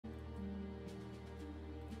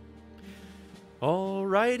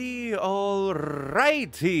Alrighty,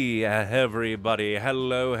 everybody.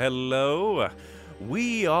 Hello, hello.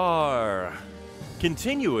 We are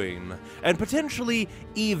continuing and potentially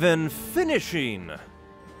even finishing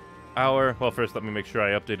our... Well, first let me make sure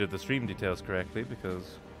I updated the stream details correctly,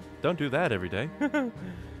 because don't do that every day.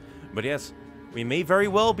 But yes, we may very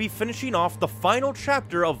well be finishing off the final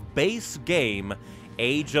chapter of base game,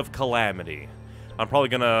 Age of Calamity. I'm probably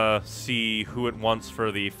gonna see who it wants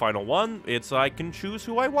for the final one. I can choose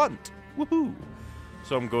who I want. Woohoo!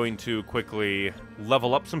 So I'm going to quickly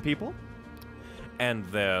level up some people, and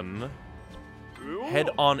then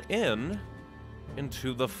head on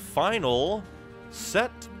into the final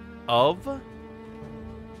set of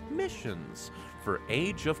missions for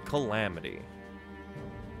Age of Calamity.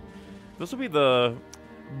 This will be the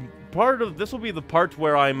part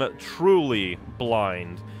where I'm truly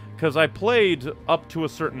blind. Because I played up to a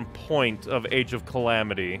certain point of Age of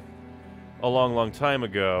Calamity a long time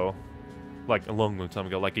ago. Like, a long time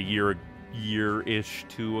ago. Like a year-ish,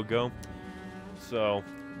 two ago. So,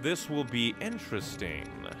 this will be interesting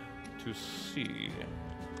to see.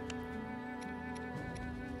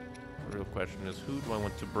 The real question is, who do I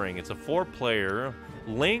want to bring? It's a 4-player.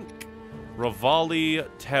 Link, Revali,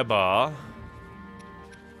 Teba,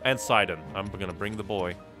 and Sidon. I'm gonna bring the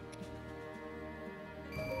boy.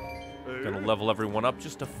 Gonna level everyone up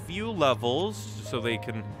just a few levels so they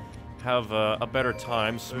can have a better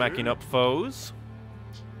time smacking up foes.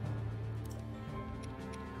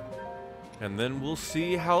 And then we'll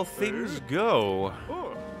see how things go.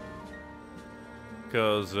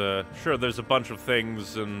 Because, sure, there's a bunch of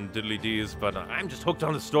things and diddly-dees, but I'm just hooked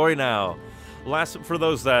on the story now. For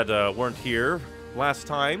those that weren't here last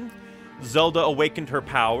time, Zelda awakened her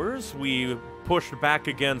powers. We pushed back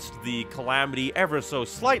against the Calamity ever so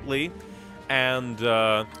slightly, and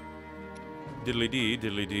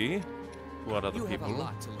diddly-dee. What other people? Have a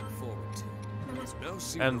lot to look forward to.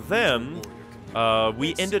 And then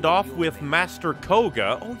we ended off with Master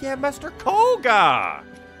Koga. Oh yeah, Master Koga!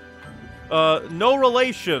 No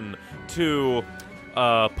relation to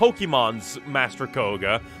Pokemon's Master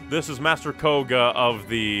Koga. This is Master Koga of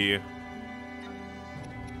the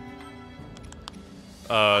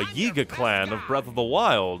Yiga clan of Breath of the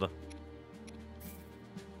Wild.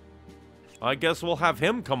 I guess we'll have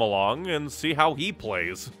him come along and see how he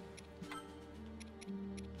plays.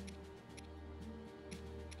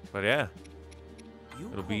 But yeah,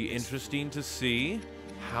 it'll be interesting to see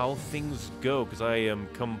how things go, because I am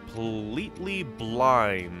completely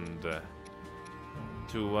blind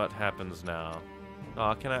to what happens now.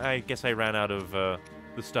 I guess I ran out of the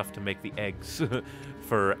stuff to make the eggs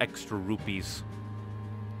for extra rupees.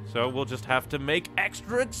 So we'll just have to make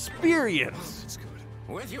extra experience. That's good.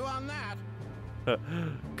 With you on that.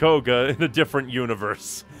 Koga in a different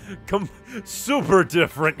universe. Super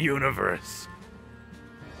different universe.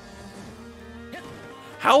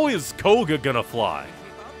 How is Koga gonna fly?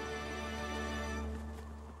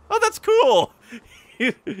 Oh, that's cool!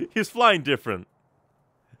 He's flying different.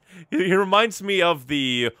 He reminds me of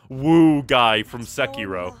the Wu guy from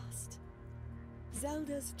Sekiro.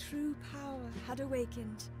 Zelda's true power had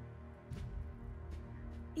awakened.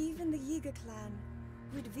 Even the Yiga clan,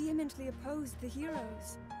 who had vehemently opposed the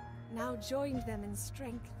heroes, now joined them in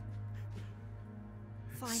strength.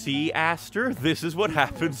 Finally, See, Aster? This is what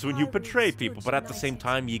happens when you betray people. But at the same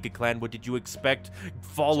time, Yiga clan, what did you expect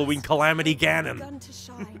following Calamity Ganon? begun to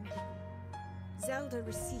shine. Zelda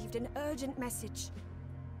received an urgent message.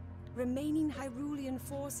 Remaining Hyrulean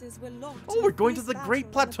forces were locked. Oh, we're going to the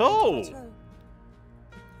Great Plateau!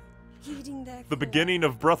 The beginning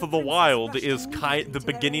of Breath of the Wild is the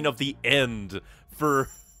beginning of the end for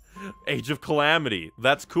Age of Calamity.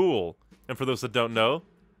 That's cool. And for those that don't know,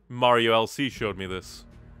 Mario LC showed me this.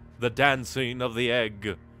 The dancing of the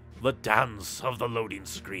egg. The dance of the loading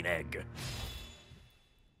screen egg.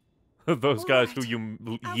 Those guys who you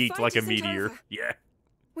yeet like a meteor. Yeah.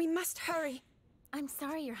 We must hurry. I'm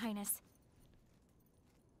sorry, Your Highness.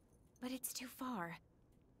 But it's too far.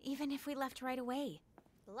 Even if we left right away.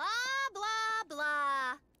 Blah, blah,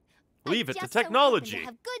 blah. Leave I it to just so technology. happen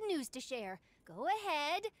to have good news to share. Go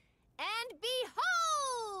ahead and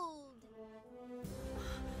behold!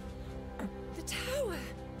 The tower.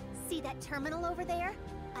 See that terminal over there?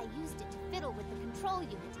 I used it to fiddle with the control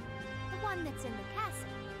unit. The one that's in the castle.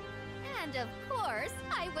 And of course,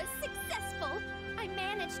 I was successful. I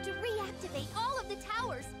managed to reactivate all of the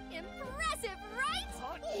towers. Impressive, right?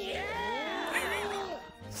 Yeah!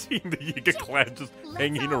 Seeing the Yiga clan just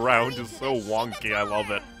hanging around is so wonky. I love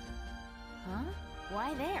it. Huh?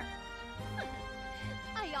 Why there?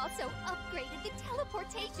 I also upgraded the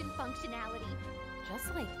teleportation functionality.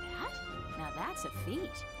 Just like that? Now that's a feat.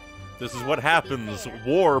 This is what happens.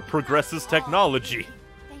 War progresses technology.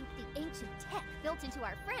 Thank the ancient tech built into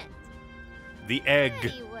our friend. The egg.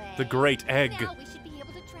 Anyway, The great egg. now we should be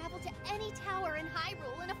able to travel to any tower in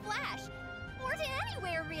Hyrule in a flash. Or to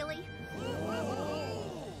anywhere, really.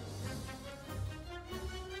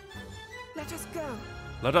 Let us go.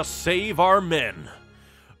 Let us save our men.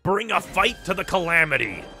 Bring a fight to the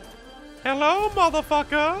Calamity. Hello,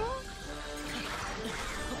 motherfucker.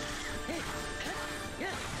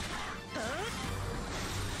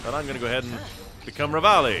 But I'm gonna go ahead and become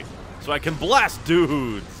Rivali, so I can blast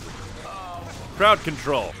dudes. Crowd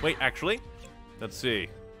control. Wait, actually, let's see.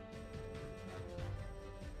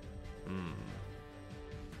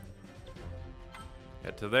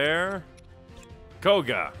 Head to there.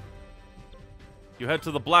 Koga. You head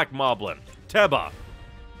to the Black Moblin. Teba.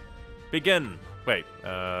 Begin. Wait,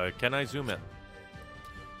 can I zoom in?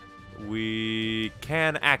 We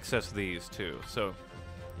can access these too, so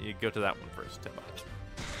you go to that one first, Teba.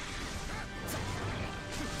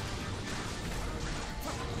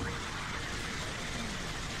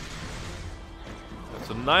 Let's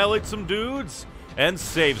annihilate some dudes and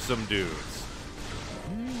save some dudes.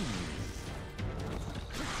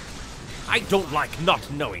 I don't like not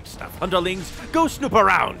knowing stuff. Underlings, go snoop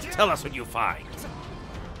around. Tell us what you find.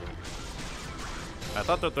 I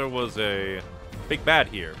thought that there was a big bad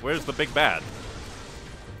here. Where's the big bad?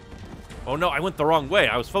 Oh no, I went the wrong way.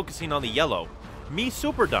 I was focusing on the yellow. Me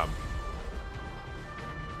super dumb.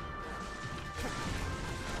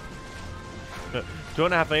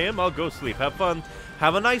 2:30 a.m. I'll go sleep. Have fun.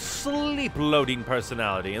 Have a nice sleep-loading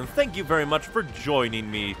personality. And thank you very much for joining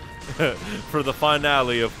me for the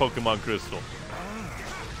finale of Pokemon Crystal.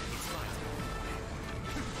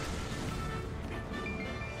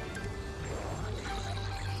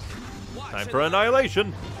 Time for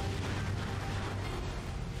annihilation.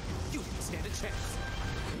 You didn't stand a chance.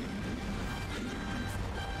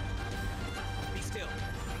 Be still.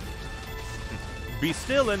 Be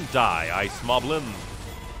still and die, Ice Moblin.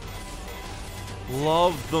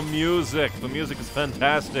 Love the music. The music is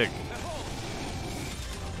fantastic.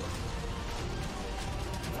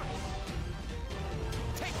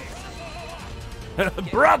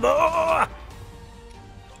 Bravo!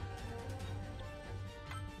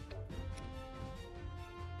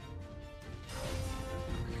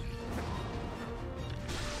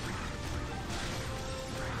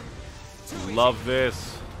 Love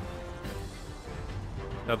this.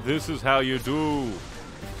 Now this is how you do.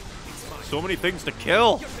 So many things to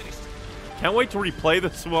kill. Can't wait to replay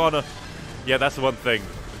this one. Yeah, that's the one thing.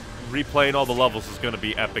 Replaying all the levels is going to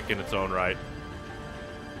be epic in its own right.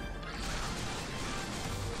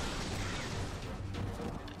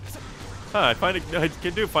 Huh, I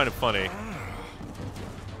do find it funny.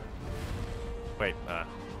 Wait, I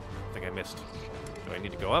think I missed. Do I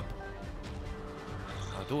need to go up?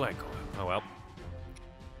 How do I go up? Oh well.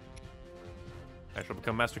 I shall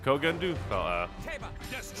become Master Koga and do. Well, Teba,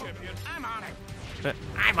 yes, champion. I'm on it.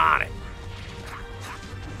 I'm on it.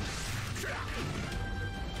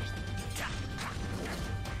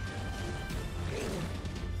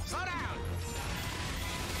 Slow down.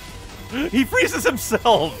 He freezes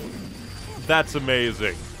himself. That's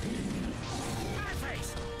amazing.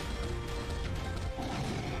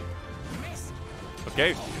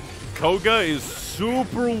 Okay, Koga is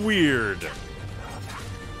super weird.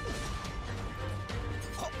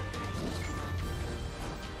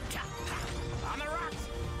 On the rocks.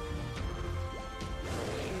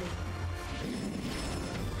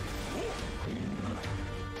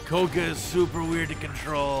 Koga is super weird to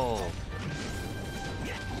control.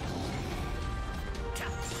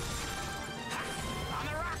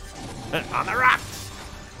 On the rocks!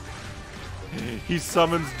 He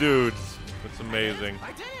summons dudes. That's amazing.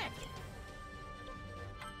 I did it.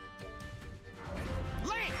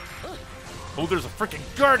 Link. Oh, there's a freaking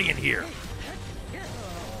guardian here.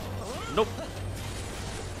 Nope.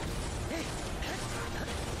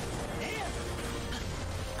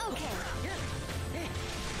 Okay.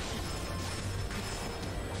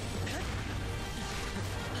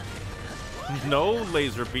 No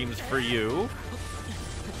laser beams for you.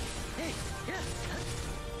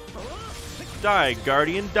 Die,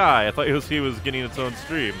 Guardian, die. I thought he was getting its own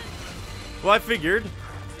stream. Well, I figured,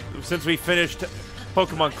 since we finished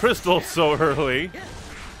Pokemon Crystal so early,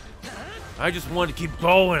 I just wanted to keep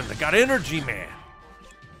going. I got energy, man.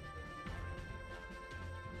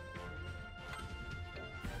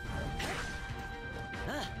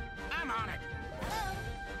 I'm on it.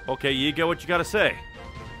 Okay, Yiga, what you gotta say?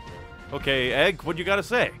 Okay, Egg, what you gotta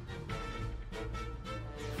say?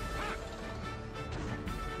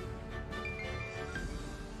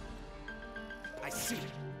 see.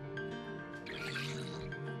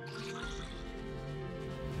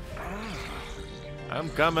 I'm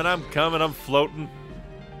coming, I'm floating.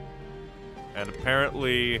 And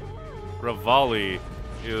apparently, Rivali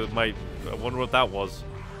might... I wonder what that was.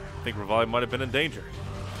 I think Rivali might have been in danger.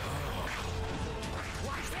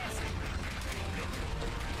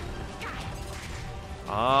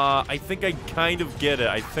 I think I kind of get it.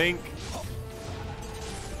 I think...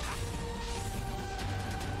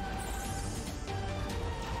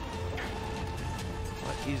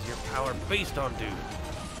 What is your power based on, dude?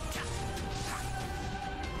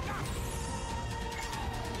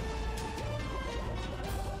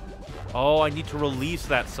 Oh, I need to release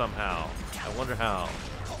that somehow. I wonder how.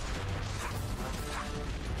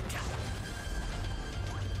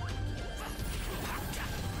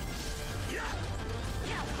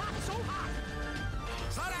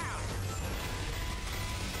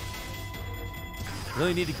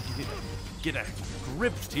 Really need to get a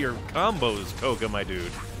grip to your combos, Koga, my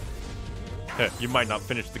dude. You might not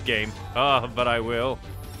finish the game, but I will.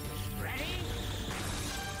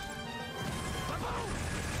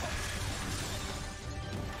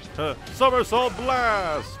 Somersault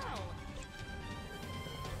blast!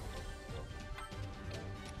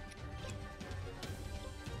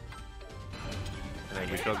 And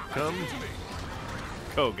then we shall come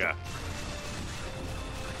Koga.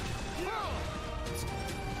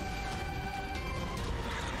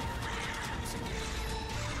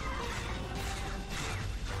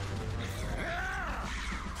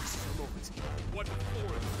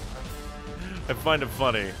 I find it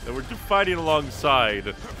funny that we're just fighting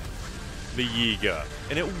alongside the Yiga,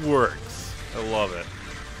 and it works. I love it.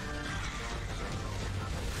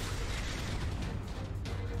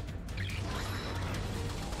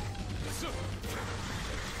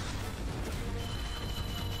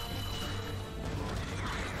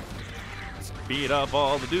 Beat up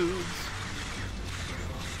all the dudes.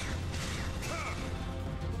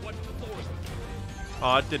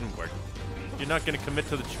 Oh, it didn't work. You're not going to commit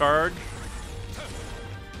to the charge?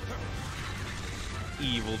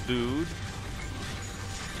 Evil dude.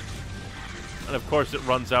 And of course it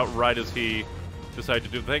runs out right as he decides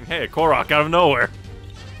to do the thing. Hey, a Korok out of nowhere.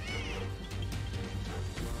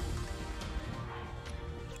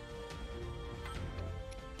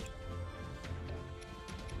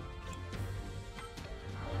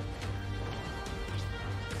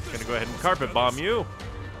 Gonna go ahead and carpet bomb you.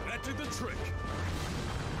 That did the trick.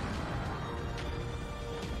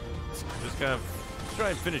 Just gonna try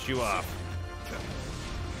and finish you off.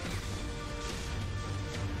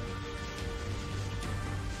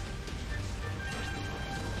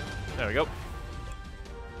 There we go.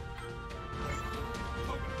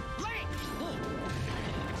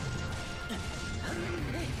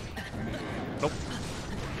 Nope.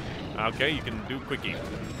 Okay, you can do quickie.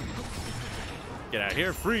 Get out of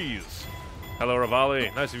here, freeze. Hello,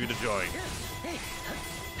 Rivali. Nice of you to join.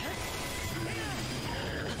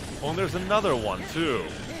 Oh, and there's another one, too.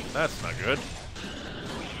 That's not good.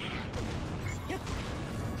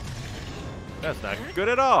 That's not good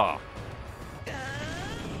at all.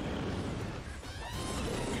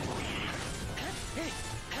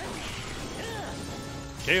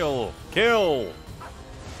 Kill! Kill!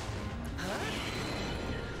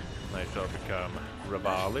 I shall become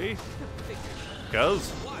Rivali.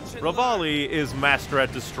 Because Rivali is master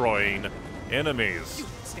at destroying enemies.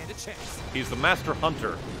 Stand a chance. He's the master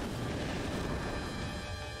hunter.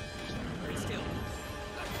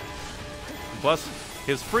 Plus,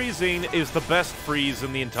 his freezing is the best freeze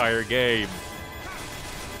in the entire game.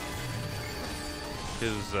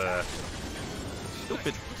 His,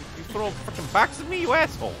 stupid... You throw fucking backs at me, you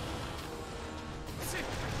asshole!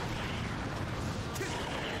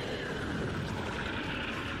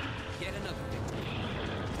 Get another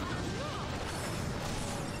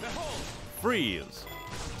Freeze!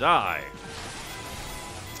 Die!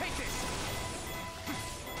 Take this.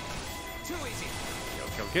 Too easy. Kill,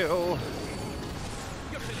 kill, kill!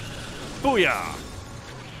 You're finished. Booyah!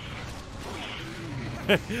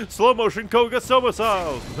 Slow motion Koga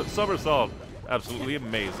somersault! Somersault! Absolutely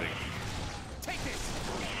amazing. Take this.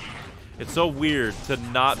 It's so weird to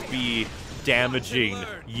not be damaging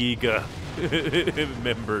Yiga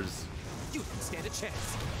members. You can stand a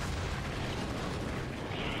chance.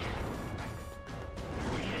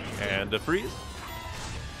 And a freeze.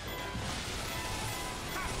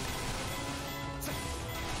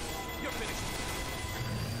 You're finished.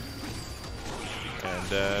 And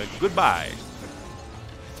goodbye.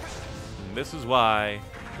 And this is why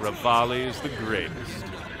Rivali is the greatest.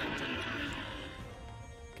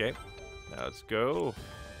 Okay, now let's go.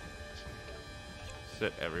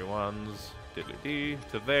 Set everyone's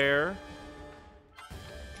to there.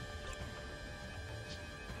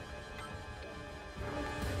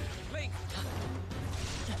 Link.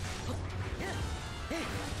 Now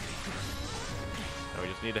we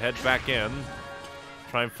just need to head back in.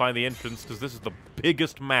 Try and find the entrance, because this is the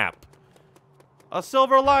biggest map. A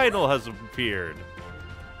silver Lionel has appeared.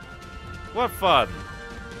 What fun.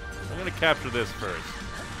 I'm gonna capture this first.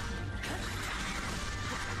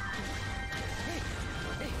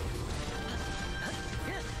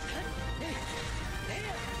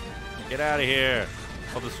 Get out of here.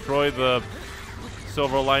 I'll destroy the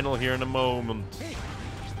silver Lionel here in a moment.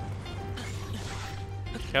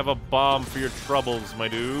 Have a bomb for your troubles, my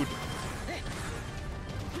dude.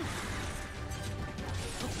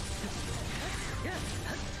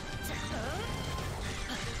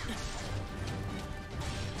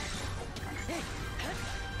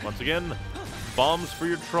 Once again, bombs for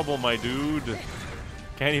your trouble, my dude.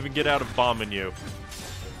 Can't even get out of bombing you.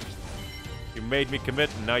 You made me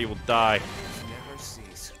commit, and now you will die. Never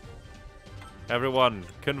cease. Everyone,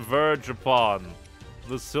 converge upon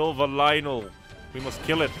the silver Lionel. We must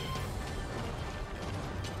kill it.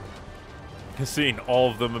 Seeing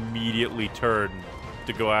all of them immediately turn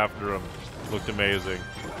to go after him looked amazing.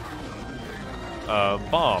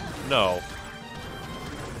 Bomb. No.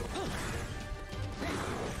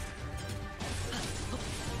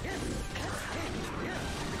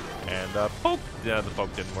 And, poke. Yeah, the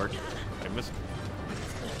poke didn't work. I missed.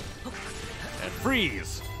 And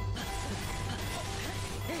freeze!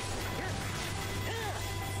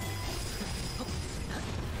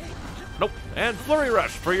 Nope. And flurry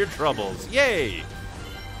rush for your troubles. Yay!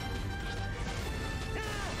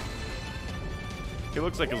 He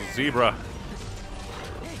looks like a zebra.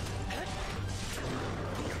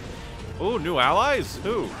 Ooh, new allies?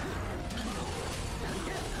 Who?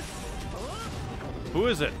 Who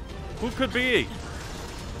is it? Who could be?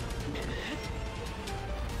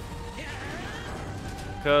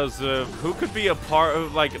 Because who could be a part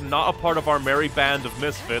of, like, not a part of our merry band of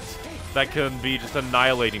misfits that can be just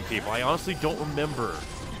annihilating people? I honestly don't remember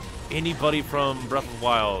anybody from Breath of the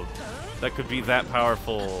Wild that could be that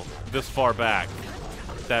powerful this far back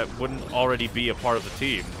that wouldn't already be a part of the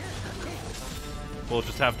team. We'll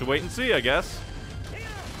just have to wait and see, I guess.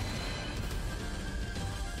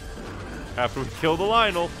 After we kill the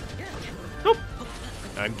Lionel. Nope.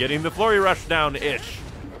 I'm getting the flurry rush down-ish.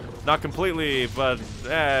 Not completely, but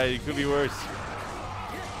it could be worse.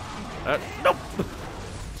 Nope.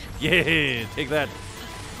 Yeah, take that.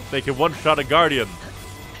 They can one-shot a Guardian.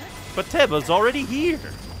 But Teba's already here.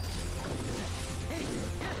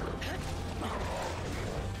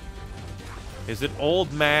 Is it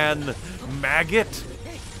Old Man Maggot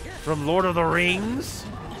from Lord of the Rings?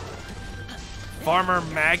 Farmer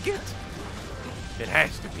Maggot? It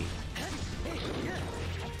has to be.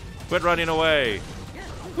 Quit running away.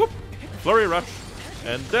 Whoop! Flurry rush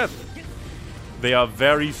and death. They are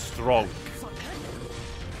very strong.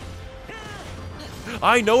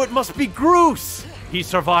 I know it must be Groose. He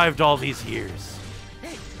survived all these years.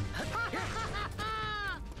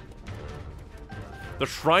 The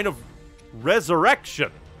Shrine of Resurrection.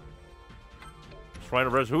 Shrine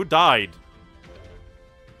of Who died?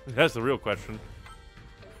 That's the real question.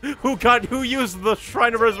 Who used the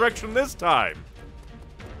Shrine of Resurrection this time?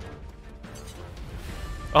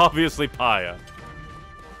 Obviously, Paya.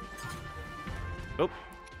 Oh.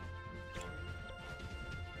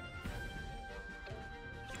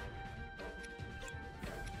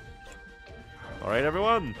 Alright,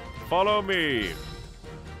 everyone. Follow me.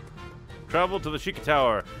 Travel to the Sheikah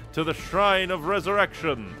Tower, to the Shrine of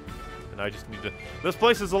Resurrection. And I just need to... This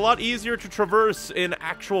place is a lot easier to traverse in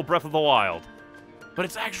actual Breath of the Wild. But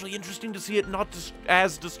it's actually interesting to see it not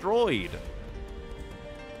as destroyed.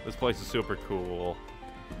 This place is super cool.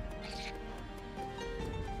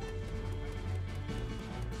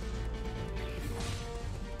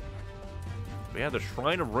 Yeah, the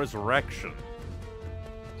Shrine of Resurrection.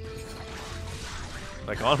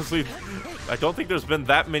 Like, honestly, I don't think there's been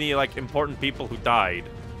that many, like, important people who died.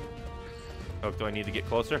 Oh, do I need to get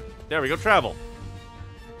closer? There we go, travel.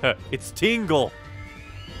 It's Tingle.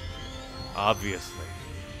 Obviously.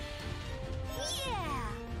 Yeah.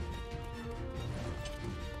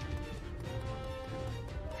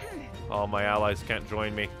 All my allies can't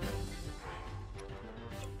join me.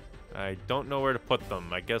 I don't know where to put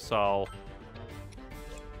them. I guess I'll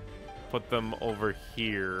put them over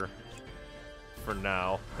here for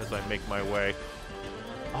now as I make my way.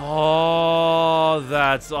 Oh,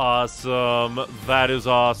 that's awesome. That is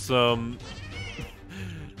awesome.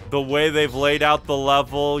 The way they've laid out the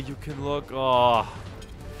level, you can look. Oh.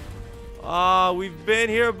 Ah, we've been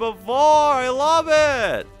here before. I love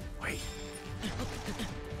it. Wait.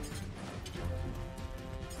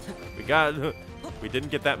 We didn't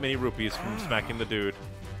get that many rupees from smacking the dude.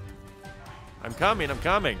 I'm coming, I'm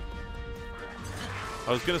coming.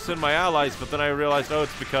 I was gonna send my allies, but then I realized, oh,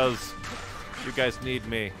 it's because you guys need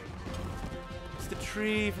me. It's the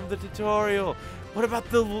tree from the tutorial. What about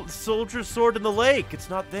the soldier's sword in the lake? It's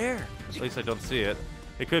not there. At least I don't see it.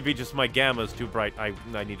 It could be just my gamma's too bright. I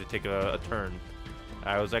need to take a turn.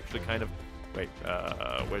 I was actually kind of... Wait,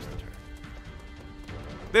 where's the turn?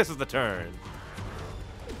 This is the turn.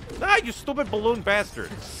 Ah, you stupid balloon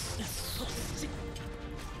bastard.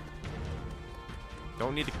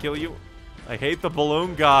 Don't need to kill you. I hate the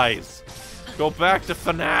balloon guys. Go back to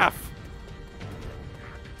FNAF.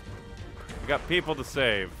 We got people to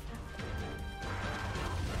save.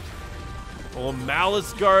 Oh,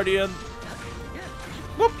 Malice Guardian.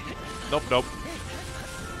 Whoop. Nope, nope.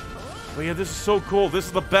 But yeah, this is so cool. This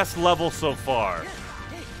is the best level so far.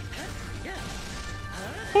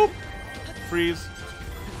 Boop. Freeze.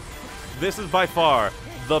 This is by far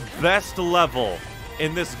the best level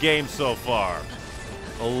in this game so far.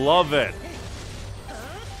 I love it.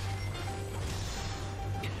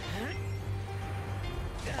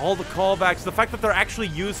 All the callbacks, the fact that they're actually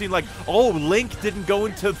using, like, oh, Link didn't go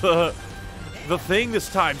into the thing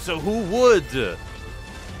this time, so who would? And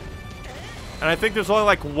I think there's only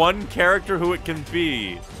like one character who it can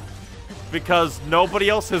be, because nobody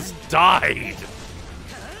else has died.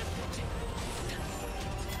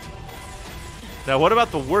 Now, what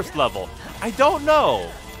about the worst level? I don't know.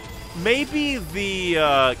 Maybe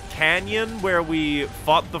the canyon where we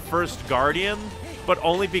fought the first Guardian, but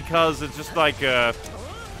only because it's just like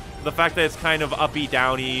the fact that it's kind of uppy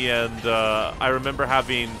downy, and I remember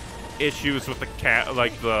having issues with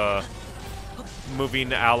the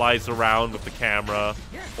moving allies around with the camera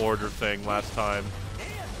order thing last time,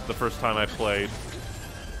 the first time I played.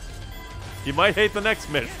 You might hate the next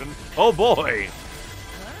mission. Oh boy!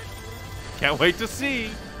 Can't wait to see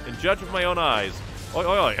and judge with my own eyes. Oi,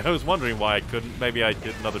 oi, oi. I was wondering why I couldn't. Maybe I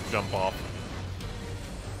did another jump off.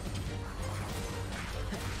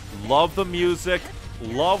 Love the music.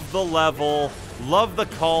 Love the level. Love the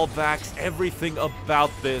callbacks. Everything about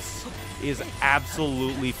this is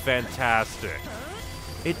absolutely fantastic.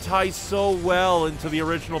 It ties so well into the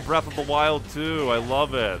original Breath of the Wild, too. I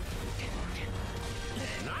love it.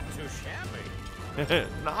 Not too shabby.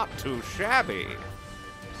 Not too shabby.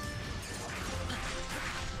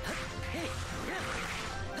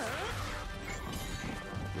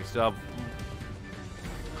 We still have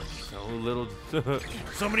so little...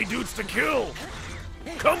 so many dudes to kill!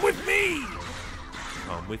 Come with me!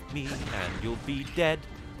 Come with me and you'll be dead.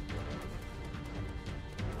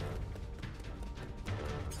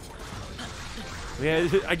 Yeah,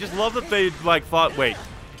 I just love that they, like, thought, wait,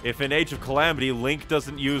 if in Age of Calamity Link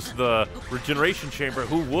doesn't use the regeneration chamber,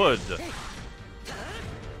 who would?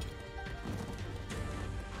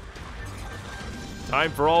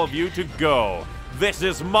 Time for all of you to go. This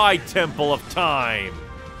is my Temple of Time.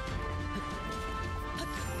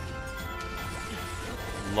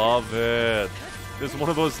 Love it. This is one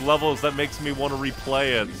of those levels that makes me want to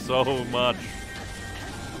replay it so much.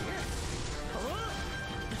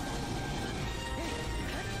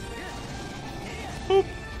 Boop.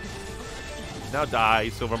 Now die,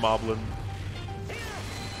 Silver Moblin.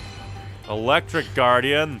 Electric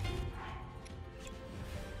Guardian.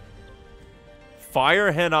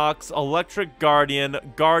 Fire Hinox, Electric Guardian,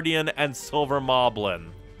 Guardian, and Silver Moblin.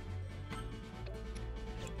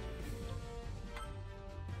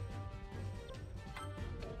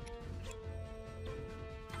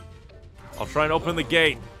 I'll try and open the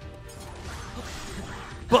gate.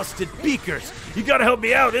 Busted beakers! You gotta help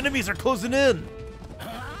me out! Enemies are closing in!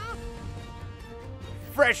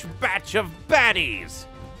 Fresh batch of baddies!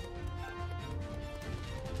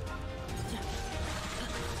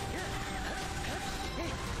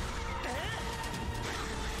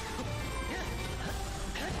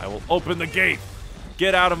 I will open the gate.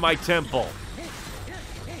 Get out of my temple.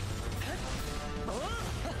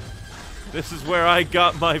 This is where I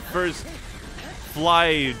got my first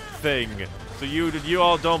fly thing. So you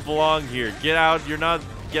all don't belong here. Get out. You're not.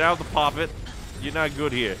 Get out the poppet. You're not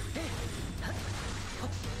good here.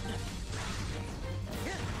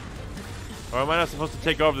 Or am I not supposed to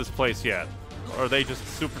take over this place yet? Or are they just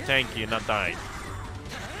super tanky and not dying?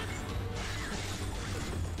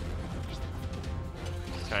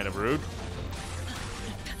 Kind of rude.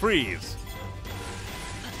 Freeze.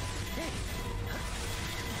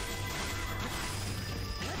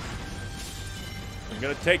 I'm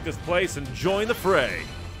gonna take this place and join the fray.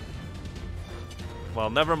 Well,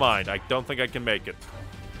 never mind. I don't think I can make it.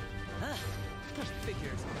 Huh.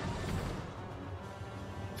 Figures.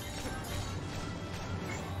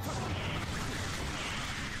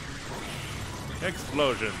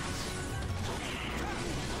 Explosions.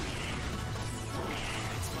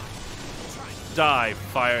 Die,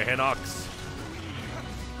 Fire Hinox.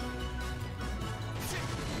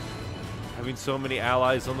 Having so many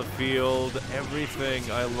allies on the field, everything,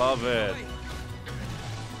 I love it.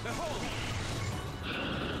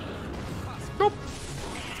 Boop.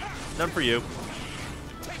 None for you.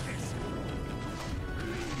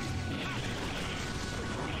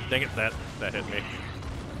 Dang it, that hit me.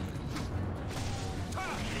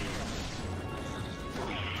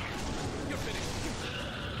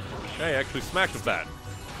 Hey, I actually smacked with that.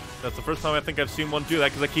 That's the first time I think I've seen one do that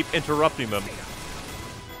because I keep interrupting them.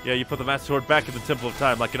 Yeah, you put the Master Sword back in the Temple of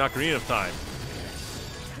Time like an Ocarina of Time.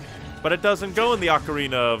 But it doesn't go in the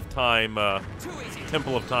Ocarina of Time,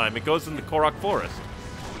 Temple of Time. It goes in the Korok Forest.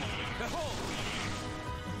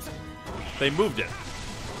 They moved it.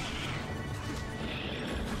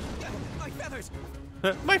 My feathers.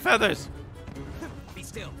 My feathers! Be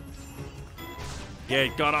still. Yeah, he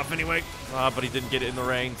got off anyway. Ah, but he didn't get it in the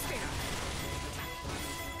rain.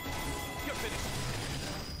 You're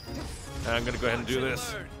finished. I'm gonna go ahead and do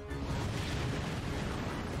this.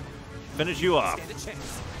 Finish you off. Stand a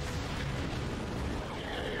chance.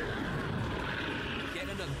 Get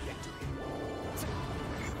another victory.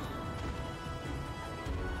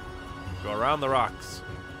 Go around the rocks.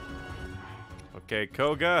 Okay,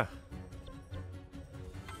 Koga.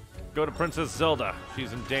 Go to Princess Zelda.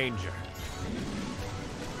 She's in danger.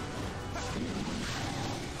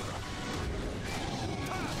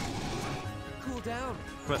 Cool down.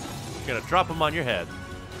 Gonna drop him on your head.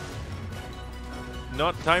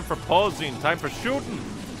 Not time for posing, time for shooting.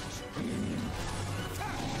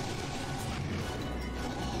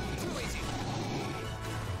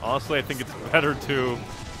 Honestly, I think it's better to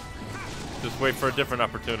just wait for a different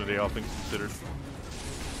opportunity, all things considered.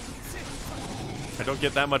 I don't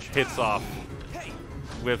get that much hits off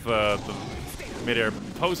with the mid-air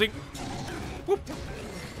posing. Whoop.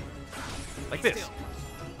 Like this.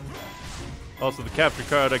 Also, the capture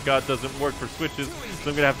card I got doesn't work for switches, so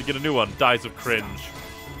I'm gonna have to get a new one. Dies of cringe.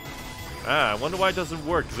 Ah, I wonder why it doesn't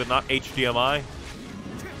work. Is it not HDMI?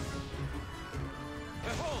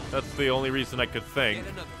 That's the only reason I could think.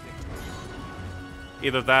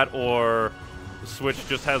 Either that or the Switch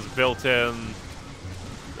just has built-in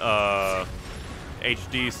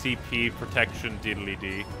HD CP protection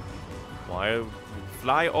diddly-dee. Why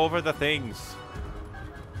fly over the things?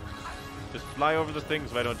 Just fly over the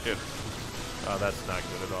things, why don't you? Oh, that's not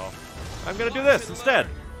good at all. I'm gonna do this instead.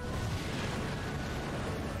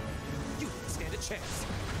 You stand a chance.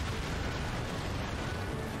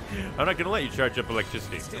 I'm not gonna let you charge up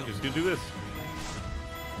electricity. I'm just gonna do this.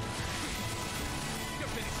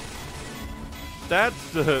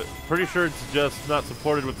 That's pretty sure it's just not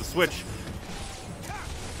supported with the Switch.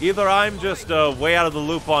 Either I'm just way out of the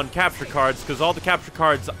loop on capture cards, because all the capture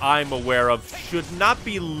cards I'm aware of should not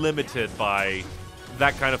be limited by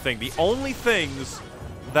that kind of thing. The only things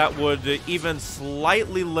that would even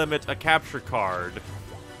slightly limit a capture card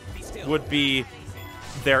would be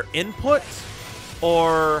their input,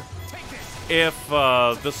 or if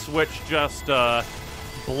the Switch just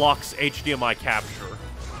blocks HDMI capture.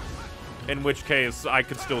 In which case, I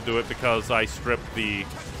could still do it because I stripped the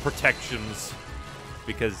protections.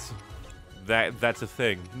 Because that's a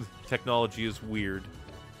thing. Technology is weird.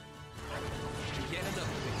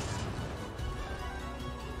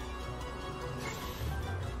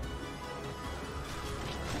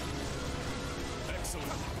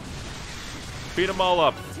 Beat them all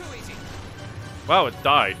up. Wow, it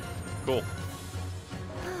died. Cool.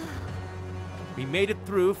 We made it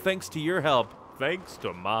through thanks to your help. Thanks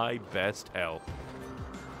to my best help.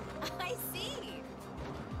 I see.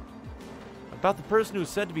 About the person who was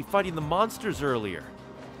said to be fighting the monsters earlier.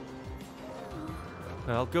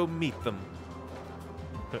 I'll go meet them.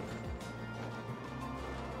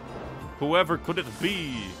 Whoever could it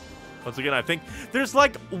be? Once again, I think there's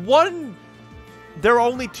like one... There are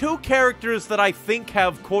only two characters that I think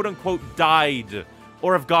have quote-unquote died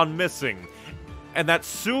or have gone missing. And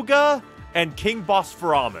that's Suga and King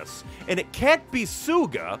Bosphoramus. And it can't be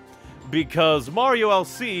Suga because Mario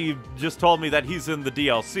LC just told me that he's in the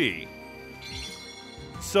DLC.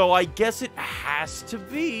 So I guess it has to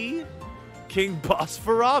be King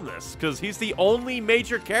Bosphoramus, because he's the only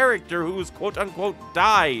major character who's quote-unquote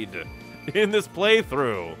died in this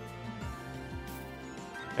playthrough.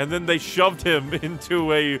 And then they shoved him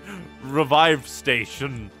into a revived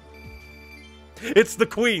station. It's the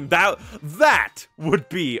queen. That would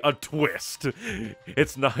be a twist.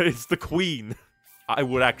 It's not. It's the queen. I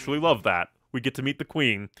would actually love that. We get to meet the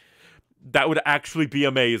queen. That would actually be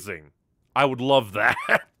amazing. I would love that.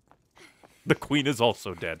 The queen is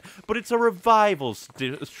also dead, but it's a revival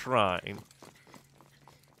shrine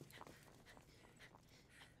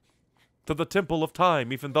to the Temple of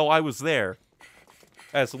Time, even though I was there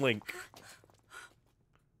as Link.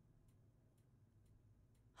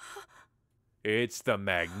 It's the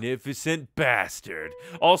Magnificent Bastard.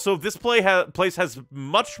 Also, this place has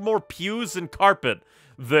much more pews and carpet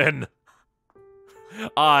than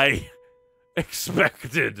I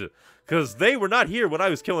expected, because they were not here when I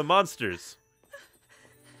was killing monsters.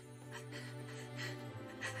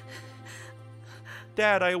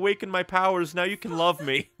 Dad, I awakened my powers. Now you can love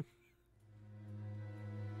me.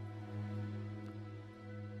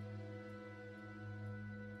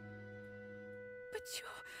 But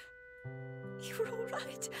you're all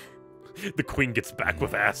right. The queen gets back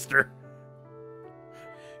with Aster.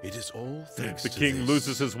 It is all thanks The to king this.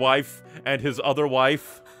 loses his wife and his other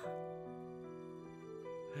wife.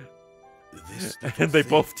 This And they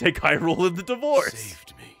little both take Hyrule in the thing divorce.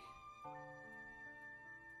 saved me.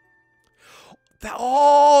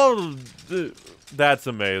 That's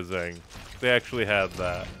amazing. They actually had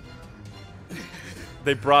that.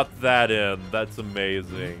 They brought that in. That's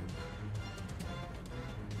amazing.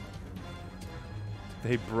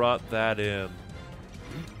 They brought that in.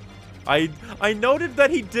 I noted that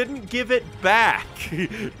he didn't give it back.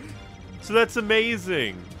 So that's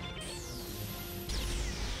amazing.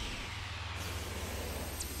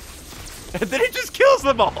 And then he just kills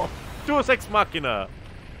them all. Deus Ex Machina.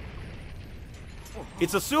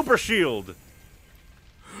 It's a super shield.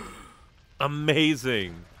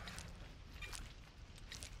 Amazing.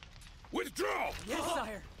 Withdraw! Yes,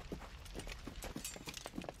 sire.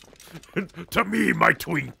 To me, my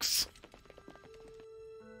twinks.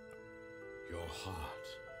 Your heart,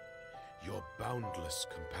 your boundless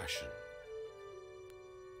compassion.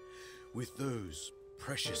 With those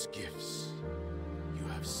precious gifts, you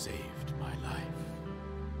have saved my life.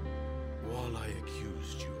 While I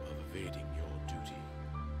accused you of evading your duty.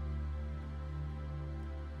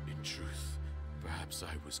 In truth, perhaps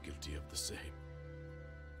I was guilty of the same.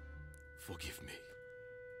 Forgive me.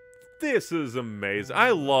 This is amazing. I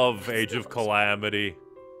love Age of Calamity.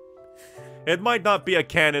 It might not be a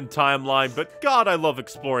canon timeline, but God, I love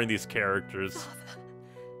exploring these characters. Father,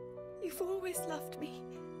 you've always loved me.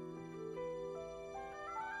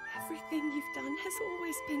 Everything you've done has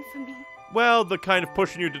always been for me. Well, the kind of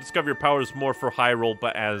pushing you to discover your powers more for Hyrule,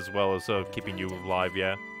 but as well as keeping you alive,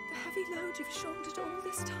 yeah. The heavy load you've shouldered all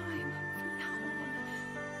this time, from now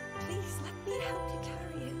on, please let me help you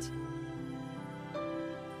carry it.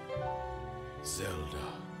 Zelda,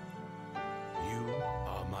 you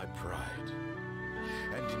are my pride.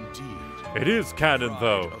 And indeed, It is canon, pride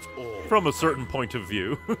though, of all from a certain point of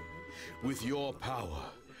view. With your power,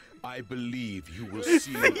 I believe you will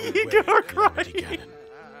seal away You're Calamity crying. Ganon.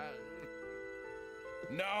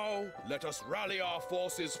 Now, let us rally our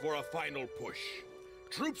forces for a final push.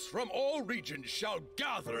 Troops from all regions shall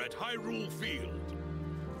gather at Hyrule Field.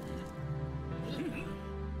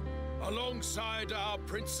 Alongside our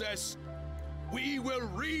princess, we will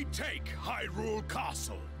retake Hyrule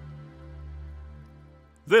Castle.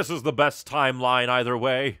 This is the best timeline either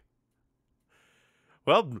way.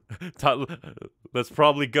 Well, let's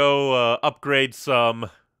probably go upgrade some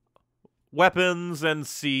weapons and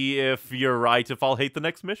see if you're right, if I'll hate the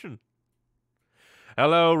next mission.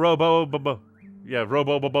 Hello, Robo-Bobo. Yeah,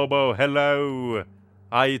 Robo-Bobo. Hello.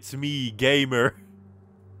 Hi, it's me, Gamer.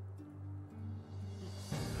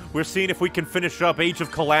 We're seeing if we can finish up Age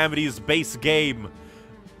of Calamity's base game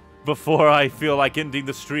before I feel like ending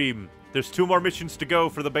the stream. There's 2 more missions to go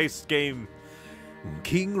for the base game.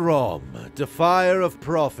 King Rom, defier of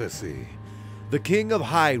prophecy, the king of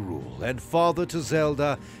Hyrule and father to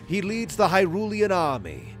Zelda, he leads the Hyrulean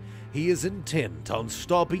army. He is intent on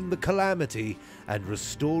stopping the Calamity and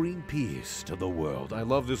restoring peace to the world. I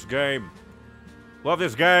love this game. Love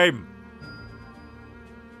this game.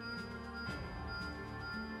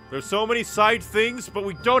 There's so many side things, but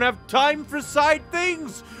we don't have time for side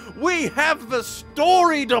things. We have the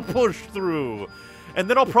story to push through. And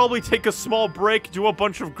then I'll probably take a small break, do a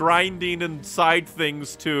bunch of grinding and side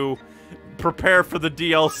things to prepare for the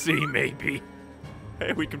DLC, maybe.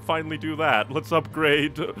 Hey, we can finally do that. Let's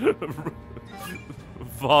upgrade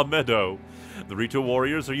Meadow. The Rito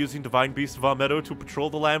warriors are using Divine Beast Meadow to patrol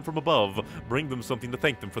the land from above. Bring them something to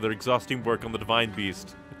thank them for their exhausting work on the Divine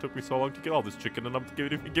Beast. It took me so long to get all this chicken, and I'm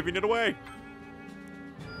giving it away.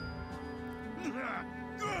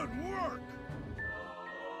 Good work!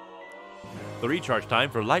 The recharge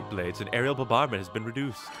time for light blades and aerial bombardment has been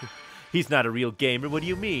reduced. He's not a real gamer, what do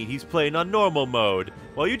you mean? He's playing on normal mode.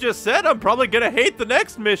 Well, you just said I'm probably gonna hate the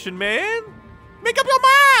next mission, man. Make up your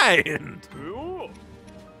mind!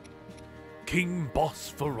 King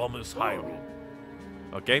Boss for Romus Hyrule.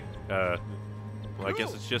 Okay, well, I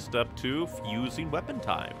guess it's just up to fusing weapon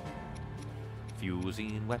time.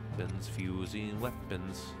 Fusing weapons, fusing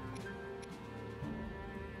weapons.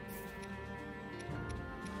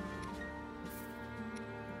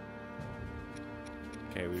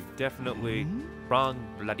 Okay, we've definitely... Wrong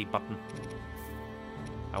bloody button.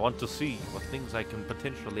 I want to see what things I can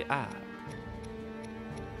potentially add.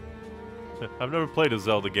 I've never played a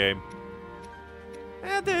Zelda game.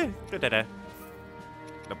 Nope, I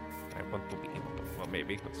want to be able to... Well,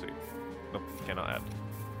 maybe. Let's see. Nope, cannot add.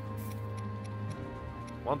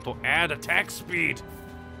 Want to add attack speed!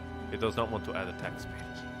 It does not want to add attack speed.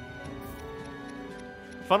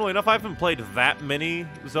 Funnily enough, I haven't played that many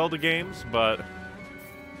Zelda games, but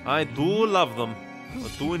I do love them. I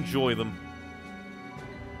do enjoy them.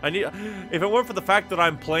 If it weren't for the fact that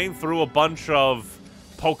I'm playing through a bunch of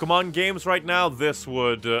Pokemon games right now, this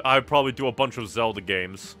would... I'd probably do a bunch of Zelda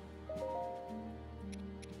games.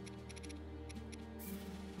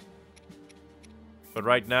 But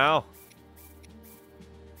right now,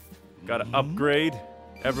 gotta upgrade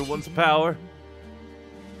everyone's power.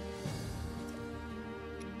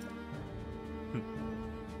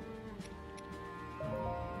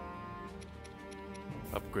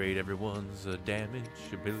 Upgrade everyone's damage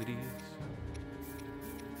abilities.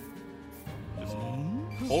 Just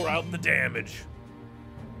pour out the damage.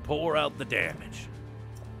 Pour out the damage.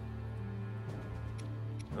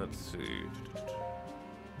 Let's see.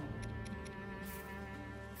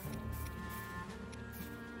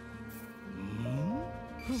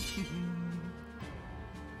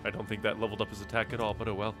 I don't think that leveled up his attack at all, but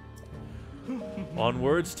oh well.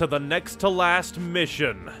 Onwards to the next to last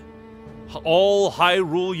mission. All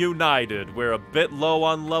Hyrule United. We're a bit low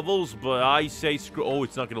on levels, but I say screw... Oh,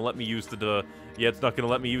 it's not going to let me use the... Yeah, it's not going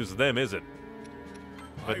to let me use them, is it?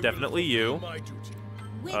 But definitely you.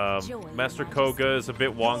 Master Koga is a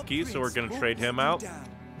bit wonky, so we're going to trade him out.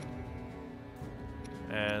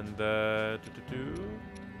 And,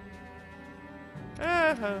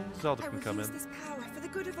 Zelda can come in. This power for the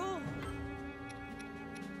good of all.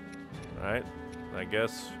 Alright, I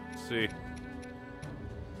guess. Let's see.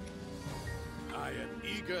 I am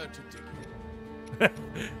eager to dig in.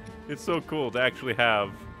 It's so cool to actually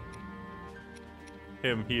have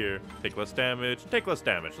him here. Take less damage. Take less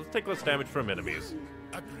damage. Let's take less damage from enemies.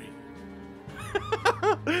 Agreed.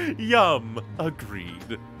 Yum.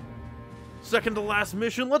 Agreed. Second to last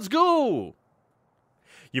mission. Let's go.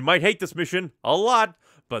 You might hate this mission a lot,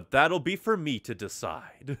 but that'll be for me to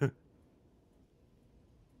decide.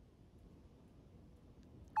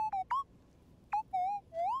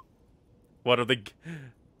 What are the...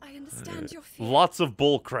 I understand your fear. Lots of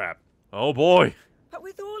bullcrap. Oh boy. But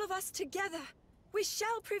with all of us together, we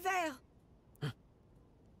shall prevail.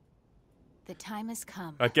 The time has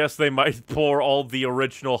come. I guess they might pour all the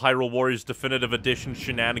original Hyrule Warriors Definitive Edition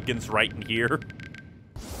shenanigans right in here.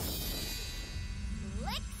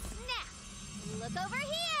 Lick snap! Look over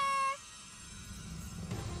here!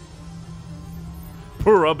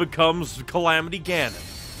 Purah becomes Calamity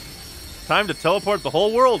Ganon. Time to teleport the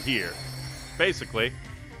whole world here. Basically.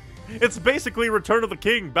 It's basically Return of the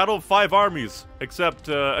King, Battle of 5 Armies. Except,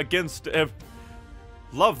 against...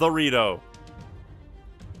 Love the Rito.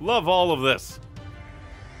 Love all of this.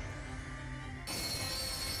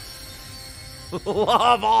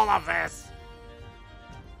 Love all of this!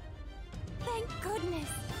 Thank goodness.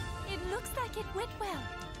 It looks like it went well.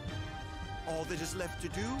 All that is left to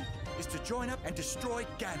do is to join up and destroy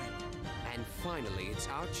Ganon. And finally, it's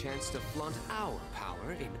our chance to flaunt our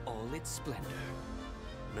power in all its splendor.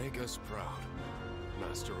 Make us proud,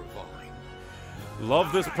 Master of Volley.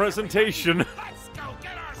 Love this presentation. Let's go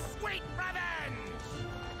get our sweet revenge!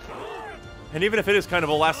 And even if it is kind of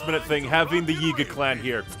a last minute thing, having the Yiga clan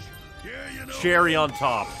here. Cherry on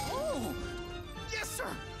top. Oh! Yes, sir!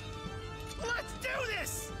 Let's do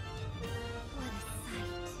this! What a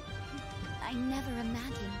sight. I never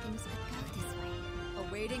imagined things could go this way.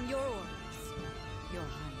 Awaiting your orders, Your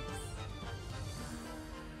Highness.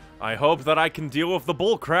 I hope that I can deal with the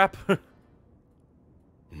bullcrap.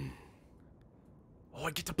 Oh,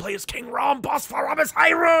 I get to play as King Rom, boss for Romus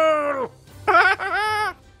Hyrule!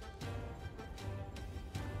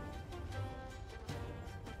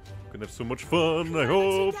 Gonna have so much fun, I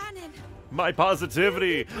hope. My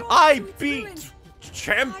positivity. I beat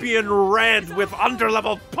Champion Red with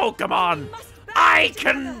underleveled Pokemon. I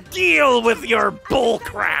can deal with your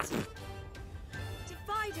bullcrap.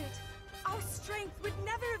 our strength would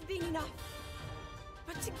never have been enough.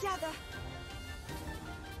 But together,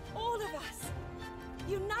 all of us,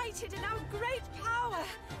 united in our great power,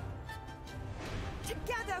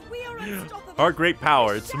 together we are unstoppable. Our great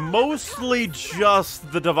power. It's mostly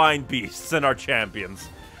just the divine beasts and our champions,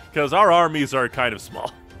 because our armies are kind of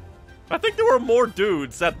small. I think there were more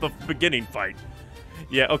dudes at the beginning fight.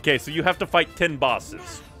 Yeah, okay, so you have to fight 10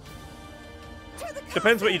 bosses.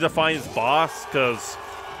 Depends what you define as boss, because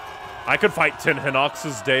I could fight 10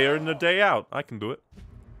 Hinoxes day in and day out. I can do it.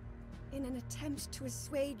 In an attempt to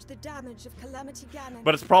assuage the damage of Calamity Ganon.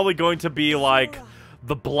 But it's probably going to be like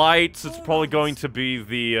the Blights. It's probably going to be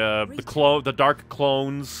the Dark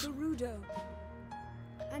Clones. Gerudo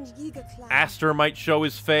and Yiga clan. Aster might show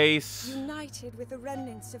his face. United with the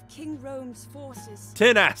remnants of King Rome's forces.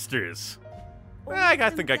 10 Asters. All I of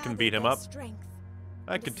them think I can beat him gathered up. their strength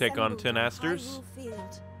I and could take on assembled 10 on Asters. Hyrule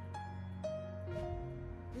Field.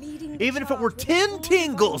 Leading the Even if it charge were with 10 full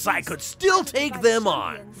Tingles, I devotion, could still guided take by them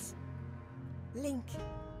on. champions. Link,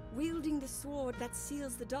 wielding the sword that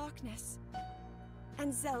seals the darkness.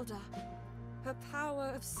 And Zelda, her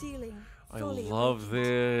power of sealing I fully love awakened.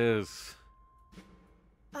 this.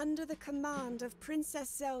 Under the command of Princess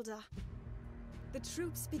Zelda, the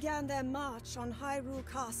troops began their march on Hyrule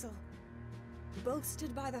Castle,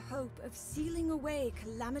 bolstered by the hope of sealing away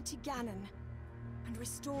Calamity Ganon and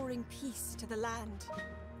restoring peace to the land.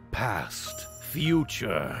 Past,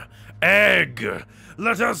 future, egg.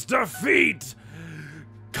 Let us defeat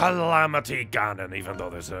Calamity Ganon, even though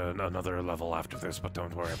there's another level after this, but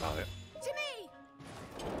don't worry about it. To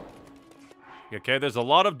me! Okay, there's a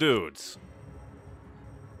lot of dudes.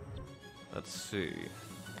 Let's see.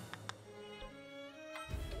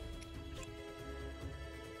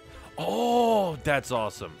 Oh, that's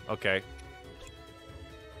awesome. Okay.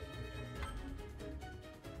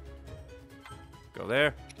 Go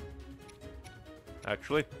there.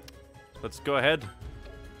 Actually, let's go ahead.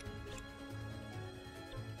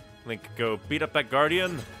 Link, go beat up that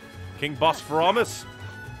Guardian. King Boss Faramis.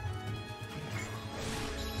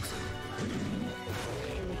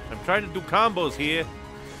 I'm trying to do combos here.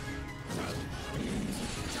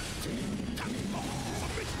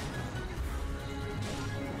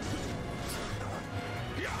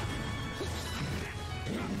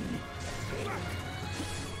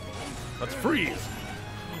 Let's freeze.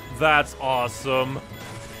 That's awesome.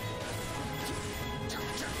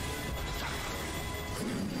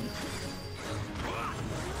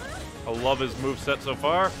 I love his moveset so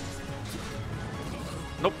far.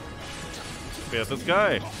 Nope. Yeah, this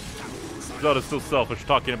guy. Zelda's still selfish,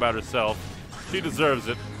 talking about herself. She deserves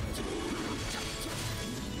it.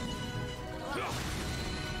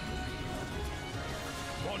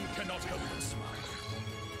 One cannot help but smile.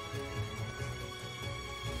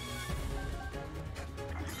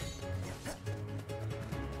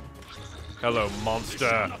 Hello,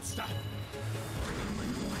 monster. Not stop.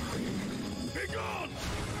 Begone!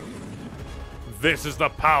 This is the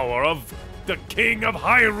power of the King of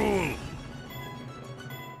Hyrule.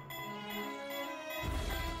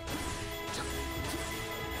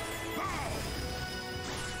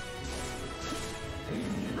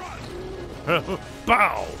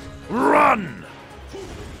 Bow! Run!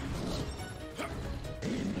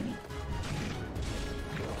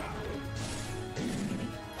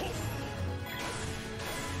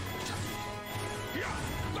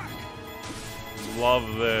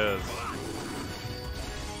 Love this.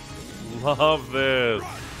 Love this.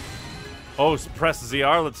 Oh, press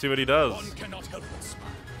ZR. Let's see what he does. One cannot help but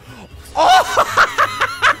smile. Oh!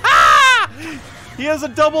 He has a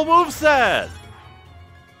double moveset.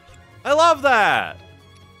 I love that.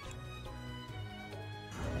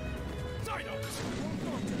 Hang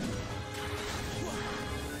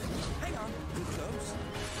on, too close.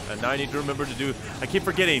 And now I need to remember to do... I keep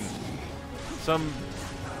forgetting. I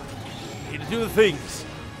need to do the things.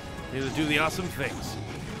 I need to do the awesome things.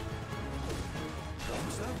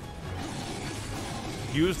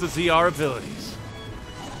 Use the ZR abilities.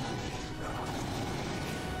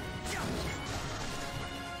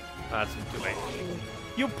 That's too late.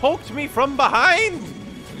 You poked me from behind?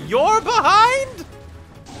 You're behind?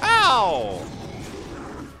 Ow!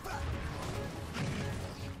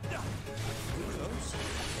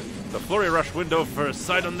 The Flurry Rush window for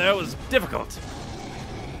Sidon there was difficult.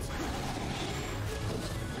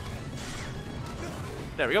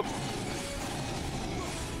 There we go.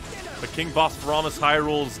 The King Boss Faramis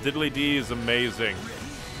Hyrule's Diddly Dee is amazing.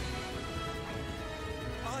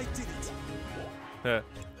 I did it.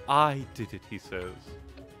 I did it, he says.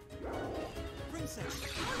 Princess.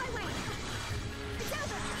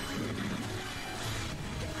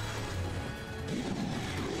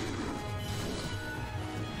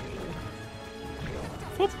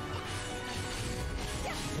 Whoop.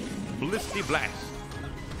 Blisty blast.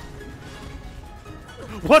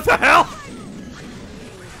 What the hell?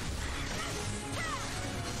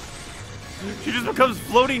 She just becomes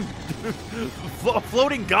floating,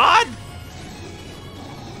 floating god?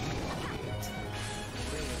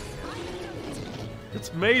 It's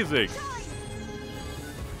amazing.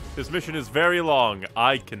 This mission is very long.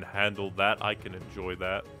 I can handle that. I can enjoy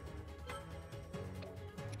that.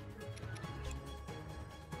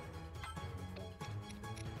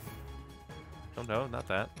 Oh no, not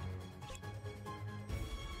that.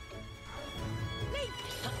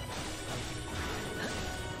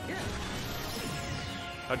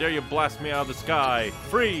 How dare you blast me out of the sky?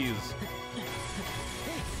 Freeze!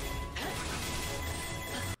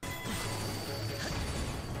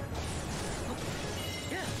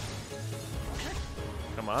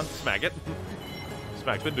 Come on, smack it.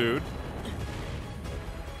 Smack the dude.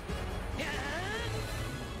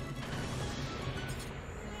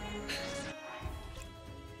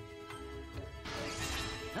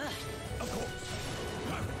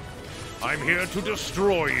 I'm here to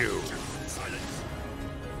destroy you.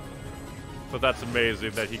 But that's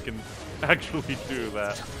amazing that he can actually do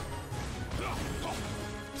that.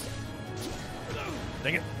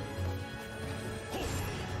 Dang it.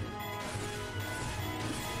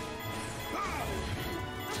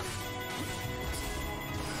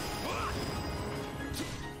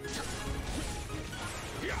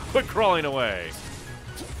 Quit crawling away.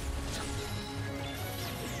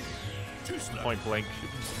 Point blank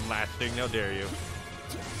blasting, how dare you.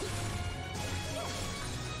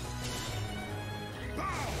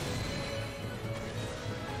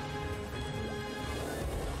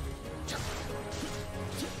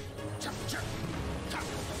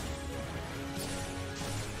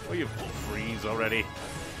 Will you freeze already?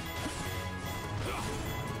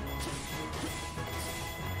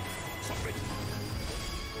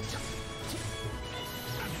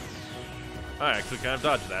 I actually kind of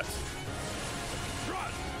dodged that.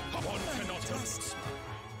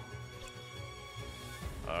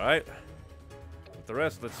 Alright. With the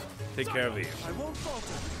rest, let's take care of these.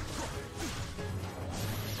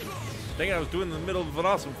 Dang it, I was doing in the middle of an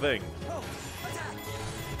awesome thing.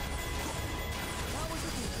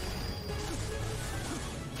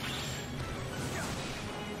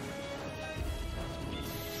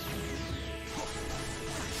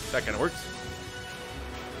 That kind of works.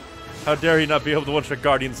 How dare he not be able to one-shot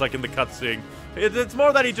Guardians like in the cutscene? It's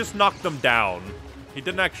more that he just knocked them down. He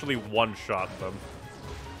didn't actually one-shot them.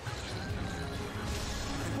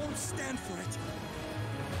 I won't stand for it.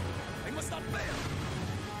 I must not fail.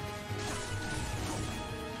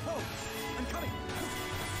 Oh, I'm coming.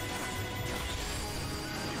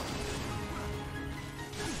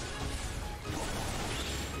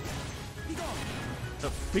 Be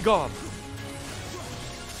gone. Be gone.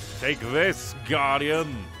 Take this,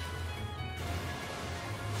 Guardian.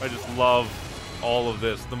 I just love all of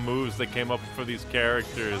this. The moves that came up for these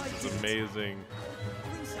characters is amazing.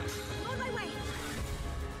 On my way.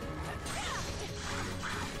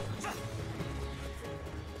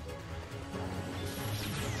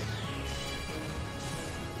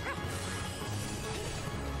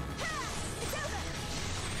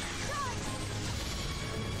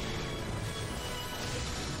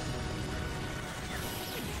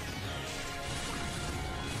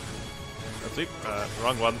 Let's see.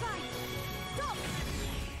 Wrong one.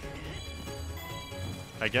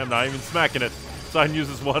 Again, not even smacking it. Sign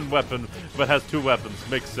uses one weapon, but has two weapons.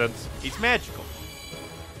 Makes sense. He's magical.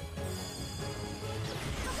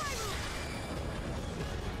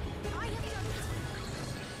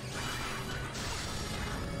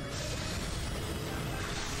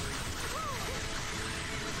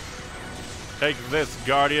 Take this,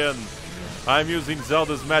 Guardian. I'm using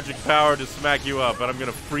Zelda's magic power to smack you up, but I'm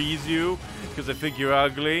gonna freeze you because I think you're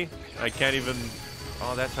ugly. I can't even...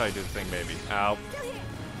 Oh, that's how I do the thing, maybe. Ow.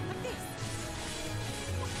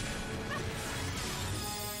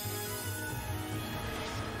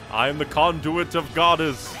 I am the conduit of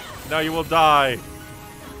goddess. Now you will die.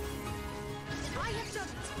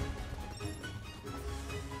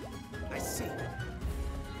 I see.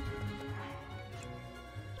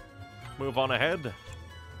 Move on ahead.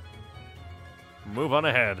 Move on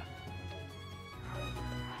ahead.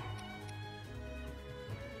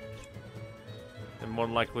 And more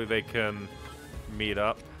than likely they can meet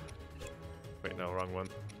up. Wait, no, wrong one.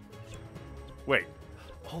 Wait.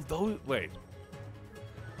 Although, wait.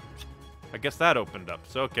 I guess that opened up.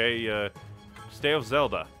 So, okay, Stay of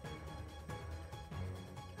Zelda.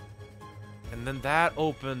 And then that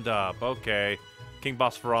opened up. Okay. King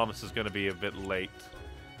Boss Faramis is going to be a bit late.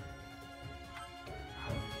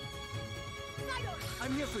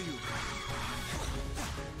 I'm here for you.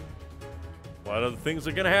 What other things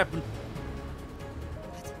are gonna happen?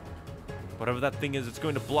 Whatever that thing is, it's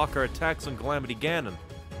going to block our attacks on Calamity Ganon.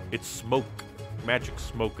 It's smoke. Magic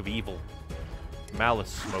smoke of evil. Malice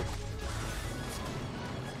smoke.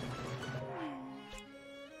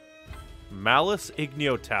 Malice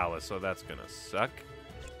Igniotalis. So that's gonna suck.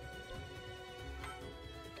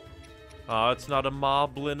 Oh, it's not a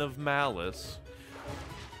moblin of malice.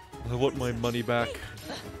 I want my money back.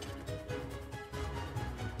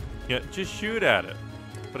 Yeah, just shoot at it.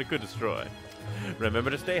 But it could destroy. Remember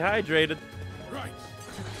to stay hydrated. Right.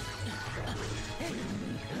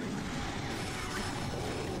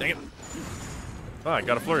 Dang it. Oh, I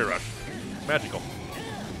got a flurry rush. Magical.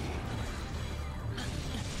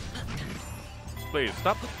 Please,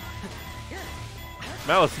 stop.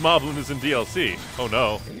 Malice Moblin is in DLC. Oh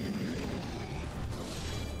no.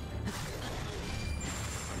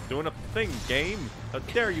 Doing a thing, game. How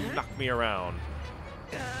dare you knock me around?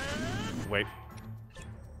 Wait.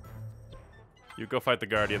 You go fight the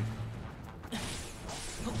Guardian.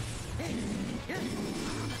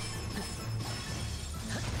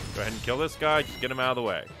 Go ahead and kill this guy. Just get him out of the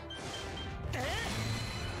way.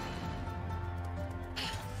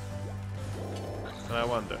 And I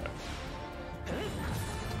wonder.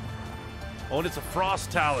 Oh, and it's a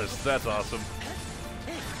Frost Talus. That's awesome.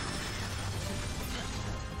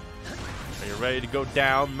 Are you ready to go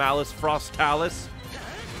down, Malice Frost Talus?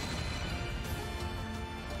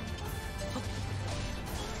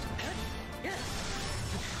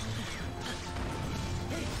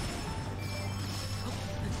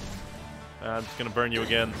 I'm just gonna burn you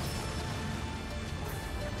again.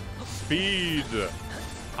 Speed!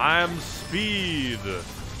 I'm speed!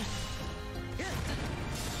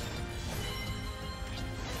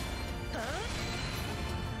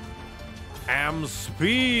 Am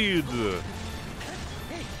speed!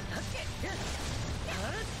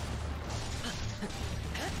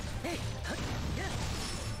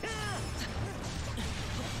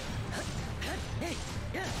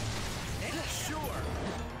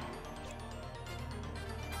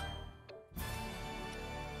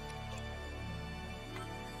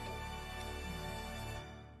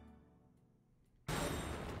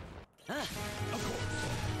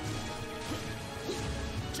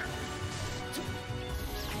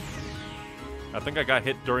 I think I got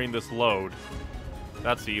hit during this load.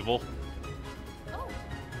 That's evil.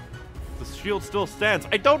 The shield still stands.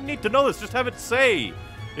 I don't need to know this. Just have it say.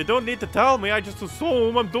 You don't need to tell me. I just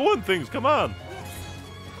assume I'm doing things. Come on.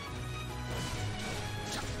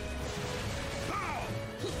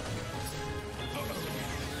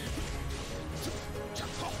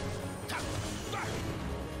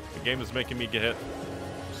 The game is making me get hit.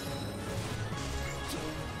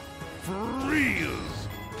 Freeze!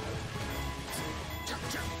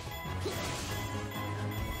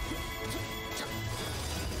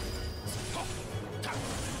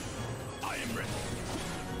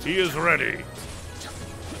 He is ready.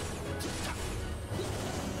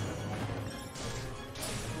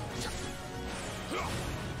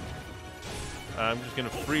 I'm just gonna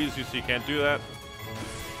freeze you so you can't do that.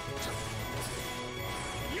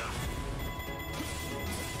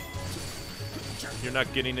 You're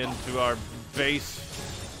not getting into our base,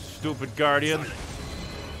 stupid Guardian.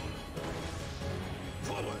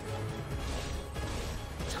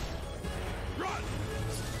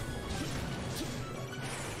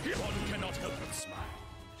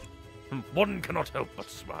 One cannot help but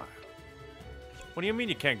smile. What do you mean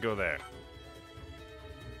you can't go there?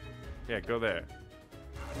 Yeah, go there.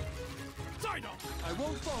 I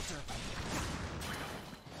won't falter.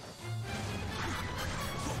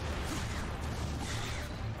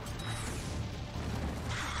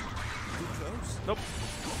 Too close? Nope.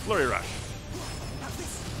 Flurry rush.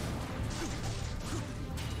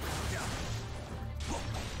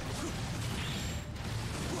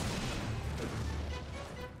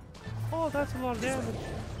 Oh, that's a lot of damage.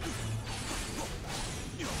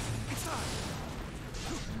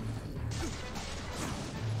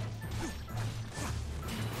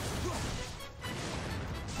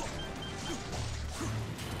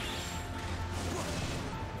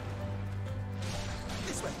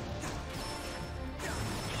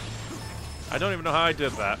 I don't even know how I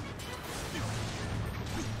did that.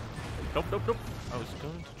 Nope, nope, nope. I was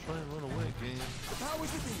going to try and run away, game. The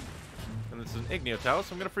powers that be. And this is an Igniotalis,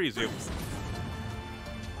 so I'm gonna freeze you.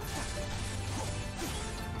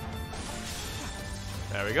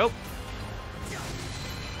 There we go.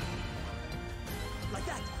 Like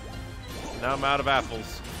that. Now I'm out of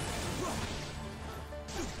apples.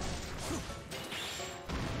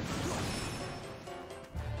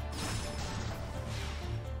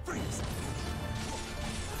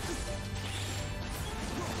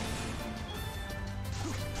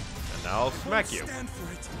 I'll smack you. Stand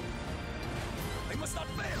for it. They must not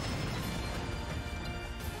fail.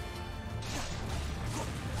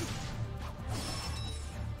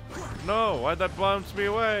 No, why'd that bounce me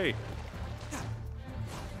away?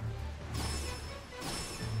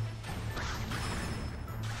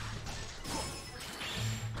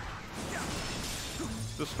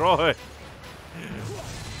 Destroy.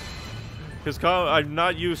 Because I'm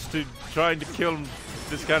not used to trying to kill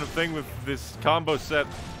this kind of thing with this combo set.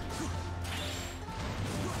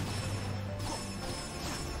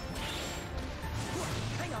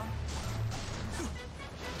 Hang on.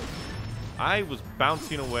 I was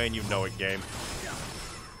bouncing away and you know it, game.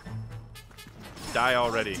 Die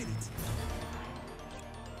already. Did it.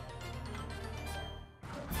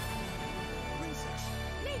 Princess.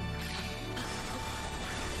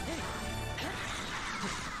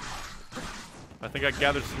 I think I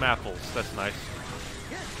gathered some apples. That's nice.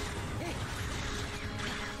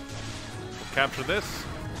 We'll capture this.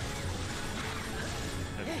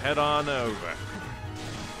 And head on over.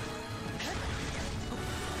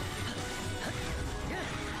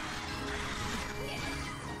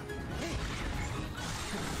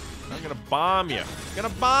 I'm gonna bomb you. I'm gonna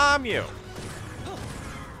bomb you.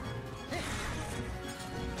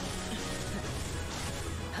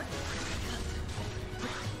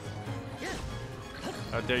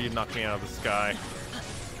 How dare you knock me out of the sky?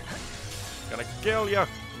 I'm gonna kill you.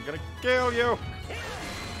 I'm gonna kill you.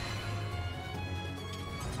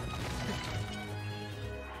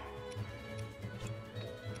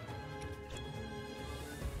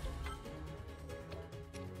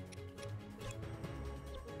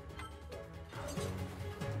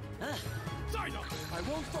 I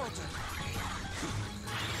won't falter.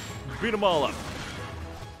 Beat them all up.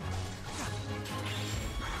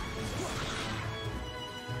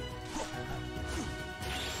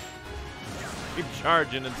 Keep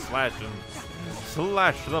charging and slashing.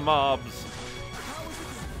 Slash the mobs.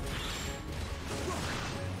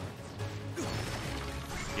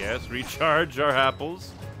 Yes, recharge our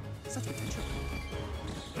apples. Such potential.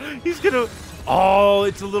 He's gonna... Oh,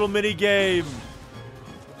 it's a little mini game.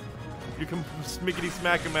 You can smickety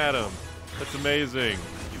smack him at him. That's amazing.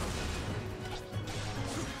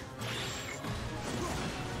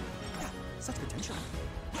 Such potential.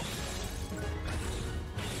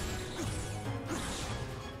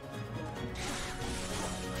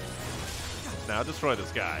 Now destroy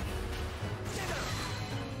this guy.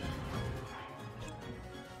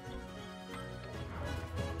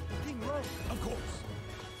 King Rome, of course.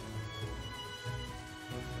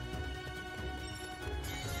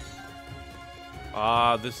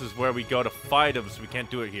 Ah, this is where we go to fight him, so we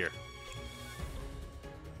can't do it here.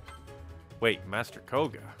 Wait, Master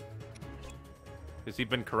Koga? Has he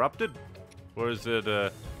been corrupted? Or is it,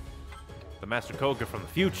 the Master Koga from the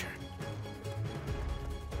future?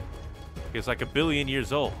 He's like 1 billion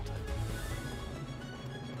years old.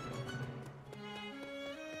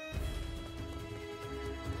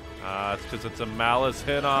 Ah, it's because it's a Malice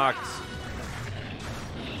Hinox.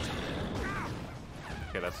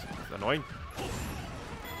 Okay, that's annoying.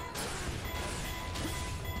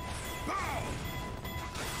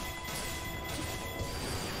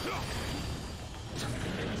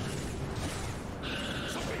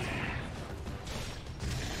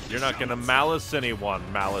 You're not gonna malice anyone,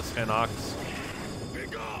 Malice Hinox.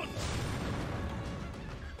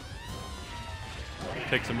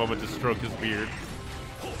 Takes a moment to stroke his beard.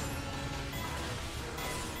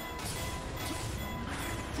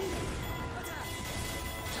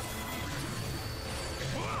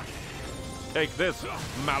 Take this,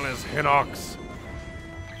 Malice Hinox.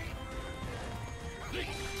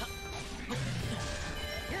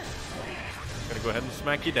 Gonna go ahead and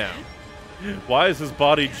smack you down. Why is his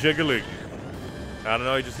body jiggling? I don't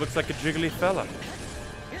know, he just looks like a jiggly fella.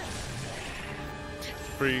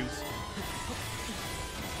 Freeze.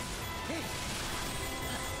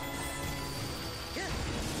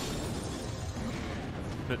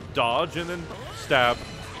 Dodge and then stab.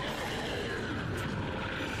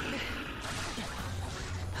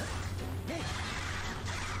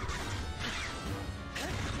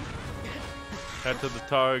 Head to the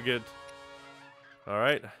target.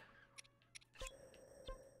 Alright.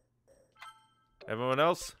 Everyone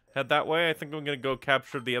else, head that way. I think I'm gonna go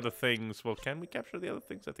capture the other things. Well, can we capture the other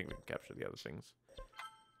things? I think we can capture the other things.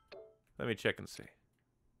 Let me check and see.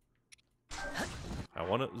 I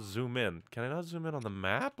want to zoom in. Can I not zoom in on the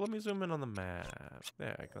map? Let me zoom in on the map.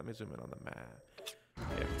 There, let me zoom in on the map.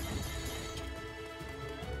 Yeah.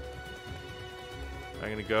 I'm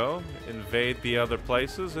gonna go invade the other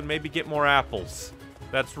places and maybe get more apples.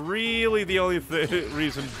 That's really the only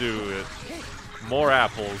reason to do it. more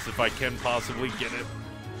apples if I can possibly get it.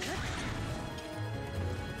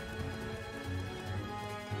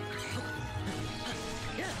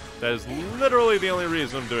 That is literally the only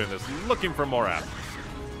reason I'm doing this. Looking for more apples.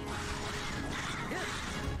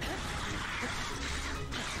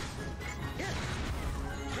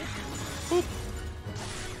 Boop.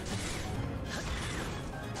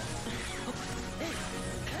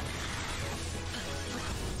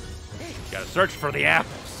 Gotta search for the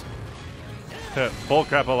apples.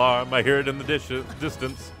 Bullcrap alarm. I hear it in the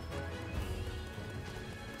distance.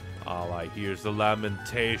 All I hear is the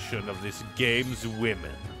lamentation of this game's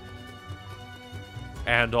women.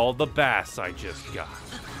 And all the bass I just got.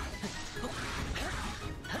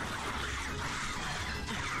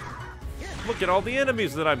 Look at all the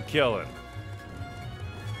enemies that I'm killing.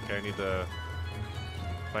 Okay, I need to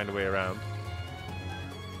find a way around.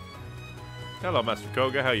 Hello, Master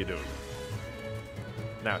Koga. How you doing?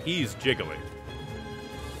 Now he's jiggling.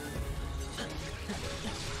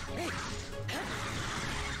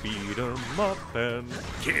 Beat him up and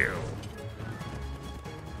kill.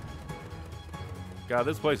 God,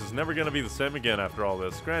 this place is never going to be the same again after all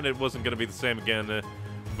this. Granted, it wasn't going to be the same again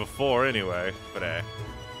before anyway, but eh.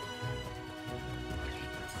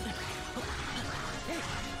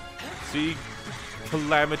 See,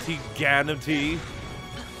 Calamity, Ganity.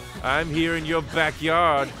 I'm here in your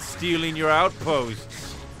backyard, stealing your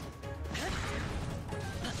outposts.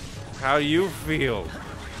 How do you feel?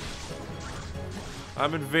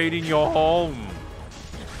 I'm invading your home.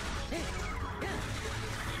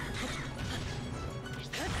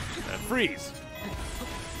 And freeze.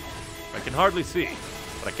 I can hardly see,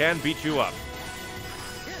 but I can beat you up.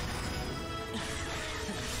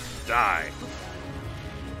 Die.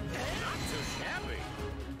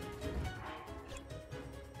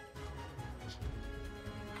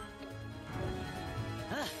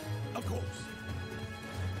 Of course.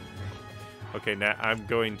 Okay, now I'm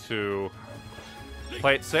going to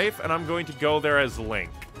play it safe, and I'm going to go there as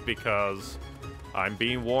Link, because I'm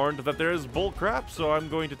being warned that there is bullcrap, so I'm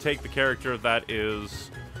going to take the character that is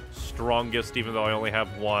strongest, even though I only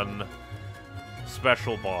have one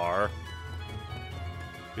special bar.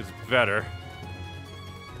 It's better.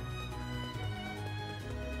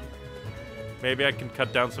 Maybe I can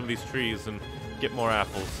cut down some of these trees and get more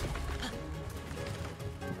apples.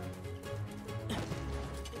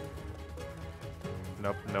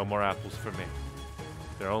 Nope, no more apples for me.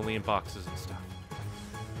 They're only in boxes and stuff.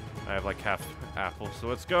 I have like half apples, so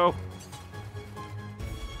let's go.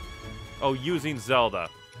 Oh, using Zelda.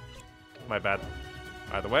 My bad.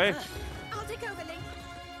 Either way. I'll take over, Link.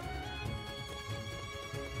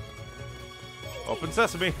 Open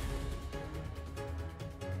sesame.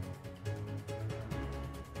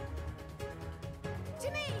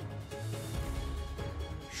 To me.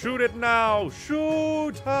 Shoot it now!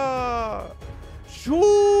 Shoot her!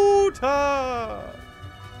 Shoot her!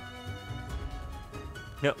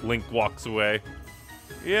 Yep, Link walks away.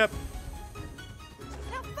 Yep.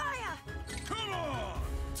 Now fire! Come on!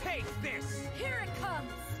 Take this! Here it comes!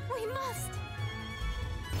 We must!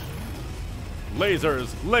 Lasers!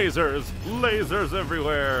 Lasers! Lasers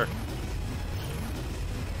everywhere!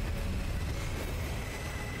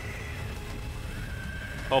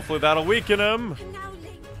 Hopefully that'll weaken him. And now,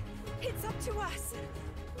 Link, it's up to us.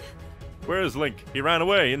 Where is Link? He ran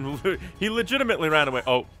away, and he legitimately ran away.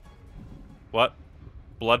 Oh. What?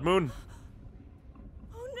 Blood Moon?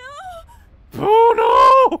 Oh no!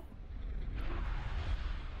 Oh no!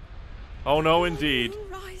 Oh no, indeed. The moon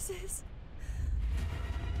rises.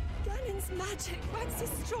 Ganon's magic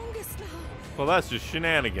waxes strongest now. Well, that's just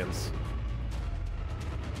shenanigans.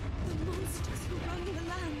 The monsters who run the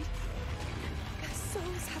land, their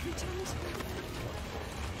souls have returned to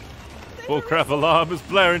them. Bullcrap alarm is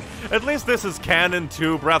blaring. At least this is canon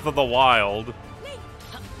to Breath of the Wild.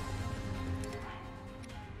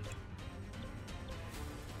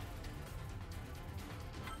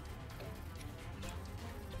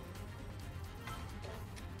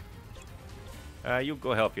 You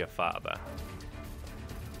go help your father.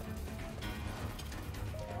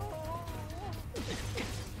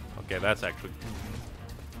 Okay, that's actually...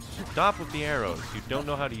 Stop with the arrows. You don't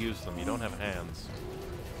know how to use them. You don't have hands.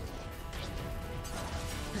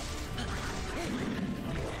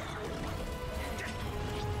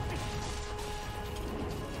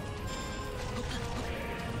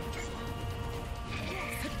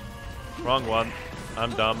 Wrong one.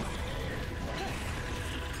 I'm dumb.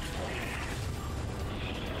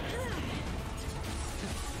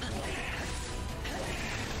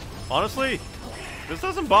 Honestly, this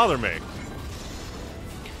doesn't bother me.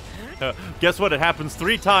 Guess what? It happens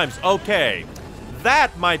 3 times. Okay.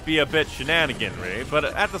 that might be a bit shenaniganry, but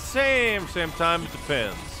at the same time, it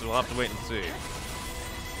depends. We'll have to wait and see.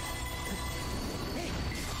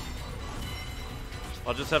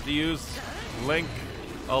 I'll just have to use Link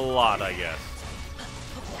a lot, I guess.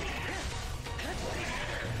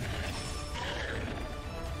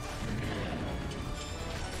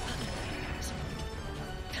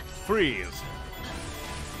 Freeze.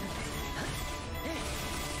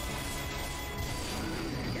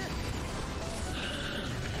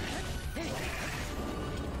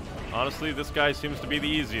 Honestly, this guy seems to be the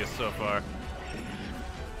easiest so far.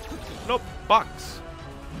 Nope, box.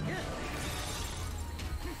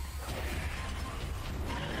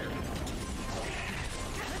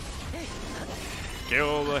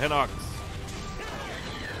 Kill the Hinox.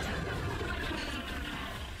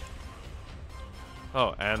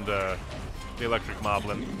 Oh, and the electric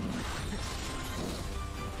moblin.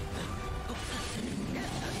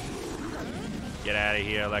 Get out of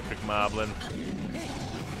here, electric moblin.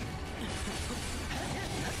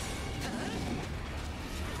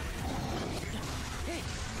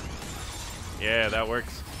 Yeah, that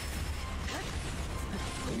works.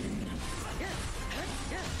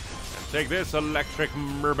 And take this, electric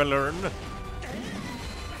Murbalurn.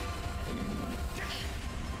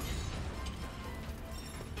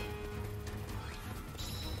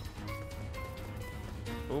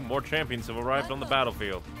 Ooh, more champions have arrived on the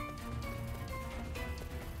battlefield.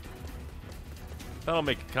 That'll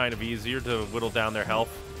make it kind of easier to whittle down their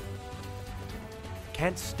health.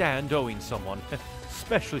 Can't stand owing someone.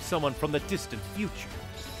 Especially someone from the distant future.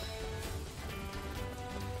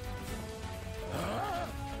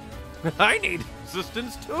 I need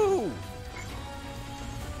assistance too!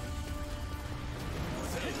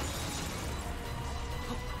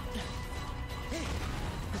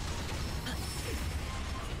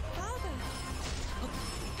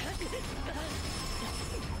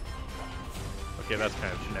 Okay, that's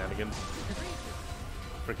kind of shenanigans.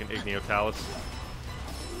 Freaking Igniotalis.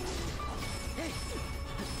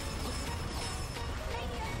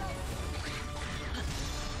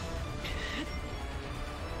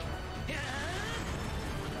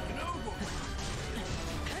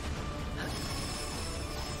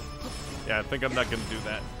 Yeah, I think I'm not going to do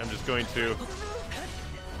that. I'm just going to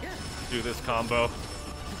do this combo. I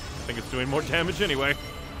think it's doing more damage anyway.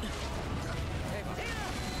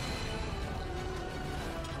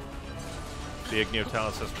 The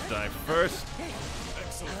Igniotalis has to die first.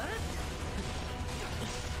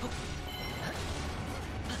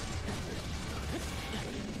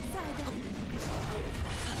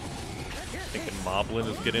 Thinking Moblin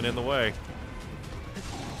is getting in the way.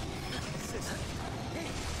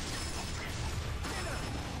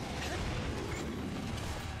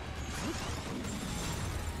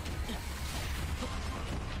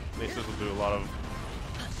 This will do a lot of...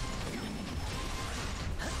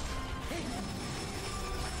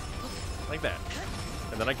 like that.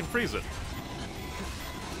 And then I can freeze it.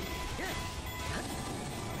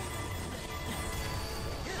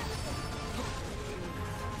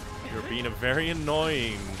 You're being a very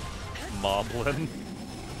annoying Moblin.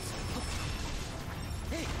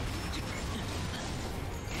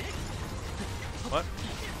 What?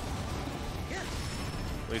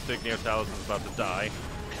 At least Igniotalis is about to die.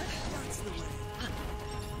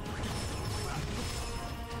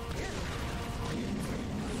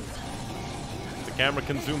 The camera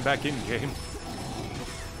can zoom back in game.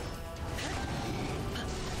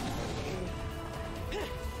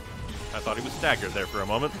 I thought he was staggered there for a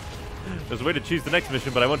moment. There's a way to choose the next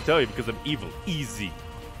mission, but I won't tell you because I'm evil. Easy.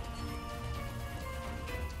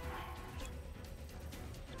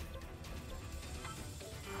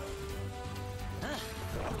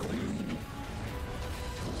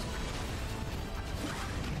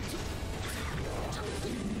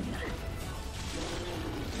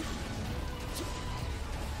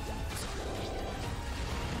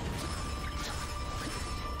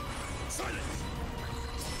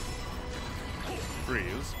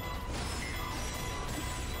 Freeze.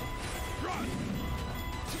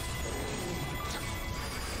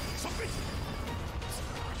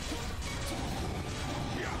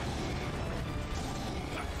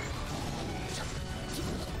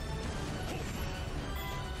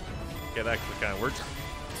 Okay, that actually kind of works.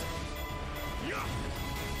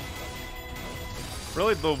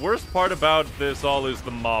 Really, the worst part about this all is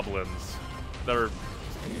the Moblins that are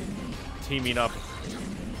teaming up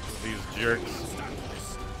with these jerks.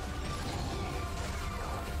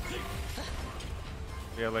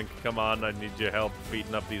 Yeah, Link, come on, I need your help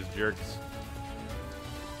beating up these jerks.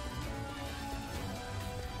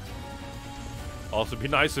 Also, be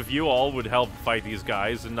nice if you all would help fight these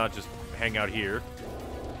guys and not just hang out here.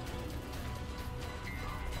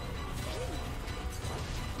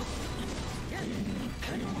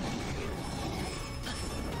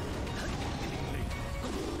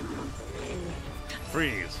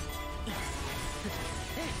 Freeze.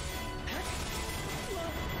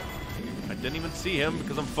 I didn't even see him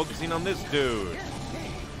because I'm focusing on this dude.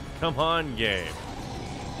 Come on, game.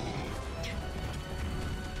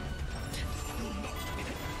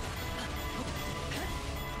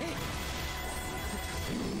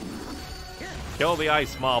 Kill the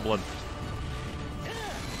ice moblin.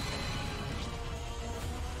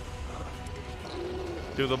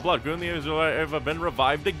 Do the blood goon has ever been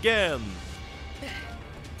revived again?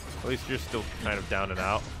 At least you're still kind of down and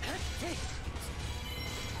out.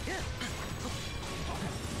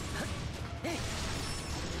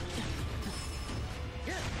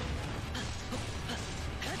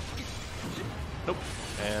 Nope.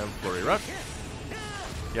 And flurry rush.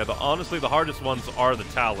 Yeah, honestly, the hardest ones are the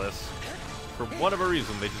Talus. For whatever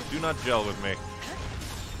reason, they just do not gel with me.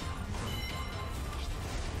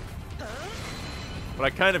 But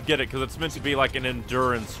I kind of get it, because it's meant to be like an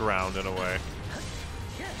endurance round in a way.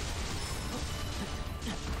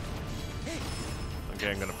 Okay,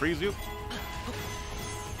 I'm gonna freeze you.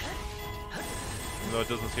 Even though it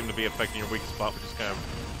doesn't seem to be affecting your weak spot, which is kind of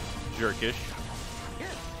jerkish.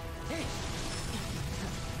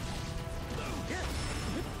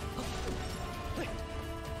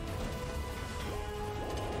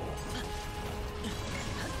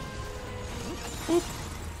 Boop.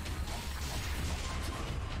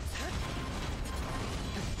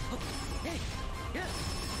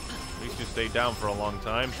 At least you stay down for a long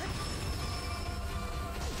time.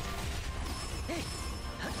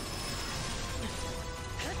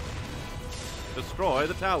 Destroy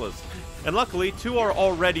the Talus. And luckily, 2 are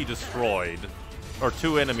already destroyed. Or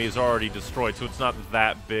 2 enemies are already destroyed, so it's not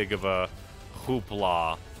that big of a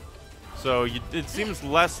hoopla. So it seems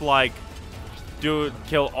less like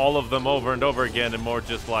kill all of them over and over again, and more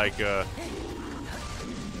just like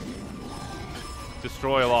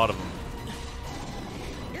destroy a lot of them.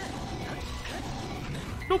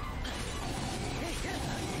 Nope.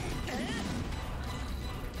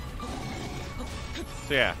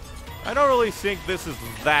 So yeah, I don't really think this is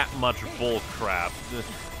that much bullcrap.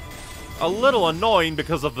 A little annoying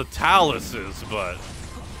because of the Taluses, but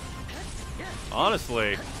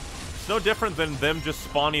honestly, it's no different than them just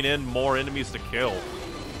spawning in more enemies to kill.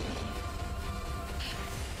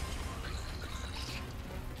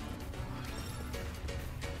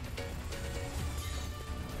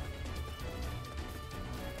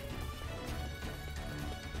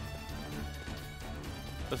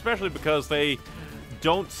 Especially because they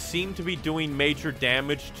don't seem to be doing major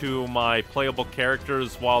damage to my playable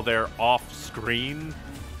characters while they're off-screen.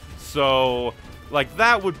 So, like,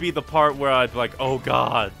 that would be the part where I'd be like, oh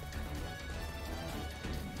god.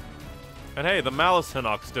 And hey, the Malice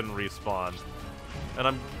Hinox didn't respawn.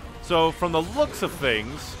 And so, from the looks of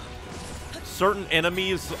things, certain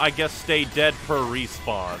enemies, I guess, stay dead per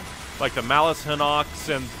respawn. Like the Malice Hinox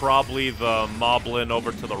and probably the Moblin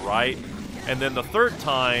over to the right. And then the third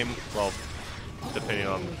time, well, depending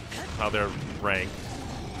on how they're ranked,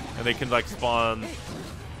 and they can, like, spawn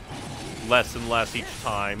less and less each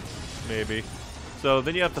time, maybe. So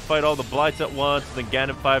then you have to fight all the Blights at once, and then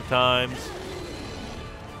Ganon 5 times.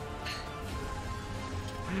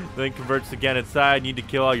 Then converts to Ganon side, you need to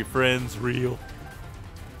kill all your friends, real.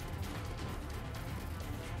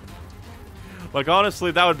 Like, honestly,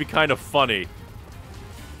 that would be kind of funny.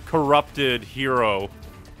 Corrupted hero.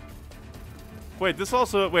 Wait, this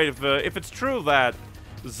also... Wait, if it's true that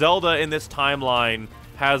Zelda in this timeline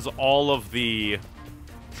has all of the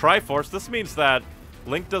Triforce, this means that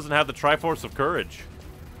Link doesn't have the Triforce of Courage.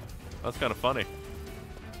 That's kind of funny.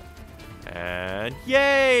 And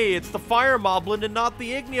yay! It's the Fire Moblin and not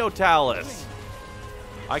the Igneo Talus.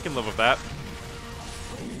 I can live with that.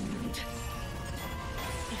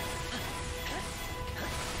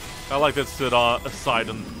 I like that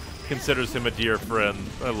Sidon considers him a dear friend.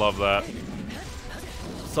 I love that.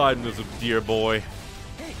 Sidon is a dear boy.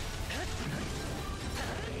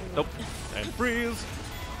 Nope. And freeze.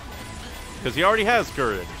 Because he already has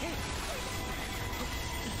courage.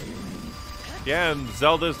 Yeah, and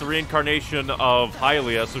Zelda is the reincarnation of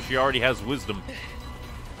Hylia, so she already has wisdom.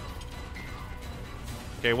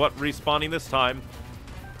 Okay, what respawning this time?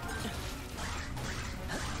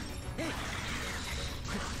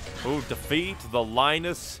 Oh, defeat the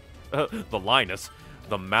Linus...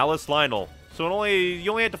 the Malice Lionel. So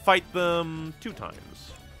you only had to fight them 2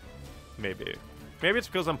 times. Maybe. Maybe it's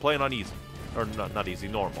because I'm playing on easy. Or not easy,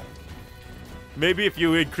 normal. Maybe if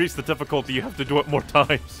you increase the difficulty, you have to do it more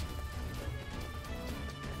times.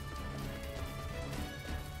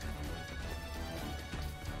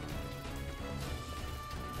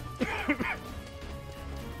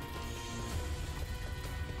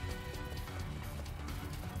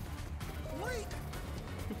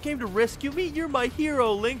 came to rescue me? You're my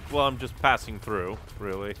hero, Link. Well, I'm just passing through,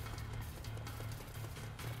 really.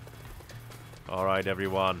 Alright,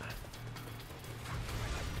 everyone.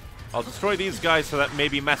 I'll destroy these guys so that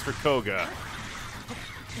maybe Master Koga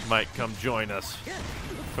might come join us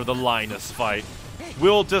for the Linus fight.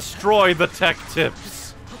 We'll destroy the tech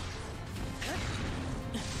tips.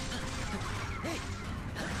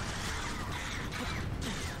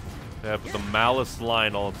 Yeah, but the Malice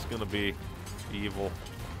Lionel, it's gonna be evil.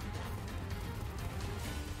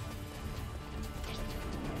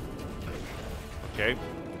 Okay.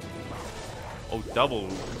 Oh, double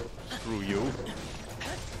screw you.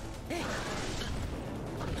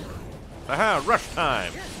 Aha, rush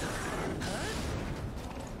time!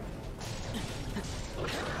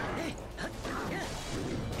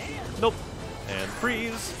 Nope. And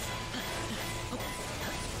freeze.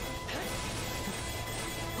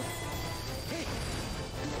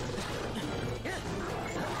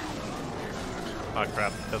 Oh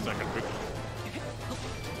crap, that's not gonna be.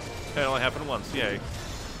 It only happened once, yay.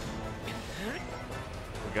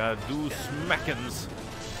 We gotta do smackins.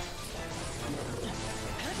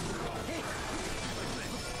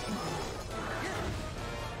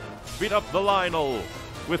 Beat up the Lionel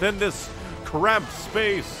within this cramped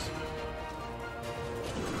space.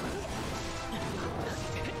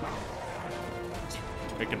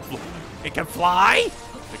 It can fly. It can fly.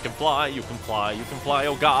 It can fly. You can fly. You can fly.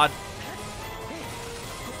 Oh God!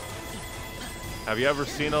 Have you ever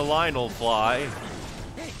seen a Lionel fly?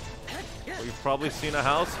 Well, you've probably seen a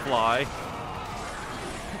house fly.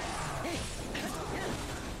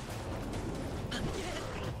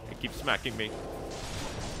 It keeps smacking me.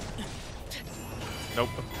 Nope,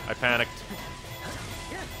 I panicked.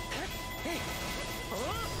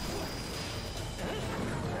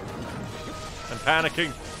 I'm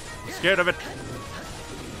panicking. I'm scared of it.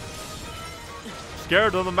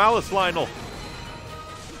 Scared of the Malice Lionel.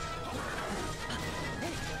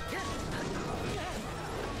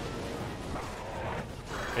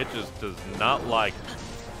 It just does not like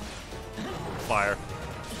fire.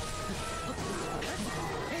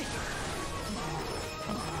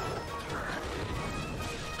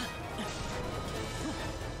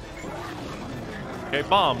 Okay,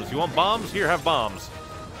 bombs. You want bombs? Here, have bombs.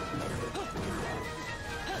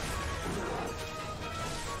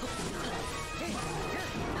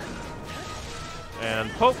 And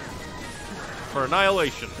poke for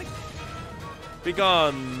annihilation.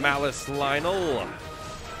 Begone, Malice Lionel.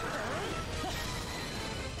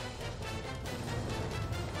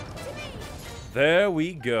 There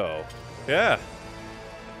we go. Yeah.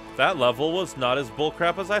 That level was not as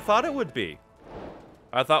bullcrap as I thought it would be.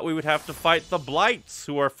 I thought we would have to fight the Blights,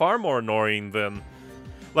 who are far more annoying than...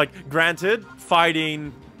 Like, granted,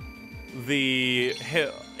 fighting the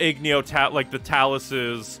the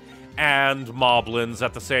Taluses and Moblins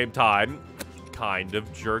at the same time, kind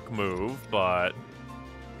of jerk move, but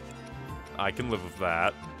I can live with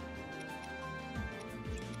that.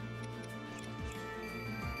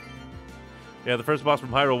 Yeah, the first boss from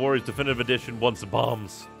Hyrule Warriors Definitive Edition wants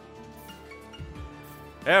bombs.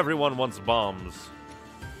 Everyone wants bombs.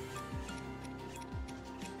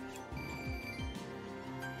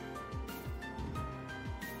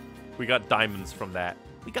 We got diamonds from that.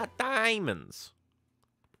 We got diamonds.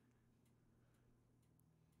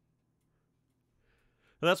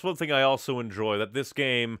 And that's one thing I also enjoy, that this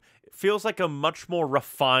game feels like a much more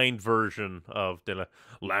refined version of Dilla.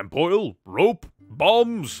 Lamp oil, rope,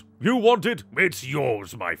 bombs. You want it? It's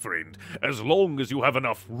yours, my friend, as long as you have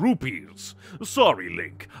enough rupees. Sorry,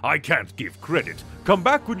 Link, I can't give credit. Come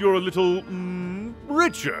back when you're a little,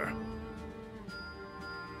 richer.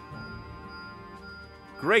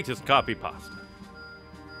 Greatest copy pasta.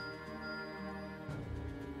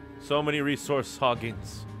 So many resource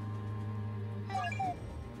hoggings.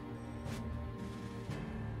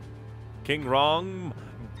 King Rom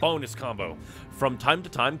bonus combo. From time to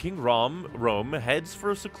time, King Rome heads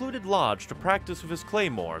for a secluded lodge to practice with his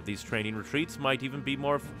claymore. These training retreats might even be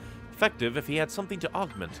more effective if he had something to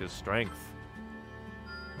augment his strength.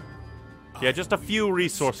 Yeah, just a few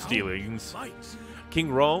resource stealings. King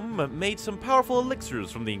Rome made some powerful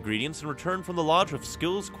elixirs from the ingredients in return from the lodge with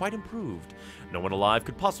skills quite improved. No one alive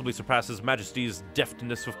could possibly surpass His Majesty's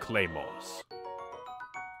deftness with claymores.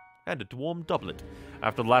 And a Dwarm doublet.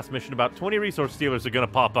 After the last mission, about 20 resource stealers are gonna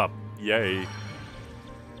pop up. Yay.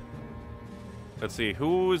 Let's see,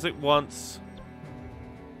 who is it once?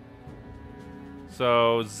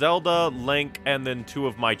 So, Zelda, Link, and then 2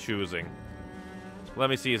 of my choosing. Let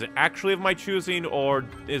me see, is it actually of my choosing, or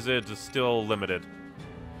is it still limited?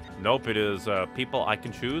 Nope, it is people I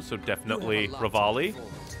can choose, so definitely Rivali.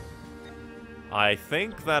 I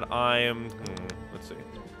think that I am... let's see.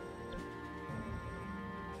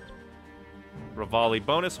 Rivali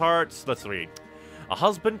bonus hearts. Let's read. A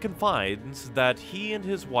husband confides that he and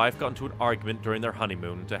his wife got into an argument during their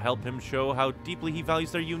honeymoon. To help him show how deeply he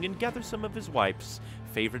values their union, gather some of his wife's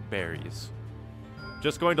favorite berries.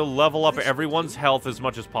 Just going to level up everyone's health as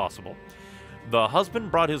much as possible. The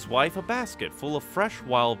husband brought his wife a basket full of fresh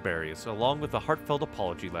wild berries, along with a heartfelt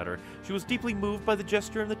apology letter. She was deeply moved by the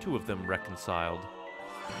gesture, and the two of them reconciled.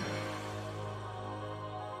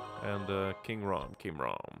 And King Rom.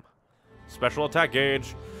 Special attack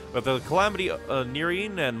gauge. With the Calamity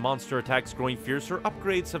nearing and monster attacks growing fiercer,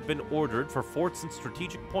 upgrades have been ordered for forts and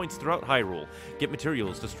strategic points throughout Hyrule. Get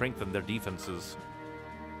materials to strengthen their defenses.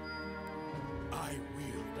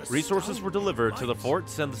 Resources were delivered to the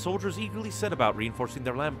forts, and the soldiers eagerly set about reinforcing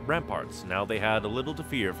their ramparts. Now they had a little to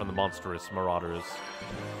fear from the monstrous marauders.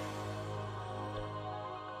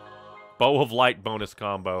 Bow of Light bonus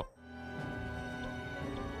combo.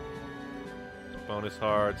 Bonus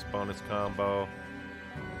hearts, bonus combo.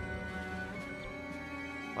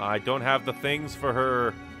 I don't have the things for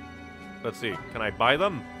her. Let's see. Can I buy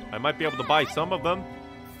them? I might be able to buy some of them.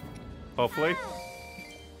 Hopefully.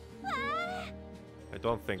 I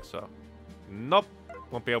don't think so. Nope.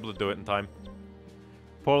 Won't be able to do it in time.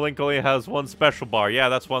 Poor Link only has one special bar. Yeah,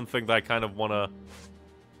 that's one thing that I kind of want to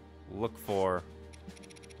look for.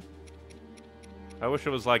 I wish it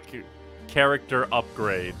was like character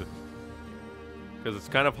upgrade. Because it's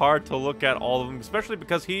kind of hard to look at all of them, especially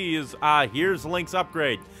because he is, here's Link's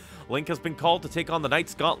upgrade. Link has been called to take on the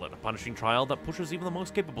Knight's Gauntlet, a punishing trial that pushes even the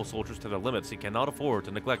most capable soldiers to their limits. He cannot afford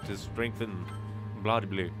to neglect his strength and blah blah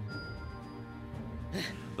blah.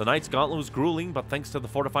 The Knight's Gauntlet was grueling, but thanks to the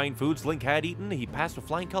fortifying foods Link had eaten, he passed with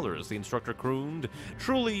flying colors. The instructor crooned,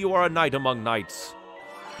 "Truly you are a knight among knights."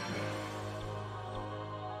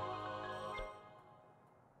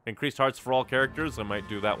 Increased hearts for all characters, I might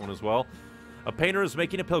do that one as well. A painter is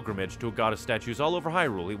making a pilgrimage to goddess statues all over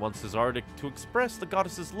Hyrule. He wants his art to express the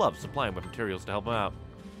goddess's love, supplying with materials to help him out.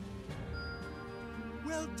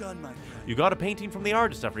 Well done, my friend. You got a painting from the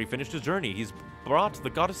artist after he finished his journey. He's brought the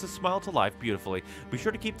goddess's smile to life beautifully. Be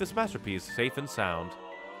sure to keep this masterpiece safe and sound.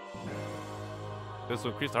 This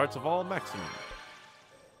will increase the hearts of all maximum.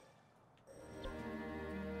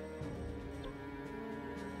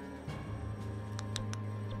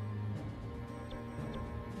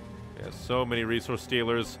 Yeah, so many resource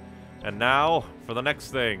stealers. And now, for the next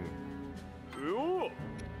thing. Ooh.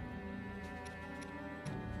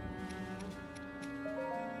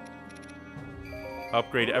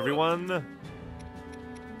 Upgrade everyone.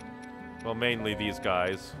 Well, mainly these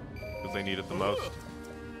guys, because they need it the most.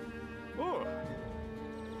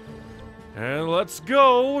 And let's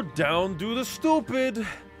go down to the stupid.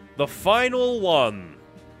 The final one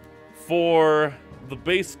for the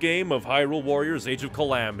base game of Hyrule Warriors Age of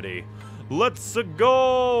Calamity. Let's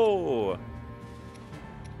go!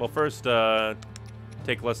 Well, first,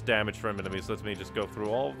 take less damage from enemies. Let me just go through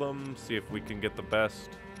all of them, see if we can get the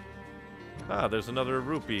best. Ah, there's another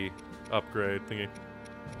rupee upgrade thingy.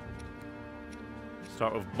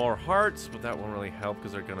 Start with more hearts, but that won't really help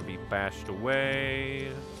because they're going to be bashed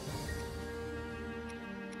away.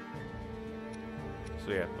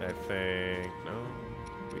 So yeah, I think... No,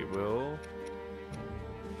 we will...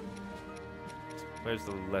 Where's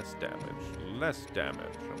the less damage? Less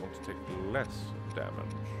damage. I want to take less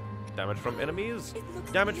damage. Damage from enemies?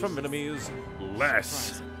 Damage from enemies.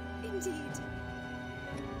 Less. Indeed.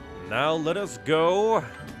 Now let us go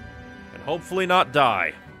and hopefully not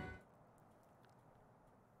die.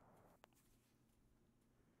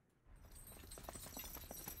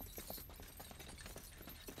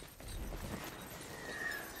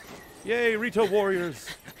 Yay, Rito Warriors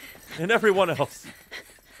and everyone else.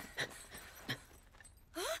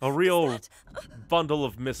 A real bundle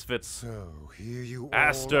of misfits. So here you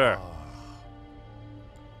Aster.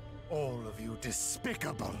 all of you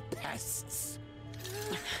despicable pests.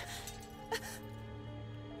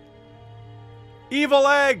 Evil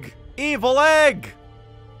egg! Evil egg!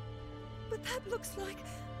 But that looks like...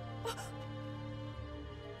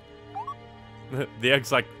 The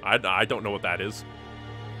egg's like, I don't know what that is.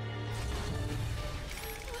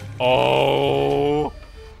 Oh!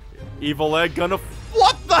 Evil egg gonna...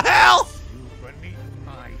 What the hell? Beneath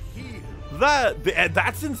my heel.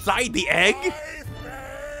 That's inside the egg?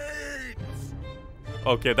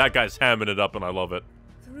 Okay, that guy's hamming it up and I love it.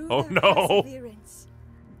 Oh no!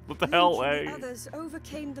 What the hell, Link and eh? the others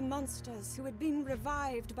overcame the monsters who had been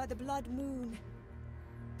revived by the Blood Moon,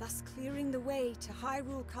 thus clearing the way to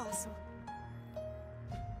Hyrule Castle.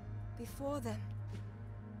 Before them,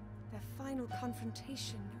 their final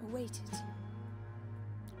confrontation awaited.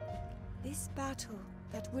 This battle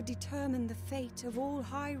that would determine the fate of all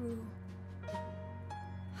Hyrule.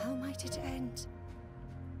 How might it end?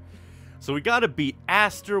 So we gotta beat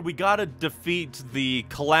Aster, we gotta defeat the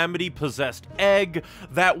Calamity-possessed egg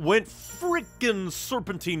that went frickin'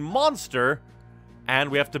 serpentine monster,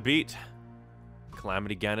 and we have to beat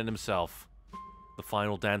Calamity Ganon himself. The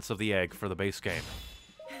final dance of the egg for the base game.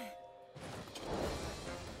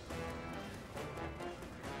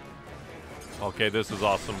 Okay, this is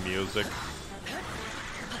awesome music.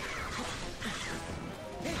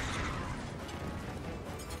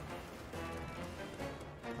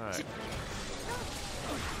 Alright.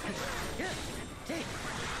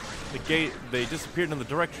 The gate, they disappeared in the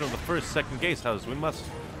direction of the second gatehouse house. We must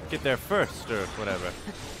get there first, or whatever.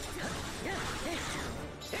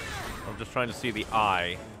 I'm just trying to see the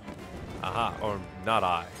eye. Aha, or not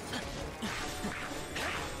eye.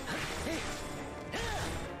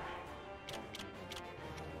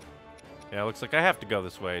 Yeah, looks like I have to go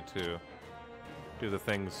this way to do the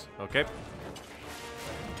things. Okay.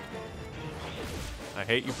 I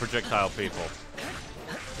hate you projectile people.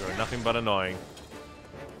 You are nothing but annoying.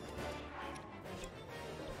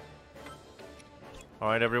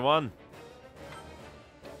 Alright, everyone.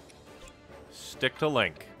 Stick to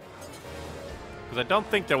Link. Because I don't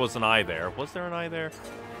think there was an eye there. Was there an eye there?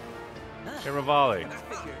 Hey, Rivali.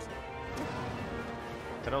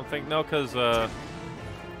 I don't think, no, because,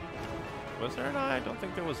 was there an eye? I don't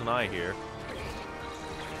think there was an eye here.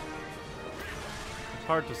 It's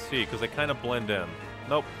hard to see, because they kind of blend in.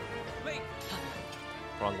 Nope.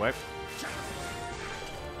 Wrong way.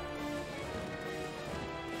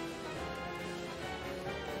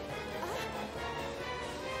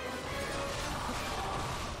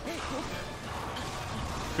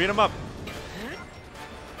 Beat him up.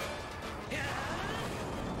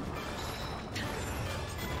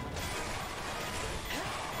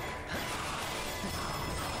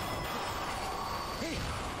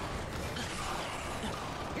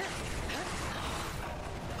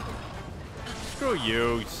 Screw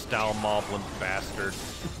you style moblin bastard.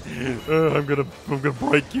 I'm gonna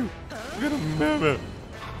break you. I'm gonna meme it.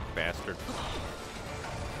 Bastard.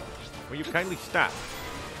 Will you kindly stop?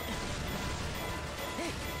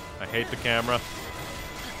 I hate the camera.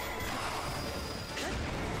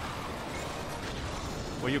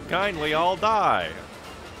 Will you kindly all die?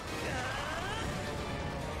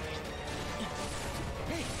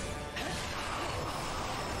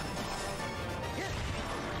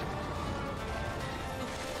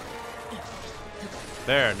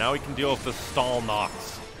 There, now we can deal with the stall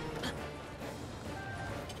knocks.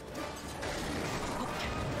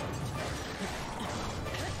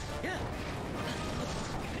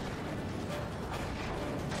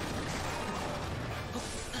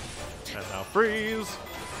 And now freeze!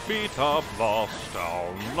 Beat up the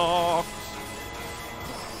stall knocks!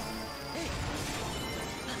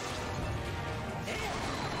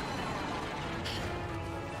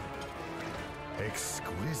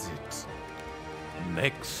 Exquisite.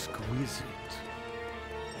 Exquisite.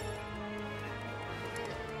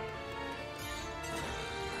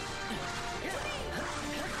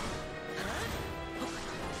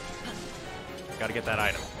 Gotta get that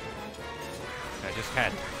item. I just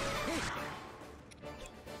had to.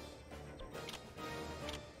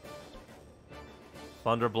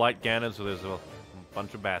 Thunderblight Ganon, so there's a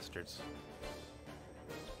bunch of bastards.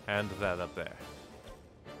 And that up there.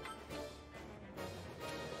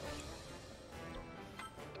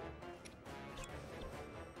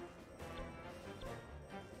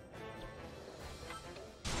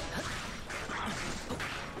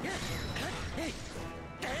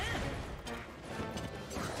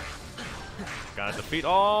 Gotta defeat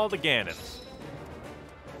all the Ganons.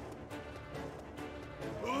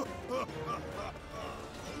 How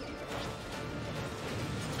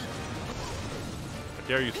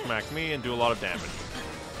dare you smack me and do a lot of damage.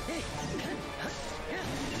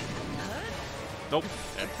 Nope,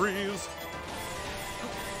 and freeze.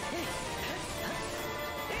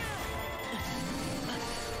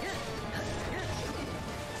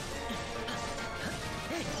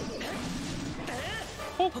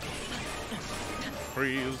 Oh.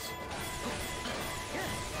 Freeze.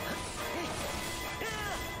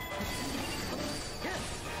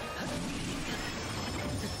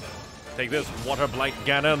 Take this, Water Blight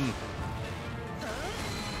Ganon.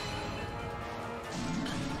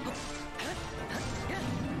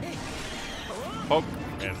 Poke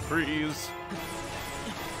and freeze.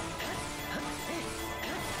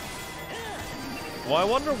 Well, I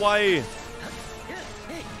wonder why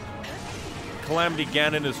Calamity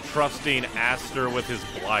Ganon is trusting Aster with his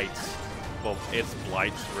blights. Well, it's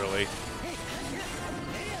blights, really.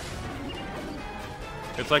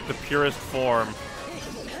 It's like the purest form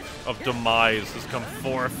of demise has come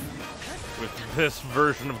forth with this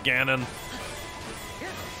version of Ganon.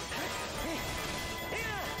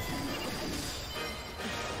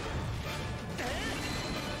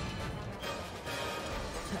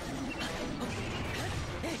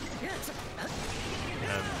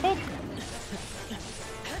 And poke.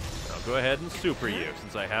 I'll go ahead and super you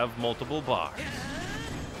since I have multiple bars.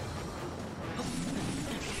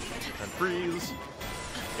 And freeze.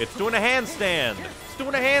 It's doing a handstand! It's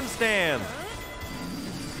doing a handstand!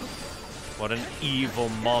 What an evil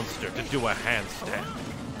monster to do a handstand.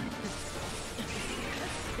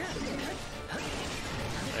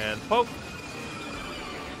 And poke.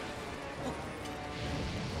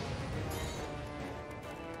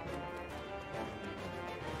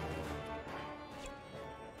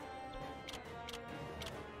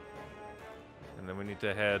 And then we need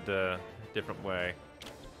to head a different way.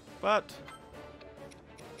 But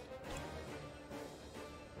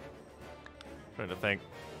trying to think.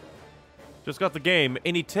 Just got the game.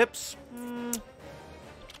 Any tips?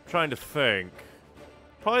 Trying to think.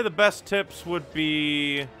 Probably the best tips would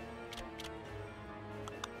be,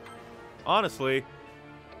 honestly,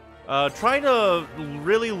 try to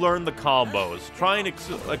really learn the combos. Try and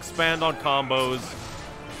expand on combos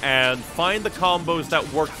and find the combos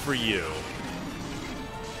that work for you.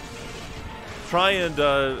 Try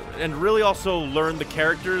and really also learn the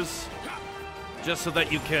characters just so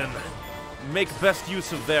that you can make best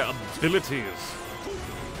use of their abilities.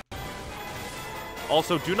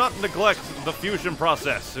 Also, do not neglect the fusion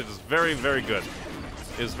process. It is very, very good.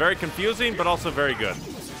 It is very confusing, but also very good.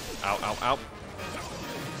 Ow, ow, ow.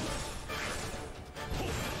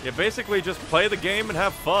 You basically just play the game and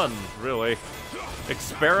have fun, really.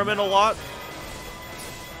 Experiment a lot.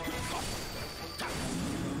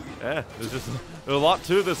 There's just a lot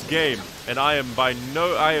to this game, and I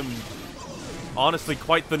am honestly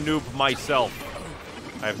quite the noob myself.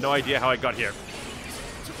 I have no idea how I got here.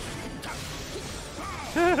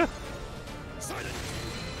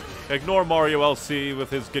 Ignore Mario LC with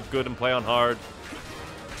his get good and play on hard.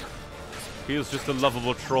 He is just a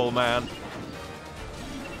lovable troll man.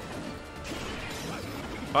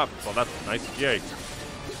 Ah, well that's nice. Yay.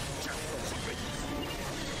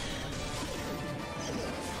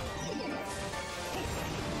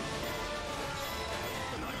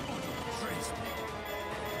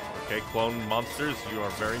 Okay, clone monsters, you are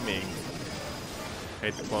very mean.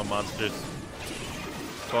 Hate the clone monsters.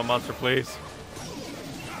 Clone monster, please.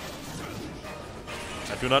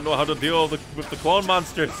 I do not know how to deal with the clone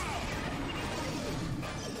monsters.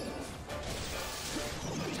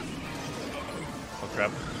 Oh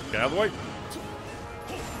crap. Get out of the way.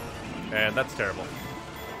 And that's terrible.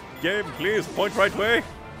 Game, please, point right way.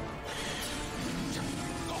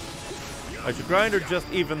 I should grind or just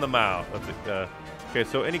even them out. That's it. Okay,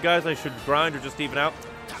 so any guys I should grind or just even out?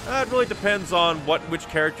 It really depends on which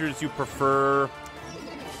characters you prefer.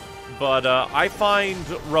 But I find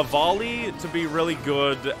Rivali to be really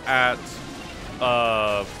good at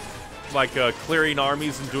clearing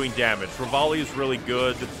armies and doing damage. Rivali is really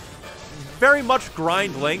good. Very much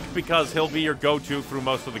grind Link because he'll be your go-to through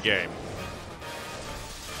most of the game.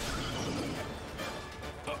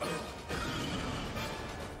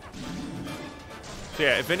 So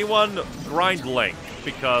yeah, if anyone, grind Link,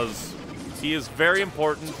 because he is very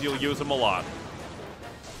important. You'll use him a lot.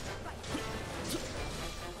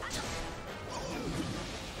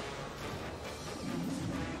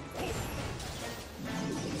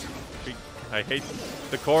 I hate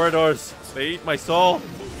the corridors. They eat my soul.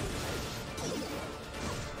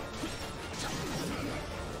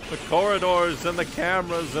 The corridors and the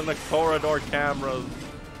cameras and the corridor cameras.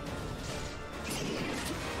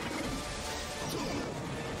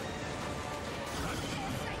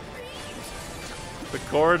 The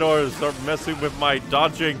corridors are messing with my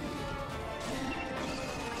dodging.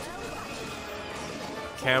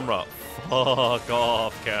 Camera. Fuck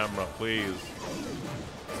off, camera, please.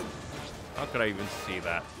 How could I even see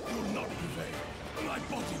that? Not prevail. My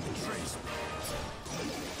body betrays me.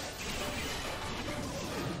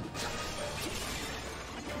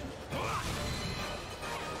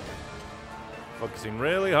 Focusing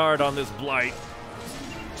really hard on this blight.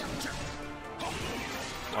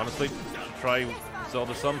 Honestly, try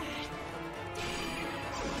Zelda some.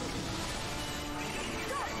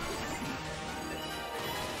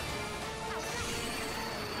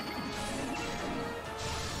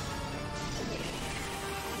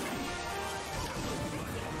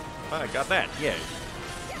 I got that, yay.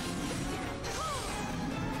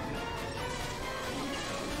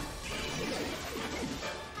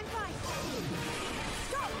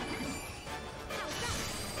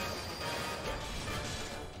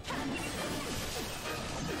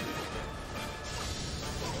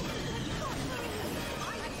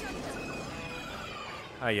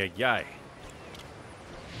 Ay, ay, ay.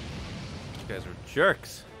 These guys are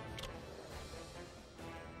jerks.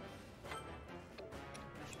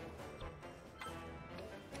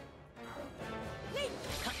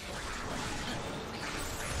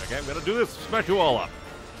 Okay, I'm gonna do this. Smash you all up.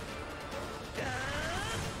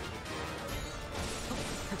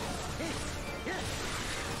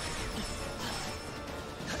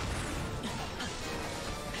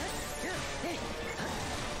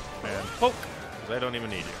 And poke, because I don't even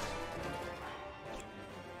need you.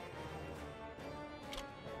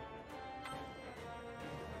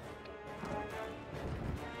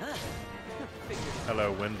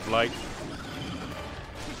 Hello, Wind Blight.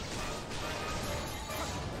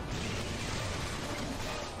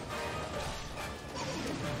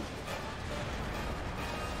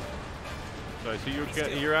 So I see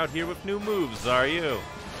you're out here with new moves, are you?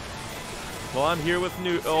 Well, I'm here with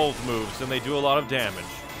new old moves, and they do a lot of damage.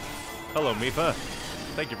 Hello, Mifa.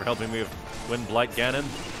 Thank you for helping me with Wind Blight Ganon.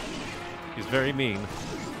 He's very mean.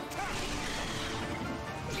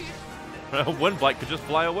 Wind Blight could just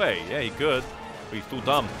fly away. Yeah, he could. But he's too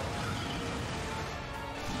dumb.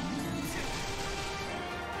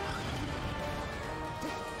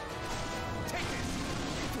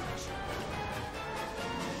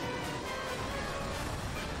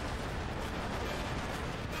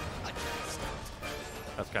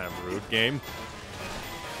 That's kind of rude, game.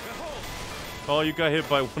 Oh, you got hit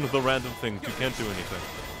by one of the random things. You can't do anything.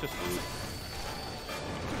 Just rude.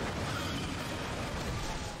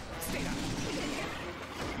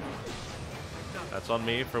 That's on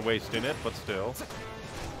me for wasting it, but still.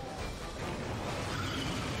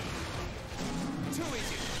 Too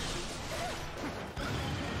easy.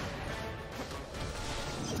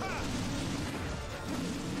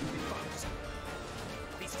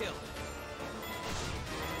 Be still.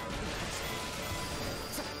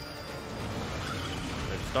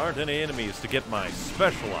 There aren't any enemies to get my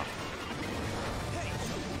special up.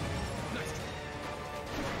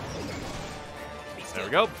 There we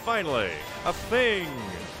go, finally! A thing!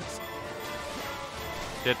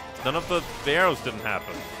 None of the arrows didn't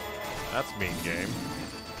happen. That's mean, game.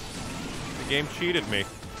 The game cheated me.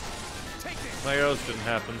 My arrows didn't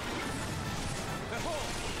happen.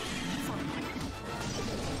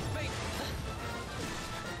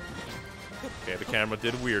 Okay, the camera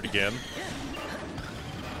did weird again.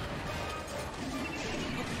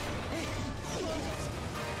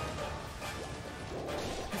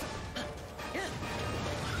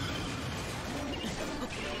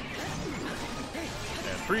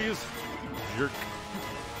 Freeze! Jerk.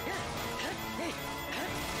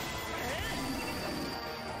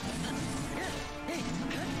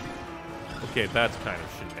 Okay, that's kind of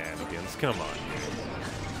shenanigans. Come on, game.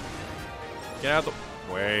 Get out the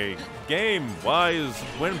way. Game, why is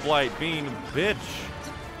Wind Blight being a bitch?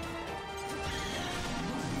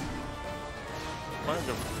 I'm trying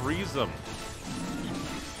to freeze him.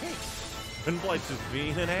 Wind Blight's just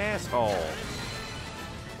being an asshole.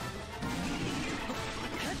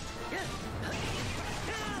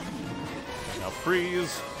 Now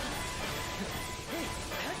freeze.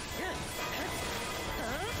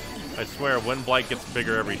 I swear, Wind Blight gets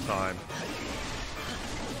bigger every time.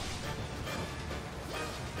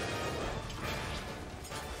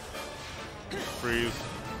 Freeze.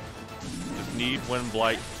 Just need Wind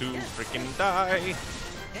Blight to freaking die.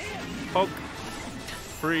 Poke.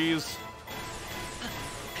 Freeze.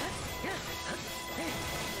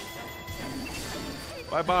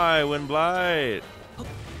 Bye-bye, Wind Blight.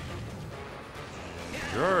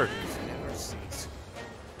 Jerk.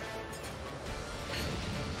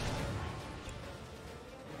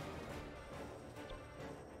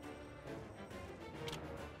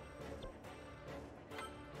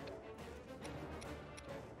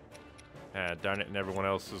 Ah, darn it, and everyone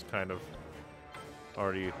else is kind of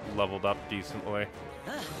already leveled up decently.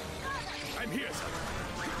 I'm here, sir.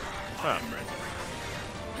 Huh. I'm ready.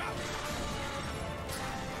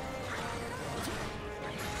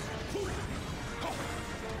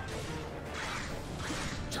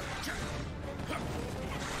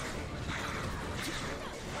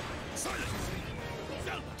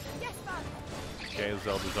 Okay,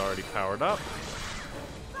 Zelda's already powered up.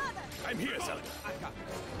 I'm here, Zelda.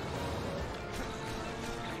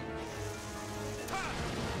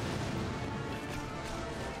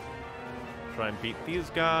 Try and beat these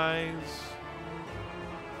guys.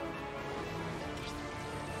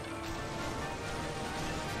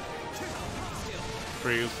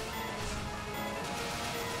 Freeze.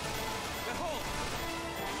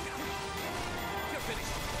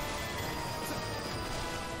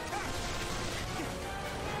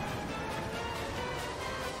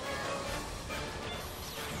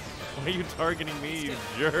 Why are you targeting me, you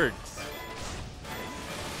jerks?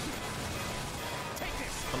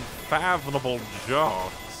 Unfathomable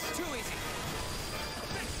jokes. Too easy.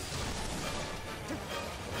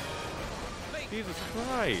 Jesus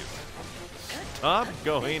Christ. Stop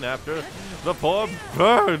going after the poor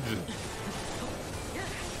bird.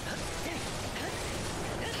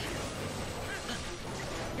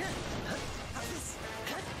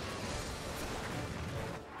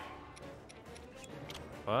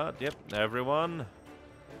 But, yep, everyone.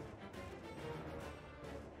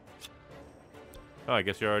 Oh, I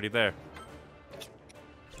guess you're already there.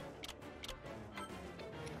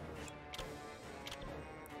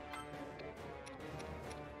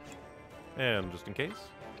 And just in case,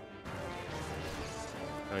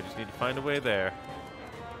 I just need to find a way there.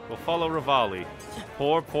 We'll follow Rivali.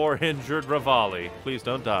 Poor injured Rivali. Please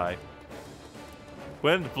don't die.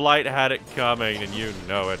 Wind Blight had it coming, and you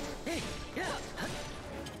know it.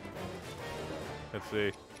 Let's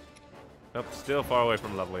see. Nope, still far away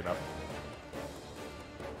from leveling up.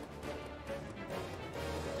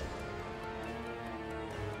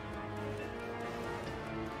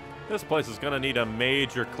 This place is gonna need a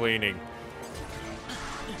major cleaning.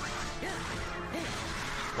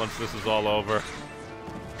 Once this is all over.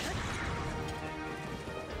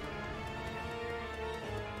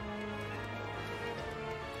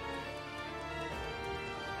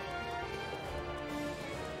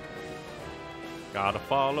 Gotta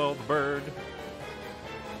follow the bird.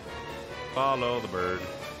 Follow the bird.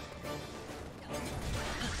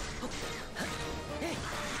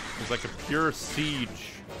 It's like a pure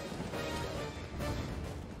siege.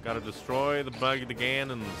 Gotta destroy the bug, the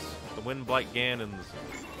Ganons, the Wind Blight Ganons.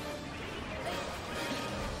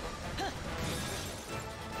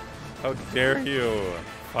 How dare you,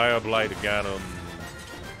 Fire Blight Ganon.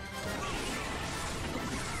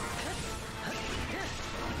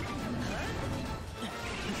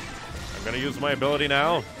 I'm gonna use my ability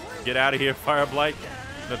now. Get out of here, Fire Blight.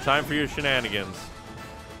 No time for your shenanigans.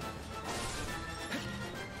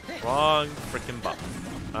 Wrong freaking button.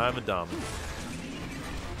 I'm a dumb.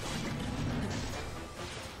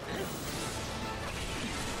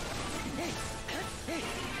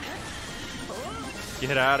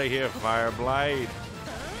 Get out of here, Fire Blight.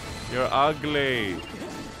 You're ugly.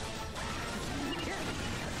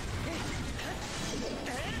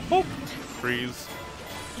 Boop. Freeze.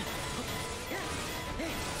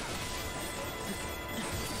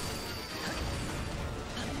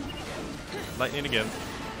 Lightning again.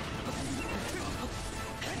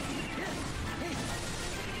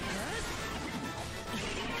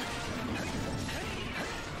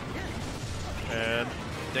 And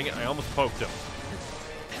dang it, I almost poked him.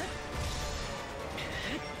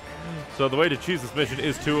 So the way to choose this mission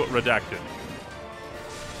is to redact it.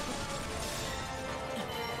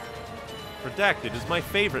 Redacted is my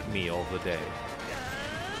favorite meal of the day.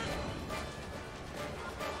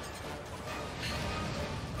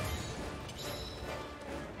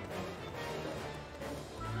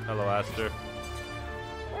 Hello, Aster.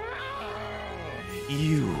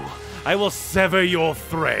 You! I will sever your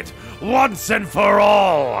thread once and for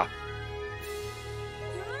all!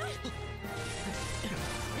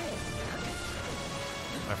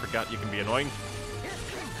 I forgot you can be annoying.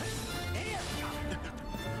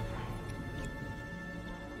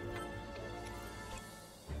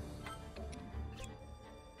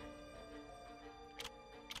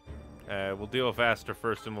 We'll deal with Aster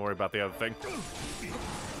first and worry about the other thing.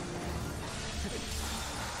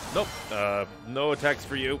 Nope. No attacks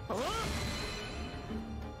for you.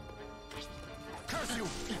 Curse you!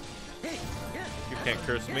 You can't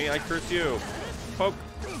curse me. I curse you. Poke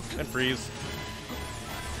and freeze.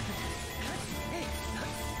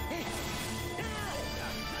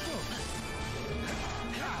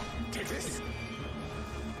 Take this!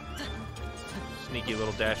 Sneaky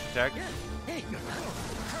little dash attack.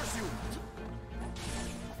 Curse you!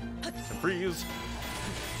 And freeze.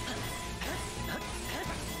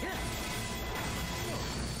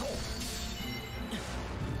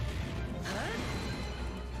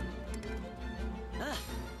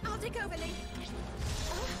 I'll take over, Link.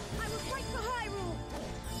 I will fight for Hyrule.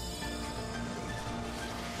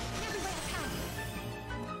 In every way I can.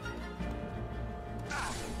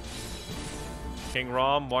 King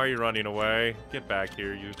Rom, why are you running away? Get back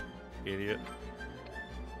here, you idiot.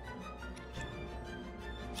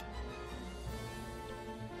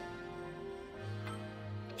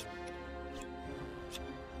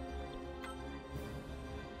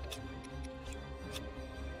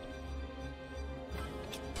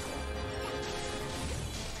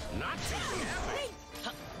 Not today!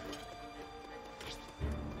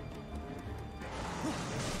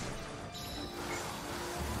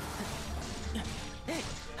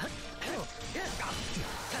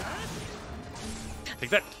 Take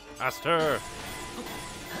that, Aster.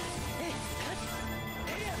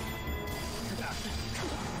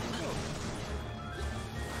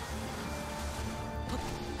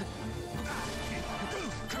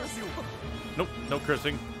 Nope, no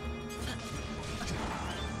cursing.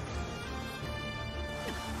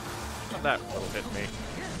 That will hit me.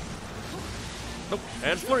 Nope,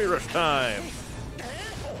 and flurry rush time.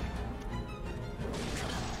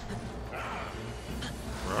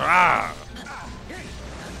 Rah!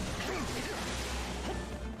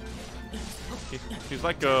 She's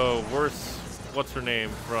like a worse, what's her name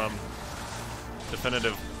from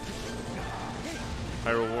Definitive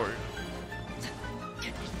Hyrule Warriors.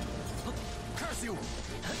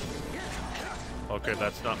 Okay,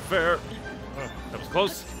 that's not fair. Oh, that was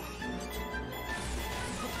close.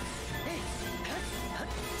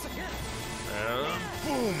 And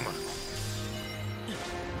boom!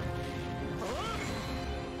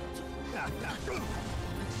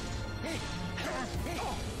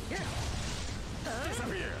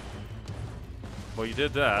 Well, you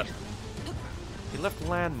did that. He left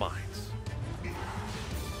landmines.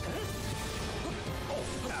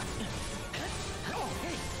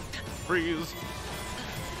 Freeze.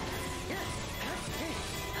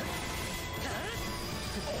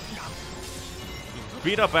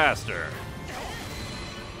 Beat up Aster.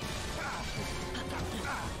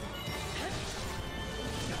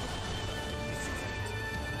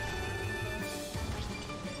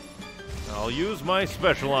 I'll use my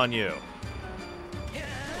special on you.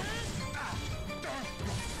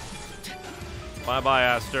 Bye-bye,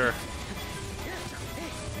 Aster.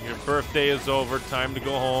 Your birthday is over. Time to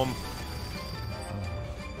go home.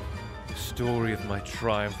 The story of my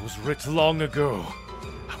triumph was writ long ago.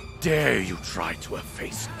 How dare you try to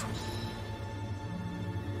efface it?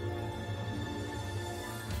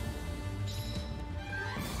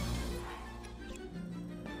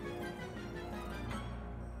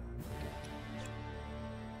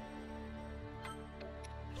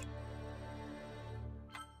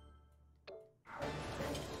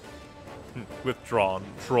 Withdrawn.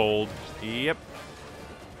 Trolled. Yep.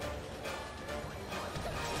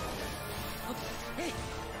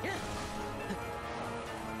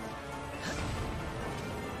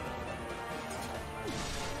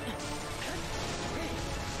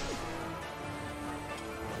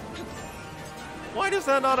 Why does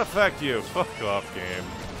that not affect you? Fuck off, game.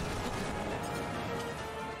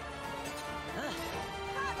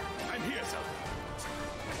 I'm here, Zelda.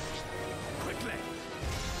 Quickly.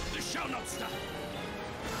 This shall not stop.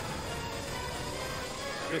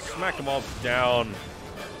 Just smack them all down.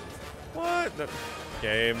 What?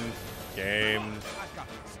 Game.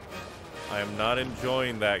 I am not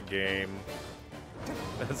enjoying that game.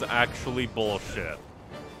 That's actually bullshit.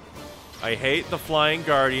 I hate the Flying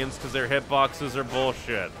Guardians because their hitboxes are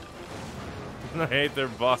bullshit. I hate their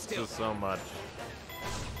boxes so much.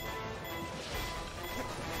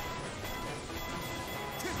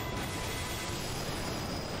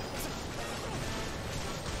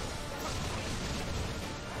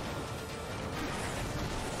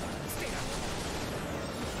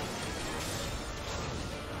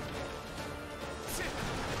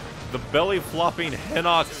 The belly-flopping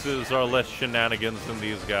Hinoxes are less shenanigans than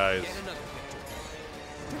these guys.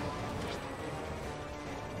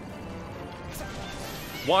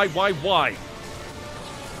 Why?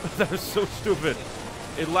 That is so stupid.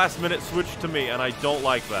 It last minute switched to me, and I don't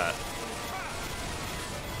like that.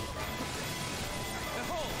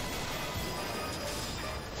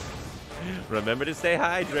 Remember to stay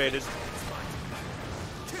hydrated.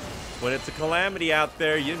 When it's a calamity out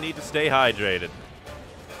there, you need to stay hydrated.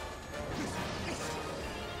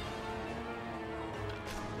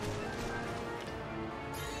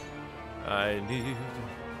 I need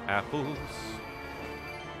apples.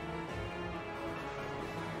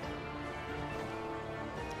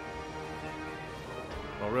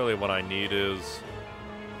 Well, really what I need is...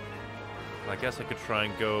 I guess I could try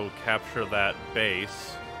and go capture that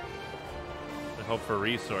base and hope for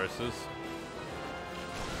resources.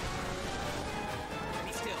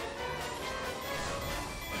 Be still.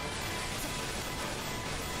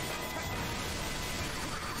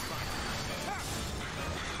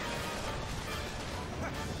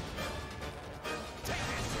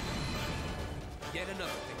 Yet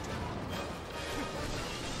another victory.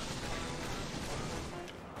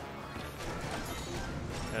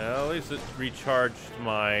 At least it recharged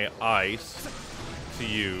my ice to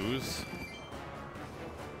use.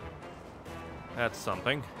 That's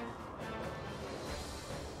something.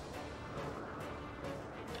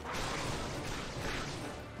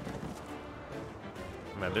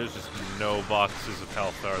 Man, there's just no boxes of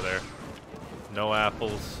health, are there? No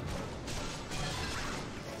apples.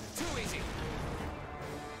 Too easy.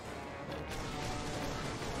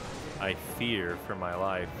 I fear for my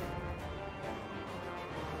life.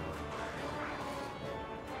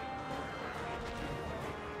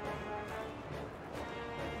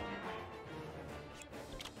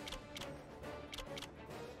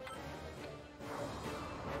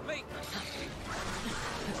 Late.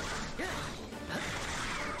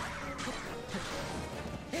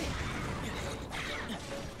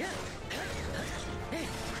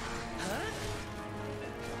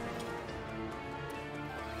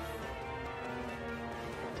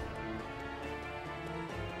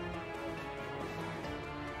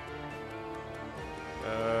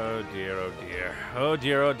 Oh dear, oh dear. Oh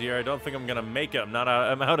dear, oh dear. I don't think I'm gonna make it. I'm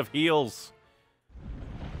out of heals.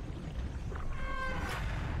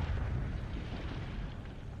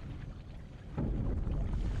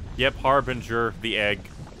 Yep, Harbinger, the egg.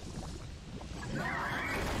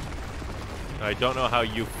 I don't know how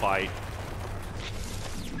you fight.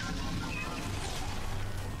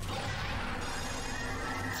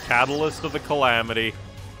 Catalyst of the Calamity.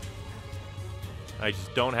 I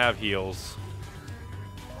just don't have heals.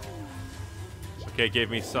 Okay,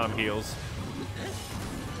 gave me some heals.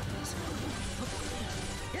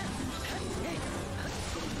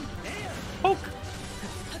 Poke!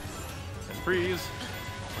 And freeze.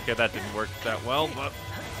 Okay, that didn't work that well, but...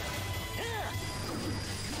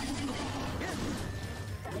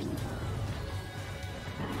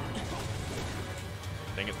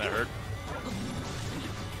 Dang it, that hurt.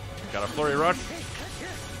 Got a flurry rush.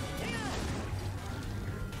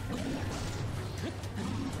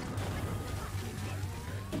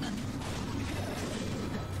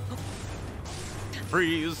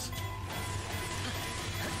 Freeze.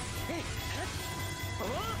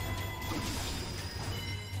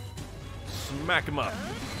 Smack him up.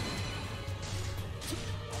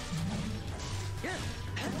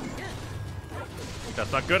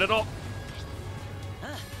 That's not good at all.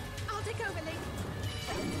 I'll take over, Link.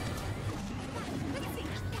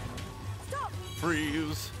 Stop!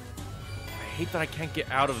 Freeze. I hate that I can't get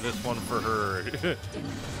out of this one for her.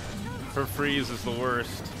 Her freeze is the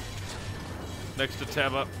worst. Next to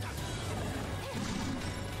Teba.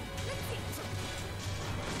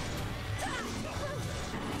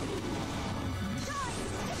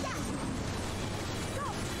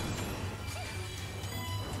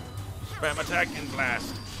 Spam attack and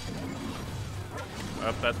blast.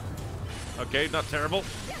 Up that. Okay, not terrible.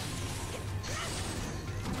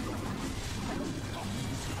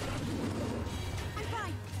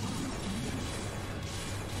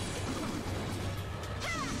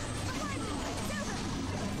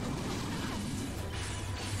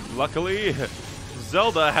 Luckily,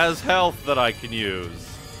 Zelda has health that I can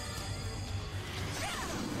use.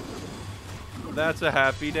 That's a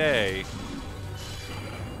happy day.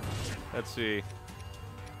 Let's see.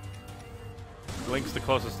 Link's the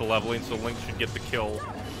closest to leveling, so Link should get the kill.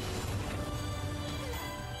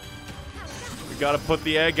 We gotta put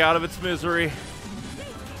the egg out of its misery.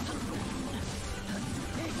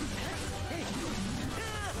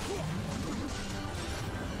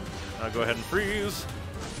 I'll go ahead and freeze.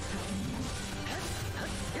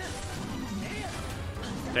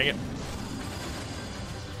 Dang it.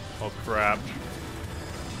 Oh, crap.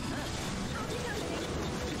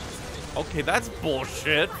 Okay, that's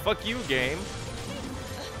bullshit. Fuck you, game.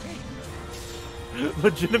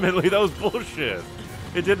 Legitimately, that was bullshit.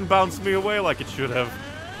 It didn't bounce me away like it should have.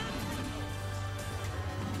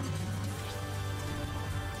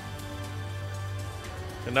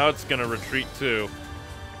 And now it's gonna retreat, too.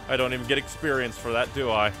 I don't even get experience for that, do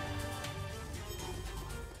I?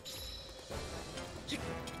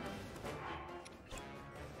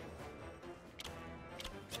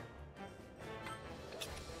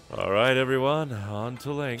 Alright, everyone, on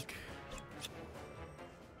to Link.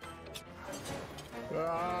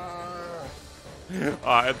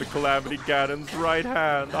 I am the Calamity Ganon's right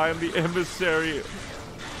hand. I am the emissary.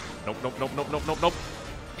 Nope, nope, nope, nope, nope, nope, nope.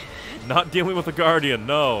 Not dealing with the Guardian,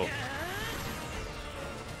 no.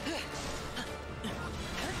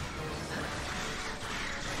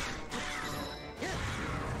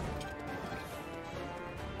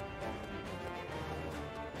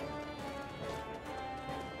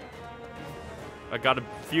 I got a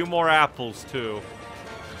few more apples, too.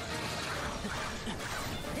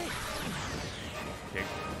 Okay,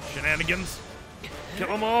 shenanigans. Kill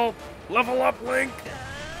them all. Level up, Link.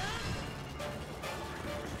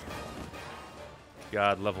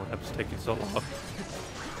 God, leveling up is taking so long.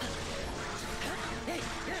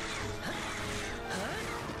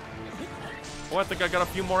 Oh, I think I got a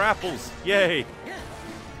few more apples. Yay.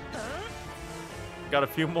 got a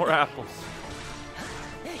few more apples.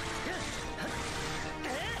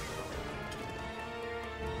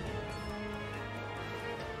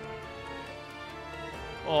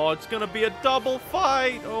 Oh, it's gonna be a double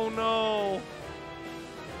fight! Oh no!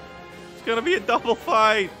 It's gonna be a double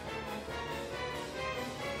fight!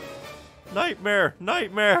 Nightmare!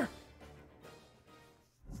 Nightmare!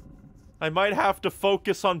 I might have to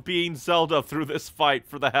focus on being Zelda through this fight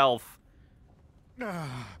for the health.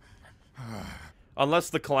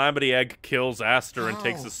 Unless the Calamity Egg kills Aster and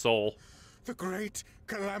takes his soul. The great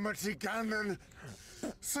Calamity Ganon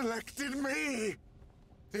selected me!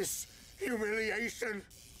 This humiliation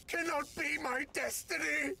cannot be my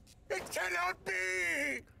destiny! It cannot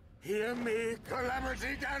be! Hear me,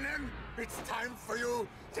 Calamity Ganon! It's time for you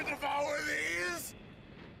to devour these!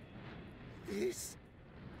 These...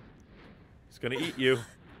 He's gonna eat you.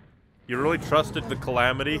 You really trusted the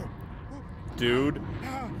Calamity? Dude.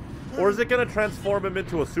 Or is it gonna transform him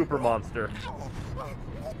into a super monster?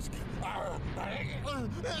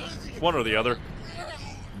 One or the other.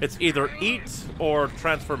 It's either eat or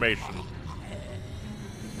transformation.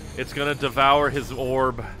 It's gonna devour his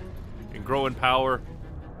orb and grow in power.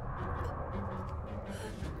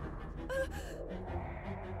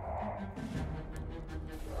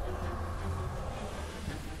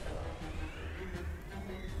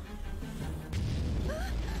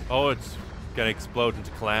 Oh, it's gonna explode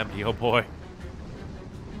into Calamity, oh boy.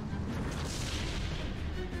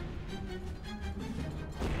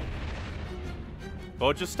 Oh,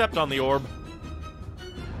 it just stepped on the orb.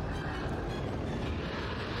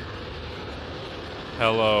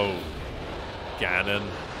 Hello, Ganon.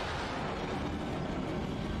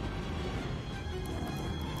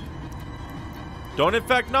 Don't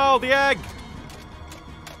infect, no, the egg!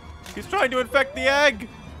 He's trying to infect the egg!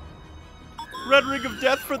 Red ring of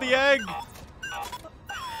death for the egg!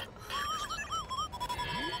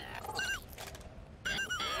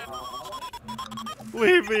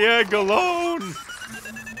 Leave the egg alone!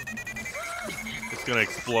 It's gonna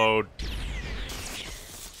explode.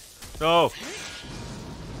 No!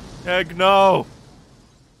 Egg, no!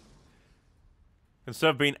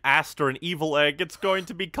 Instead of being Aster and evil egg, it's going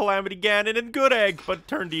to be Calamity Ganon and good egg, but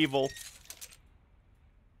turned evil.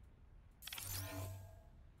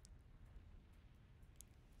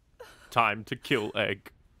 Time to kill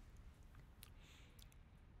egg.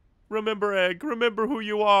 Remember egg, remember who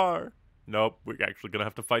you are. Nope, we're actually gonna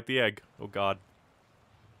have to fight the egg. Oh god.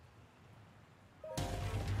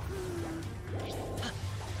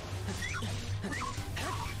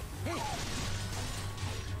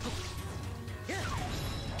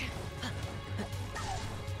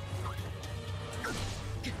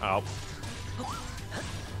 Ow.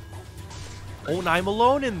 Oh, and I'm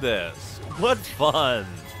alone in this. What fun.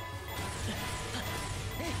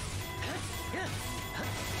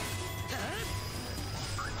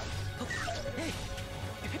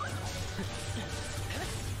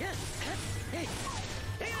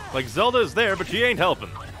 Like, Zelda is there, but she ain't helping.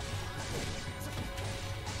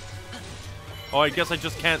 Oh, I guess I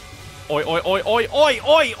just can't... Oi, oi, oi, oi, oi,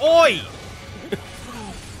 oi, oi!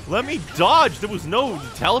 Let me dodge! There was no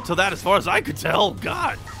tell to that as far as I could tell.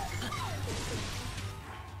 God!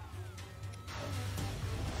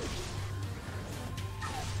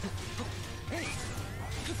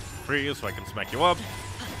 Freeze so I can smack you up.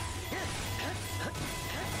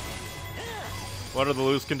 What are the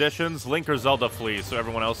loose conditions? Link or Zelda flees, so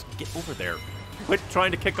everyone else get over there. Quit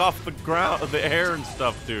trying to kick off the ground, the air and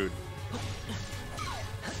stuff, dude.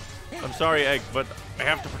 I'm sorry, Egg, but I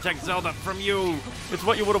have to protect Zelda from you. It's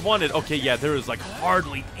what you would have wanted. Okay, yeah, there is like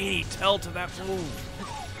hardly any tell to that move.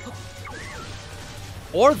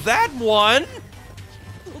 Or that one.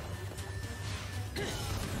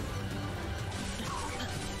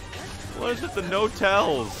 What is it? The no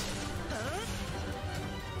tells.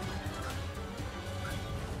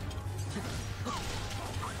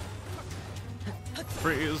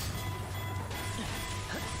 Freeze.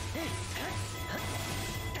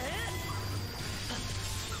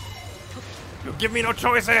 You give me no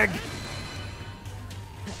choice, Egg!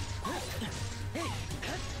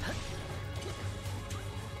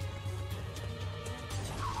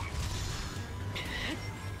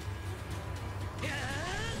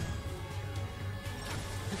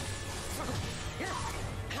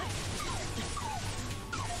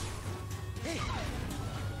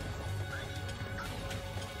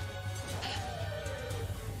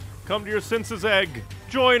 Come to your senses, Egg!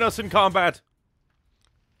 Join us in combat!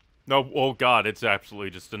 No, oh god, it's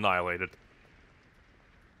absolutely just annihilated.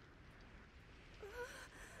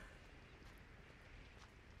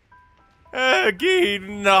 Eggy,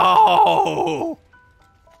 no!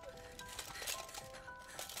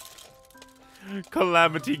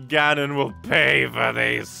 Calamity Ganon will pay for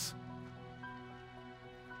this.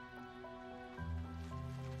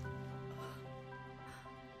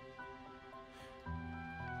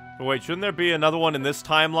 Wait, shouldn't there be another one in this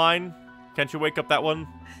timeline? Can't you wake up that one?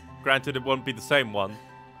 Granted, it won't be the same one.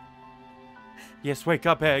 Yes, wake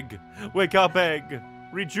up, Egg. Wake up, Egg.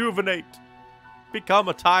 Rejuvenate. Become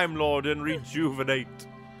a Time Lord and rejuvenate.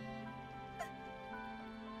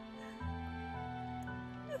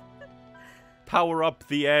 Power up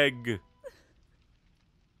the egg.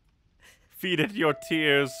 Feed it your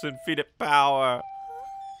tears and feed it power.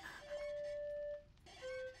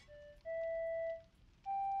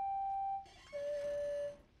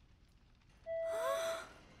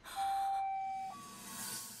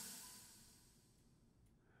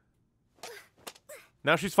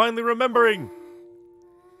 Now she's finally remembering.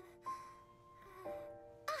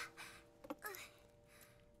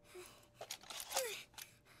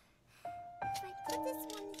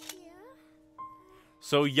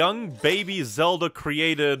 So young baby Zelda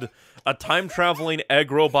created a time-traveling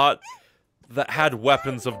egg robot that had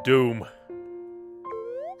weapons of doom.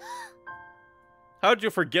 How'd you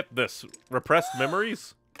forget this? Repressed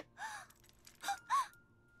memories?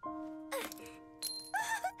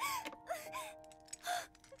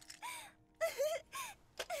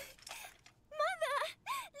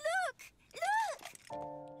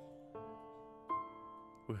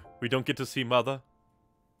 We don't get to see Mother?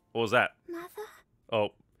 What was that? Mother? Oh.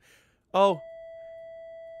 Oh.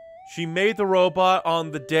 She made the robot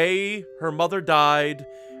on the day her mother died,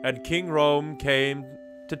 and King Rome came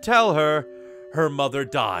to tell her her mother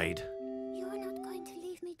died. You are not going to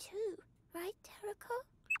leave me too, right, Terrico?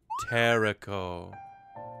 Terrico.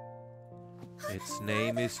 Its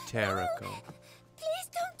name is Terrico. Please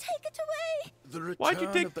don't take it away! The Why'd you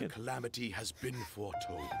return take of the it? Calamity has been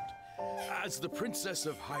foretold. As the Princess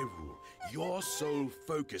of Hyrule, your sole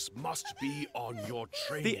focus must be on your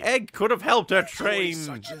training. The egg could have helped her Toy train.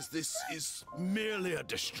 such as this is merely a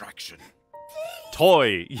distraction.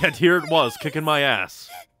 Toy, yet here it was, kicking my ass.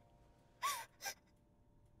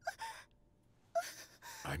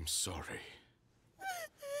 I'm sorry.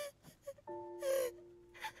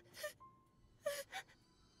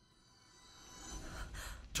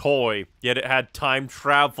 Toy, yet it had time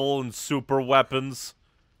travel and super weapons.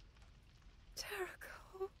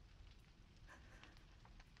 Terrico.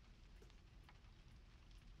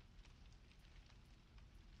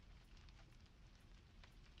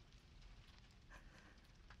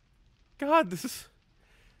 God, this is...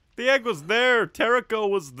 The egg was there. Terrico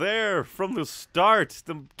was there from the start.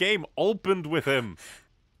 The game opened with him.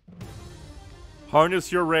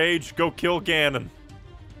 Harness your rage. Go kill Ganon.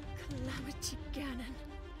 Calamity Ganon.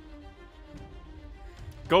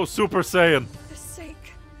 Go Super Saiyan. For the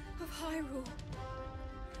sake of Hyrule.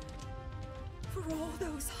 For all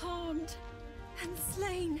those harmed and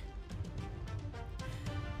slain.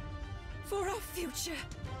 For our future.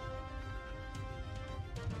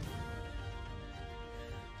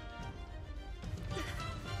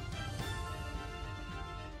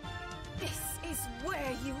 This is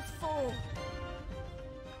where you fall.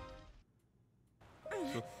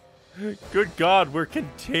 Good God, we're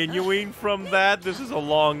continuing from that? This is a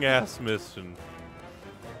long-ass mission.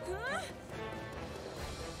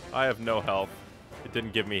 I have no health. It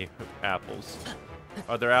didn't give me apples.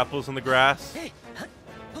 Are there apples in the grass?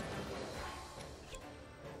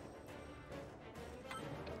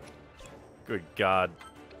 Good God.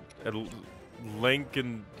 Link,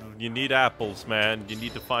 and you need apples, man. You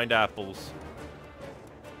need to find apples.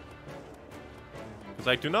 Because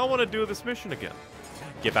I do not want to do this mission again.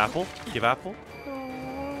 Give apple. Give apple.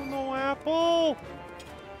 Oh, no apple.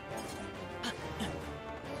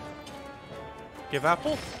 Give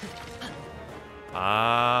apple.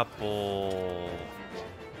 Apple.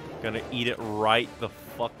 Gonna eat it right the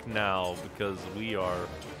fuck now because we are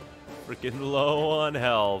freaking low on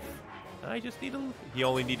health. I just need a... He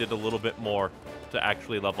only needed a little bit more to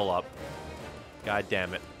actually level up. God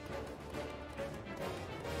damn it.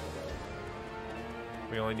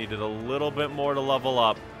 We only needed a little bit more to level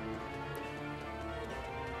up.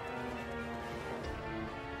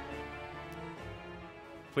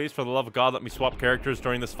 Please, for the love of God, let me swap characters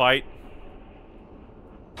during this fight.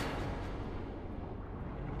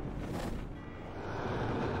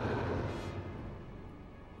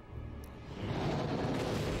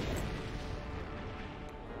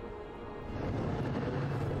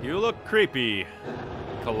 You look creepy,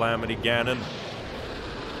 Calamity Ganon.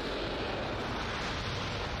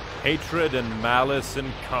 Hatred and malice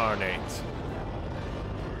incarnate.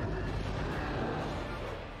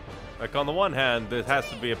 Like, on the one hand, this has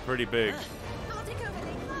to be a pretty big... I'll take over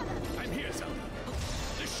the father. I'm here, Zelda.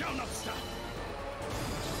 shall not stop.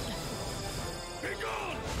 Be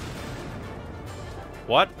gone!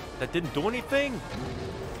 What? That didn't do anything?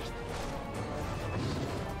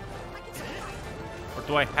 Or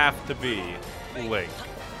do I have to be Link?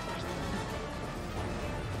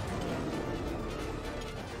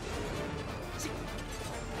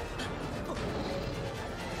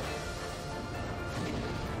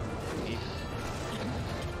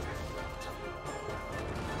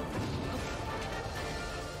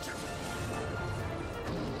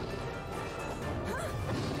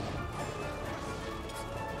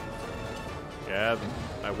 Yeah,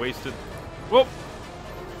 I wasted. Whoop!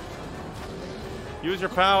 Use your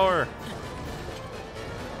power.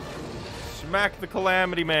 Smack the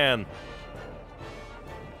Calamity Man.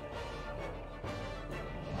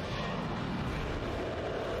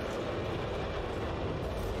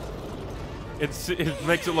 It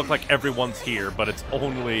makes it look like everyone's here, but it's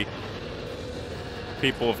only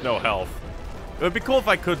people with no health. It would be cool if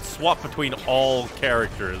I could swap between all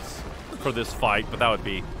characters for this fight, but that would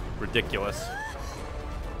be ridiculous.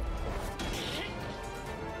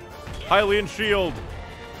 Hylian shield.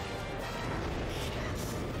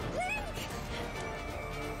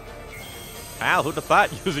 Al, who'd have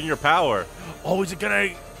thought using your power? Oh, is it gonna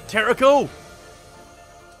Terrico?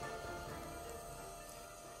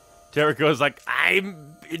 Terrico is like,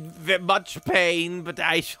 I'm in much pain, but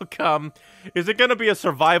I shall come. Is it gonna be a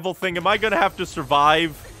survival thing? Am I gonna have to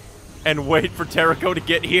survive and wait for Terrico to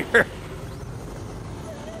get here?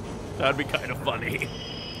 That'd be kind of funny.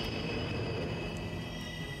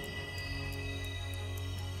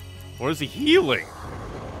 What is he healing?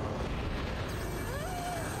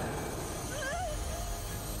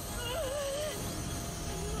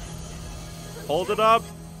 Hold it up.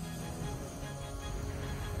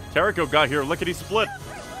 Terrico got here, lickety split.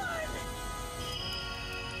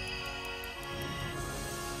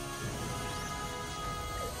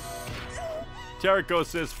 Terrico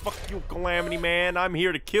says, fuck you, Calamity Man, I'm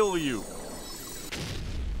here to kill you.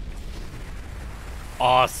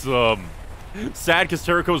 Awesome. Sad because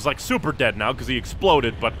Terrico's like super dead now because he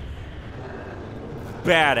exploded, but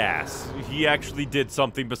badass. He actually did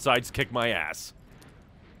something besides kick my ass.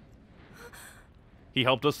 He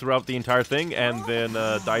helped us throughout the entire thing and then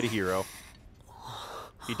died a hero.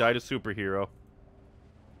 He died a superhero.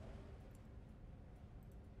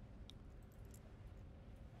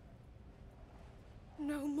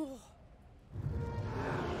 No more.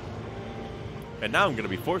 And now I'm going to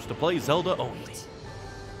be forced to play Zelda only. It's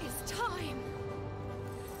time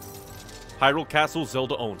Hyrule Castle,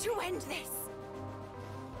 Zelda only. to end this.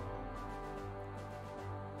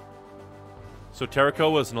 So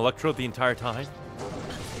Terrico was an Electro the entire time?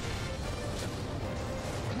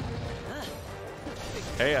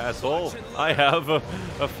 Hey, asshole. I have a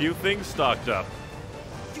few things stocked up.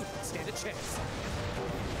 You don't stand a chance.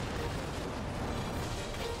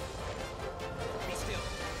 Be still.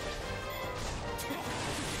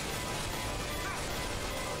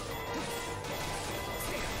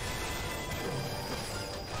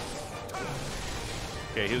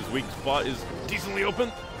 Okay, his weak spot is decently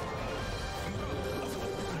open.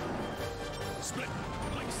 Split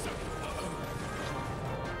like so.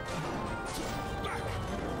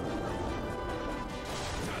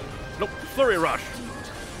 Nope, Flurry Rush.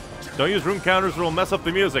 Don't use rune counters or it'll mess up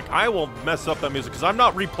the music. I will mess up that music because I'm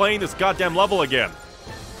not replaying this goddamn level again.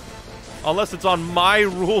 Unless it's on my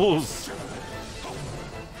rules.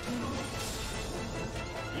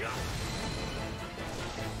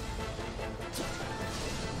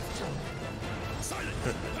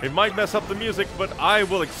 It might mess up the music, but I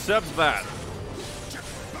will accept that.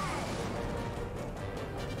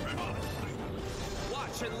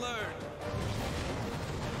 Watch and learn.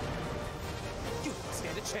 You don't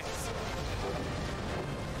stand a chance.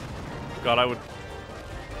 God, I would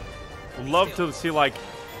love to see, like,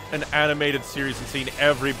 an animated series and seeing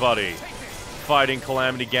everybody fighting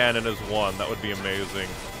Calamity Ganon as one. That would be amazing.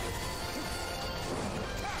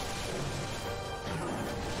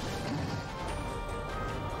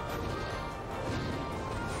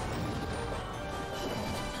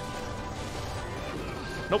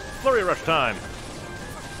 Nope, Flurry Rush time.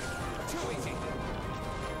 Too easy.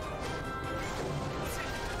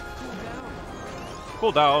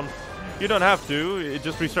 Cool down. You don't have to. It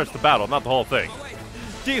just restarts the battle, not the whole thing.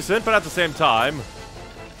 Decent, but at the same time,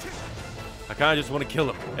 I kind of just want to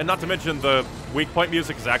kill him. And not to mention the weak point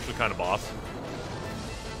music is actually kind of boss.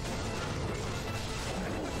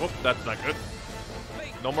 Whoop, that's not good.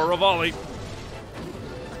 No more Rivali.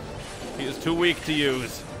 He is too weak to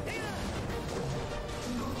use.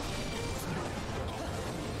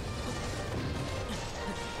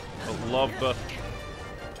 I love the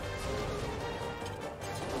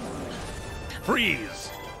Freeze!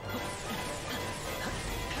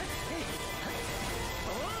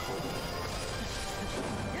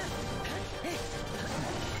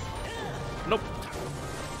 Nope.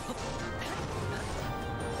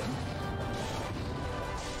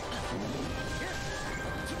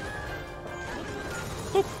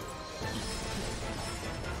 Boop.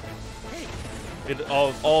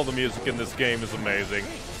 All the music in this game is amazing.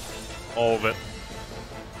 All of it.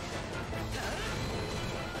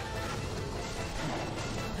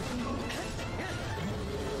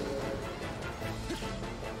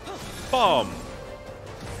 Bomb!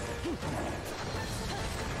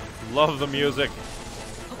 Love the music.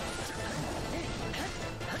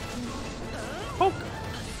 Poke!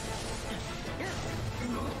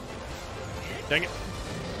 Dang it.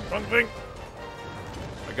 Wrong thing.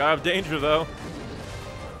 I got out of danger, though.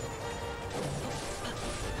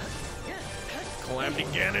 Calamity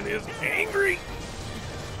Ganon is angry!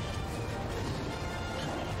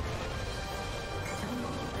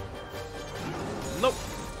 Nope.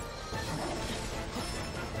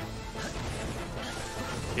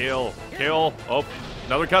 Kill. Kill. Oh,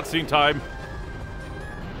 another cutscene time.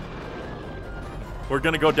 We're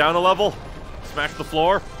gonna go down a level. Smash the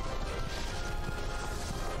floor.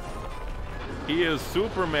 He is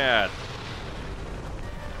super mad.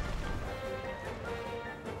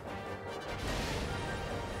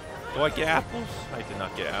 Do I get apples? I did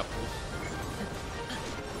not get apples.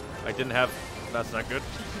 I didn't have... That's not good.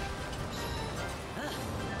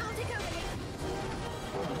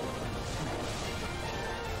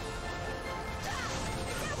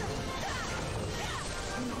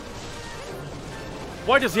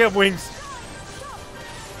 Why does he have wings?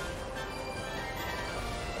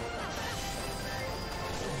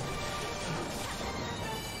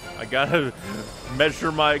 I gotta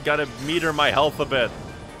gotta meter my health a bit.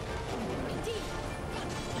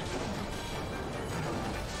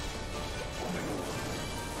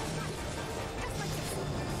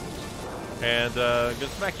 And, I'm gonna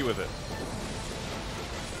smack you with it.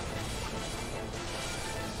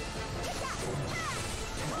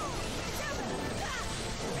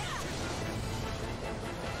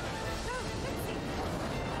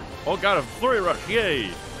 Oh god, a flurry rush,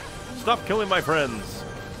 yay! Stop killing my friends.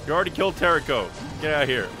 You already killed Terrico. Get out of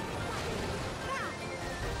here.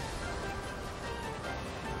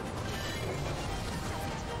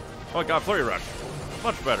 Oh god, flurry rush.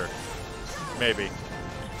 Much better. Maybe.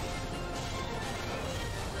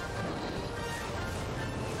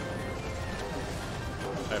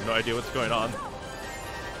 I have no idea what's going on.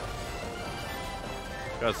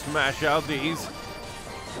 Gotta smash out these.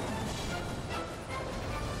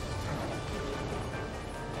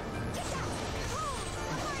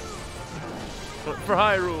 For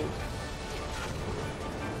Hyrule.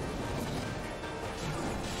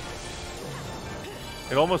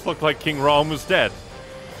 It almost looked like King Rom was dead.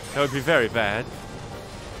 That would be very bad.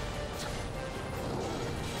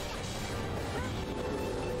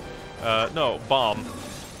 No, bomb.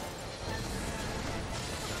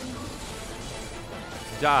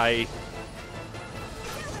 Die. You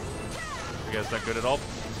guys not good at all?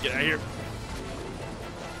 Get out of here.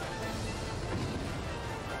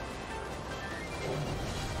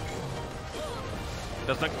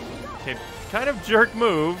 Does not. Okay, kind of jerk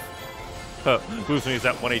move. Boosting is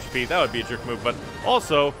at 1 HP. That would be a jerk move, but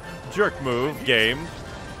also jerk move game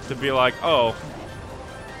to be like, oh,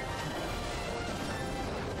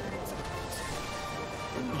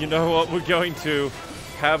 you know what? We're going to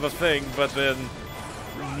have a thing, but then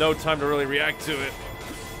no time to really react to it.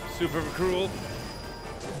 Super cruel.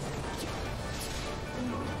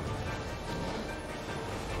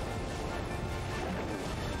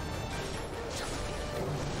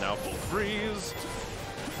 Now full freeze.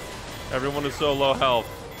 Everyone is so low health.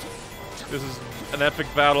 This is an epic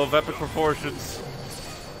battle of epic proportions.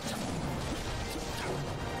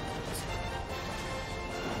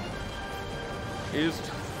 Is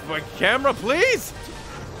my camera, please?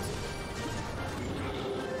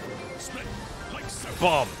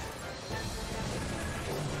 Bomb.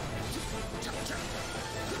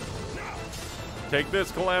 Take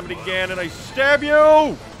this, Calamity Ganon, I stab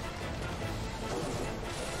you!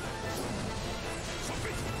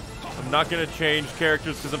 I'm not gonna change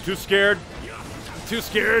characters because I'm too scared. Too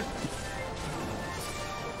scared.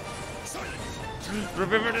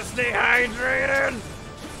 Remember to stay hydrated!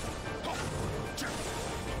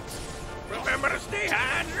 Remember to stay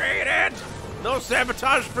hydrated! No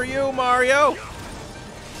sabotage for you, Mario!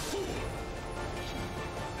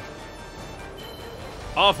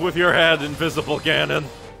 Off with your head, invisible Ganon.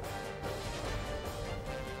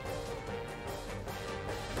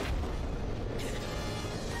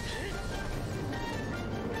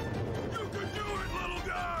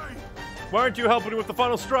 Why aren't you helping with the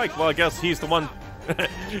final strike? Well, I guess he's the one...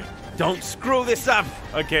 Don't screw this up!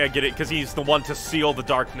 Okay, I get it, because he's the one to seal the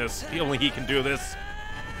darkness. Only he can do this.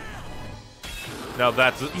 Now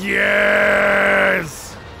that's...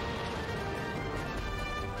 Yes!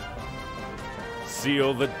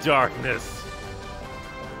 Seal the darkness.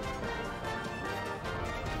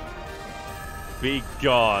 Be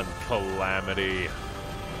gone, Calamity.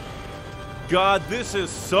 God, this is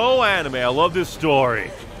so anime. I love this story.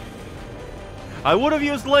 I would have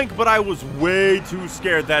used Link, but I was way too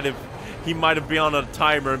scared that if he might have been on a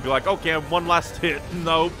timer and be like, okay, one last hit.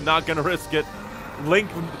 Nope, not gonna risk it. Link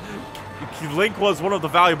was one of the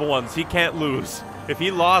valuable ones. He can't lose. If he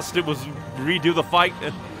lost, it was redo the fight.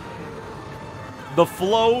 And the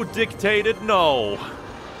flow dictated no.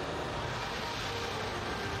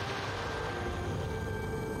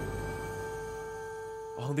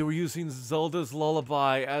 Oh, they were using Zelda's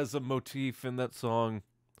lullaby as a motif in that song.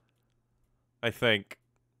 I think.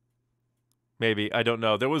 Maybe. I don't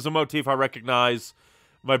know. There was a motif I recognize.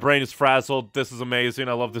 My brain is frazzled. This is amazing.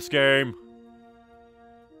 I love this game.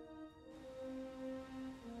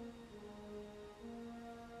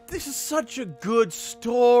 This is such a good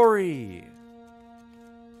story.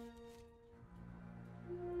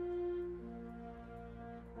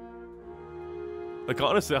 Like,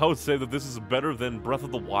 honestly, I would say that this is better than Breath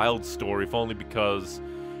of the Wild story, if only because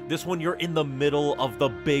this one you're in the middle of the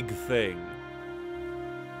big thing.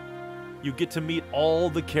 You get to meet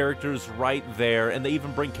all the characters right there, and they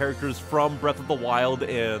even bring characters from Breath of the Wild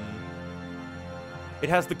in. It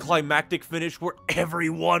has the climactic finish where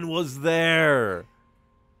everyone was there.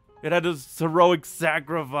 It had a heroic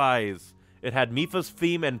sacrifice. It had Mipha's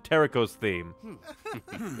theme and Terraco's theme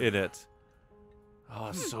in it.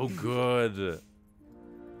 Oh, so good.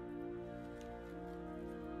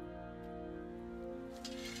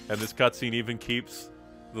 And this cutscene even keeps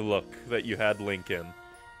the look that you had Link in.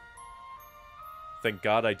 Thank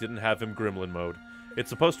God I didn't have him Gremlin mode. It's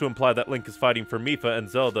supposed to imply that Link is fighting for Mipha and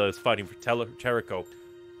Zelda is fighting for Terraco.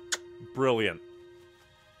 Brilliant.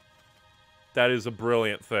 That is a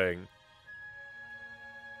brilliant thing.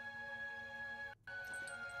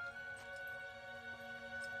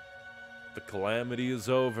 The calamity is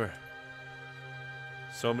over.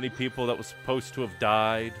 So many people that were supposed to have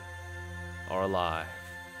died are alive.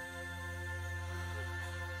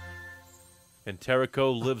 And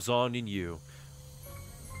Terraco lives on in you.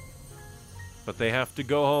 But they have to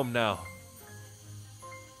go home now.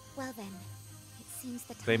 Well then, it seems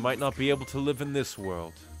that they might not be able to live in this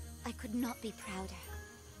world. I could not be prouder.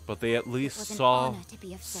 But they at least saw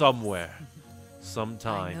somewhere,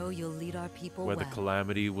 sometime, I know you'll lead our people where the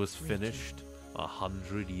calamity was finished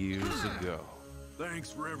 100 years ago.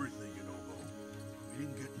 Thanks for everything, Inobo. We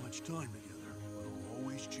didn't get much time together, but I'll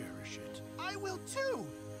always cherish it. I will too!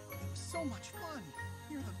 It was so much fun.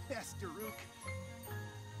 You're the best, Daruk.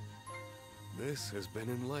 This has been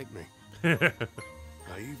enlightening. I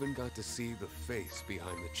even got to see the face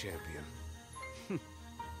behind the champion.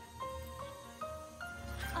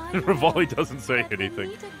 Rivali doesn't say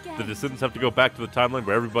anything. The descendants have to go back to the timeline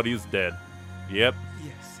where everybody is dead. Yep.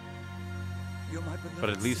 Yes. You're my beloved But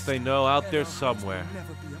at least they know out there somewhere.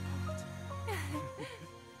 never be apart.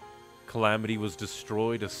 Calamity was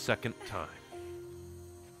destroyed a second time.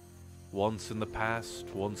 Once in the past,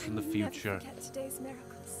 once in the future. Never forget today's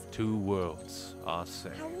miracles. Two worlds are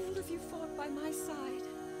saved. How all of you fought by my side,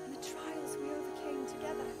 and the trials we overcame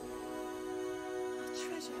together. Our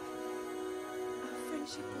treasure, our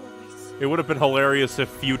friendship always. It would have been hilarious if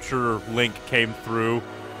future Link came through.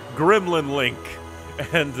 Gremlin Link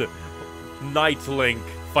and Knight Link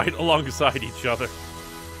fight alongside each other.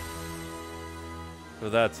 So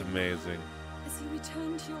that's amazing. As you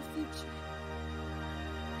return to your future.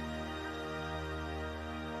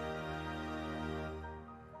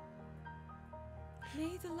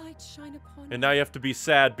 May the light shine upon And now you have to be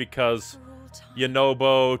sad because for all time.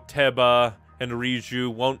 Yonobo, Teba, and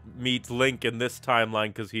Riju won't meet Link in this timeline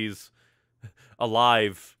because he's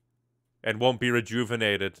alive and won't be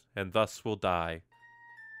rejuvenated and thus will die.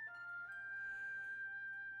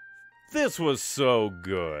 This was so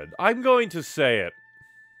good. I'm going to say it.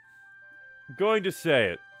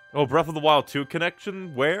 Oh, Breath of the Wild 2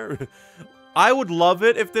 connection? Where? I would love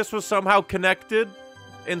it if this was somehow connected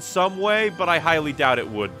in some way, but I highly doubt it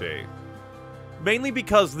would be. Mainly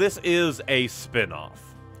because this is a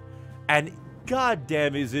spin-off. And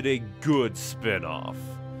goddamn is it a good spin-off.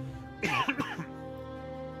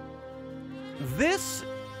 This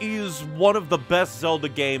is one of the best Zelda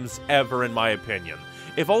games ever, in my opinion.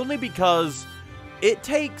 If only because it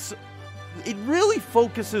really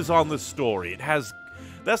focuses on the story. It has,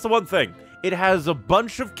 that's the one thing. It has a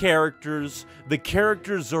bunch of characters. The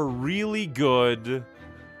characters are really good.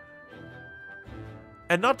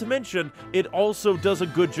 And not to mention, it also does a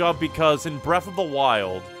good job because in Breath of the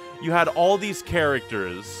Wild, you had all these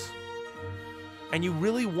characters, and you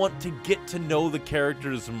really want to get to know the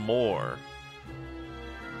characters more.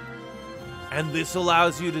 And this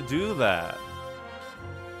allows you to do that.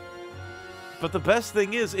 But the best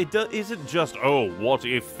thing is, it isn't just, oh, what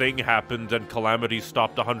if thing happened and Calamity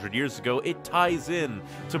stopped 100 years ago. It ties in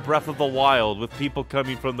to Breath of the Wild with people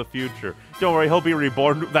coming from the future. Don't worry, he'll be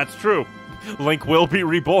reborn. That's true. Link will be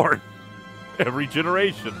reborn. Every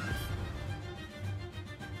generation.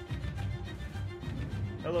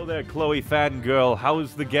 Hello there, Chloe fangirl.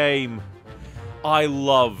 How's the game? I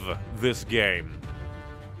love this game.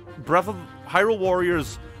 Hyrule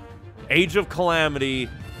Warriors Age of Calamity,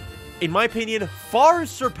 in my opinion, far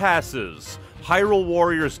surpasses Hyrule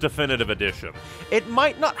Warriors Definitive Edition. It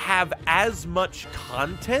might not have as much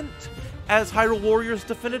content as Hyrule Warriors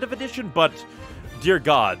Definitive Edition, but dear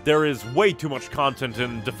God, there is way too much content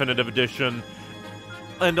in Definitive Edition.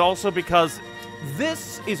 And also because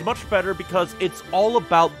this is much better because it's all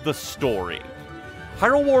about the story.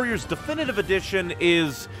 Hyrule Warriors Definitive Edition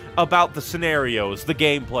is about the scenarios, the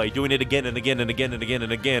gameplay, doing it again and again and again and again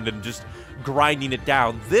and again, and just grinding it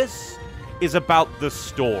down. This is about the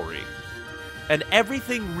story. And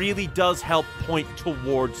everything really does help point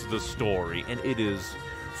towards the story, and it is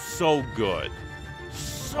so good.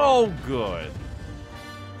 So good.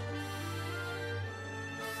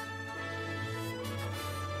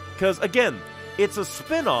 Because, again, it's a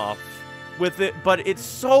spin-off with it, but it's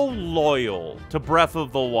so loyal to Breath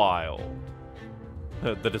of the Wild.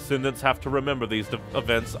 The descendants have to remember these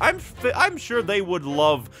events. I'm sure they would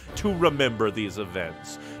love to remember these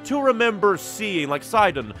events. To remember seeing, like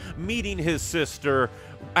Sidon, meeting his sister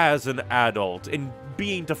as an adult and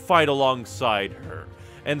being to fight alongside her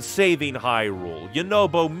and saving Hyrule.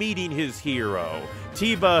 Yunobo meeting his hero.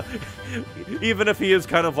 Tiba, even if he is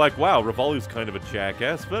kind of like, wow, Revali's kind of a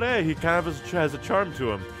jackass, but hey, he kind of has a charm to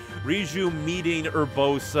him. Riju meeting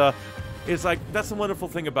Urbosa is like, that's the wonderful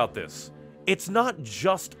thing about this. It's not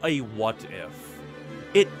just a what if.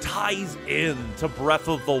 It ties in to Breath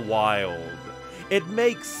of the Wild. It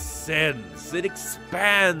makes sense. It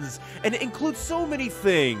expands. And it includes so many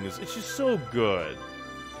things. It's just so good.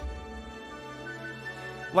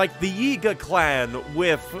 Like the Yiga clan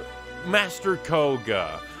with Master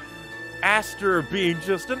Koga. Aster being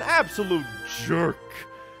just an absolute jerk.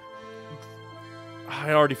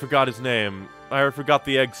 I already forgot his name. I already forgot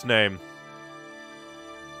the egg's name.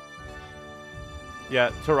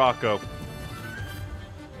 Yeah, Tarako.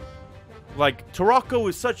 Like, Tarako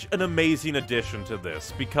is such an amazing addition to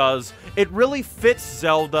this, because it really fits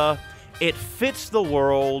Zelda, it fits the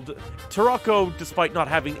world. Tarako, despite not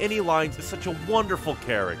having any lines, is such a wonderful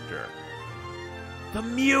character. The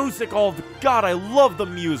music, oh God, I love the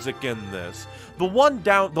music in this. The one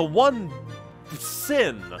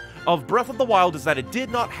sin of Breath of the Wild is that it did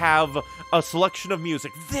not have a selection of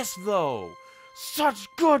music. This, though, such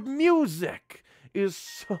good music! Is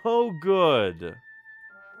so good.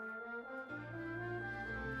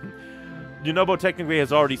 Yunobo technically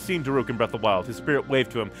has already seen Daruk in Breath of the Wild. His spirit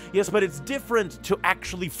waved to him. Yes, but it's different to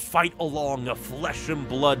actually fight along a flesh and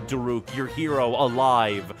blood Daruk, your hero,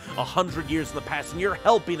 alive, 100 years in the past, and you're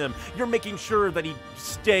helping him. You're making sure that he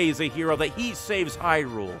stays a hero, that he saves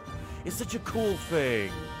Hyrule. It's such a cool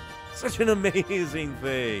thing. Such an amazing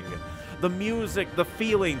thing. The music, the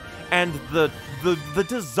feeling, and the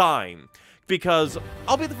design. Because,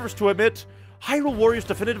 I'll be the first to admit, Hyrule Warriors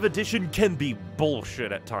Definitive Edition can be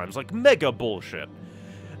bullshit at times, like mega bullshit.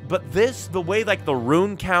 But this, the way like the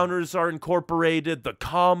rune counters are incorporated, the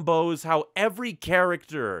combos, how every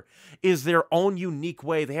character is their own unique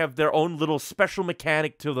way, they have their own little special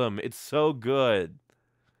mechanic to them, it's so good.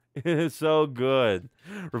 It's so good.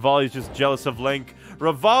 Revali's just jealous of Link.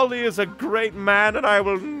 Revali is a great man, and I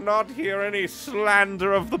will not hear any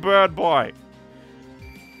slander of the bird boy.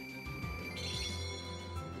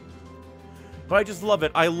 But I just love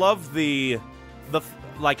it. I love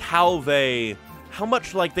like how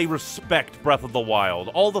much like they respect Breath of the Wild.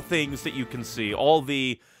 All the things that you can see, all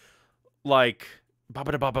the like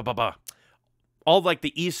all like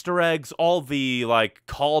the Easter eggs, all the like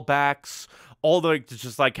callbacks, all the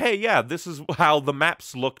just like, hey, yeah, this is how the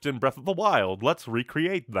maps looked in Breath of the Wild. Let's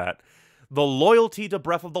recreate that. The loyalty to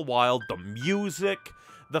Breath of the Wild, the music,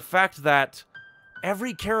 the fact that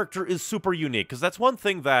every character is super unique, because that's one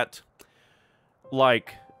thing that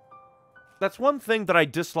that's one thing that I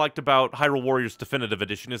disliked about Hyrule Warriors Definitive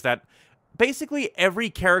Edition, is that basically every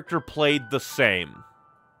character played the same.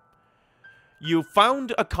 you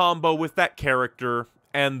found a combo with that character,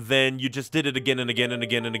 and then you just did it again and again and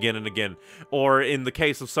again and again and again. Or in the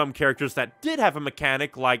case of some characters that did have a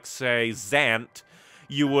mechanic, like, say, Zant,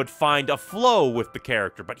 you would find a flow with the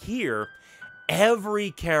character. But here,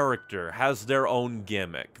 every character has their own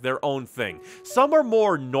gimmick, their own thing. Some are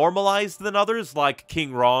more normalized than others, like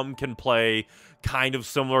King Rom can play kind of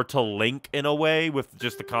similar to Link in a way with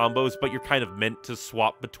just the combos, but you're kind of meant to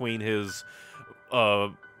swap between his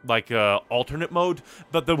alternate mode.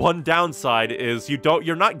 But the one downside is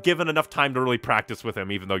you're not given enough time to really practice with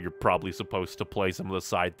him, even though you're probably supposed to play some of the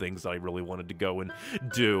side things that I really wanted to go and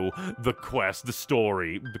do, the quest, the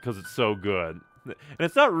story, because it's so good. And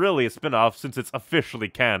it's not really a spin-off since it's officially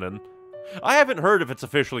canon. I haven't heard if it's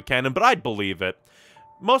officially canon, but I'd believe it.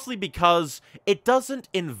 Mostly because it doesn't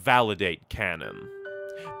invalidate canon.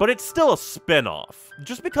 But it's still a spin-off.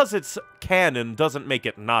 Just because it's canon doesn't make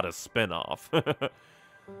it not a spin-off.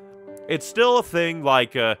 It's still a thing,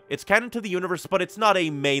 like, it's canon to the universe, but it's not a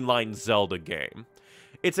mainline Zelda game.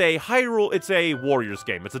 It's a Warriors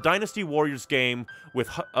game. It's a Dynasty Warriors game with,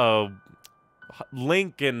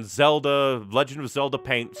 Link and Zelda, Legend of Zelda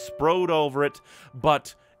paint sprayed over it,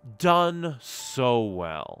 but done so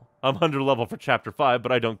well. I'm underleveled for Chapter 5,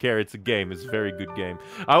 but I don't care. It's a game. It's a very good game.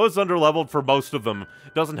 I was underleveled for most of them.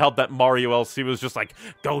 Doesn't help that Mario LC was just like,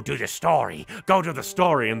 go do the story. Go do the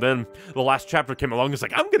story. And then the last chapter came along and was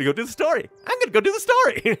like, I'm gonna go do the story. I'm gonna go do the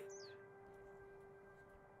story.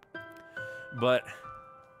 But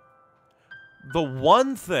the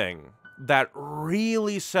one thing that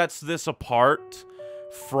really sets this apart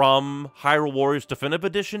from Hyrule Warriors Definitive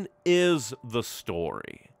Edition is the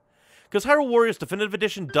story. Because Hyrule Warriors Definitive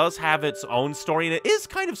Edition does have its own story, and it is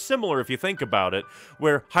kind of similar if you think about it,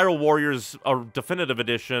 where Hyrule Warriors Definitive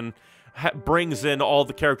Edition brings in all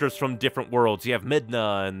the characters from different worlds. You have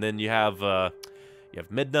Midna, and then you have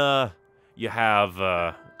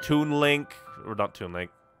Toon Link, or not Toon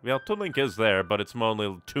Link. Well, Toon Link is there, but it's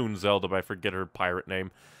mostly Toon Zelda, but I forget her pirate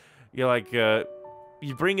name. You're like,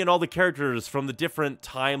 you bring in all the characters from the different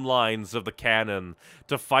timelines of the canon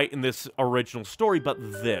to fight in this original story, but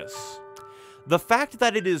the fact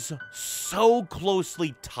that it is so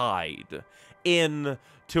closely tied in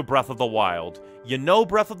to Breath of the Wild. You know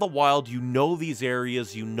Breath of the Wild, you know these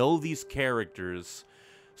areas, you know these characters,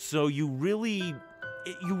 so you really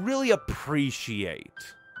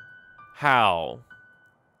appreciate how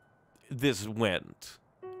this went,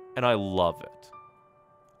 and I love it.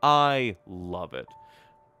 I love it.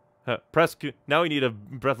 Now we need a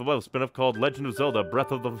Breath of the Wild spin-off called Legend of Zelda,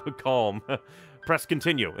 Breath of the Calm. Press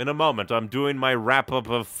continue. In a moment, I'm doing my wrap-up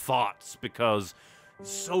of thoughts, because it's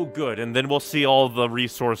so good. And then we'll see all the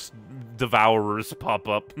resource devourers pop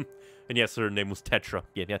up. And yes, her name was Tetra.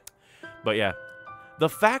 Yeah. But yeah, the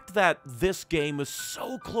fact that this game is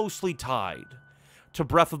so closely tied to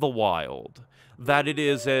Breath of the Wild, that it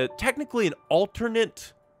is technically an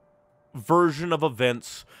alternate version of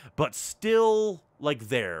events, but still, like,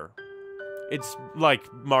 there. It's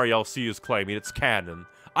like Mario LC is claiming, it's canon.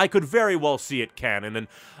 I could very well see it canon, and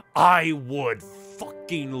I would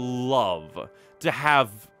fucking love to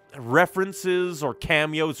have references or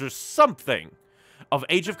cameos or something of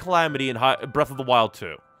Age of Calamity and Breath of the Wild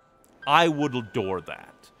 2. I would adore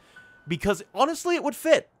that. Because, honestly, it would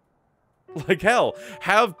fit. Like, hell,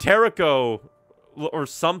 have Terrico or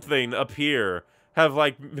something appear. Have,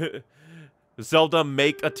 like, Zelda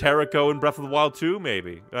make a Terrico in Breath of the Wild 2,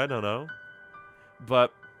 maybe. I don't know.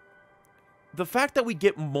 But the fact that we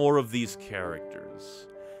get more of these characters,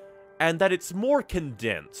 and that it's more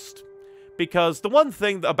condensed, because the one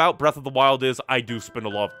thing about Breath of the Wild is I do spend a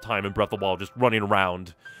lot of time in Breath of the Wild just running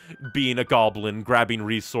around, being a goblin, grabbing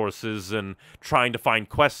resources, and trying to find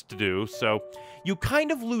quests to do, so you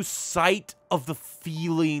kind of lose sight of the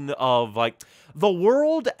feeling of, like, the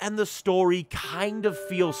world and the story kind of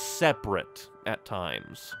feel separate at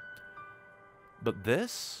times. But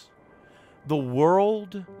this, the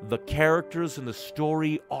world, the characters, and the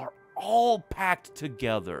story are all packed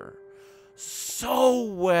together so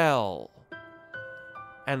well.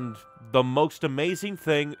 And the most amazing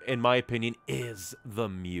thing, in my opinion, is the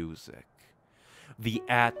music. The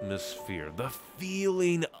atmosphere, the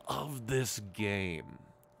feeling of this game.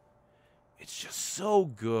 It's just so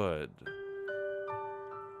good.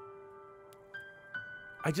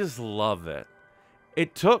 I just love it.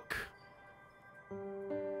 It took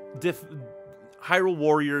Hyrule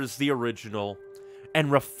Warriors, the original,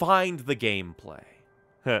 and refined the gameplay.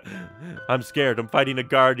 I'm scared. I'm fighting a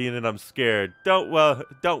Guardian and I'm scared. Don't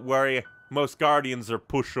worry. Most Guardians are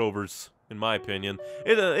pushovers, in my opinion.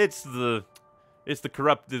 It's the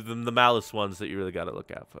corrupted and the malice ones that you really gotta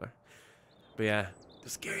look out for. But yeah,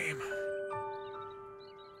 this game,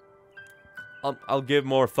 I'll give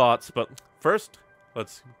more thoughts, but first,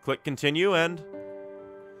 let's click continue and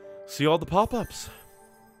see all the pop-ups.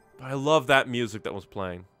 I love that music that was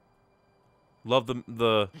playing. Love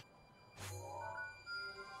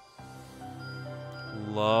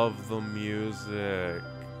Love the music.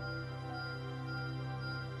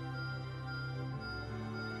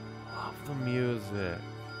 Love the music.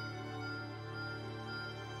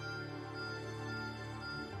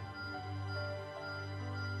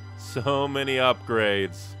 So many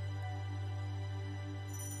upgrades.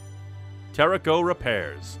 Terrico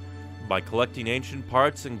repairs. By collecting ancient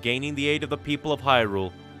parts and gaining the aid of the people of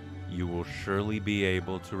Hyrule, you will surely be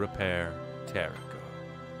able to repair Terrico.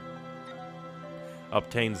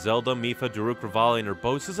 Obtain Zelda, Mipha, Daruk, Revali, and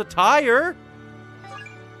Urbosa's attire!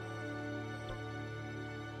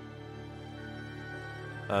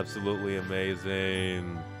 Absolutely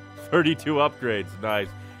amazing. 32 upgrades, nice.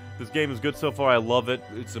 This game is good so far, I love it,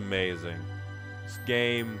 it's amazing. This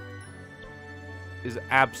game is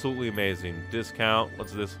absolutely amazing. Discount,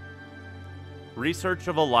 what's this? Research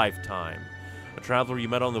of a lifetime. A traveler you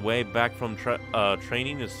met on the way back from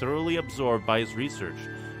training is thoroughly absorbed by his research.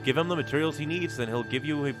 Give him the materials he needs, then he'll give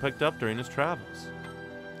you what he picked up during his travels.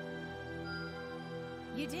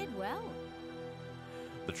 You did well.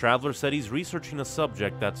 The traveler said he's researching a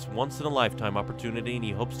subject that's once-in-a-lifetime opportunity, and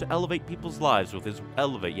he hopes to elevate people's lives with his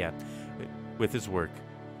with his work.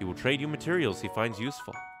 He will trade you materials he finds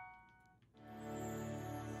useful.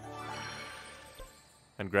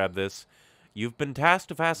 And grab this. You've been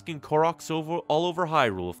tasked of asking Koroks all over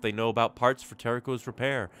Hyrule if they know about parts for Terrico's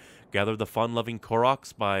repair. Gather the fun-loving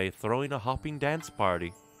Koroks by throwing a hopping dance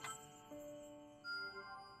party.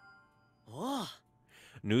 Oh.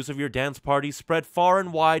 News of your dance party spread far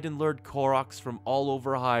and wide and lured Koroks from all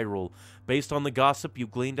over Hyrule. Based on the gossip you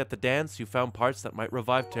gleaned at the dance, you found parts that might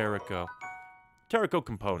revive Terrico. Terrico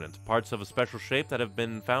component, parts of a special shape that have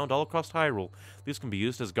been found all across Hyrule. These can be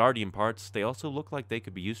used as guardian parts. They also look like they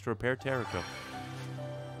could be used to repair Terrico.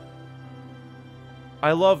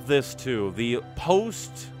 I love this too. The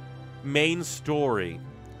post-main story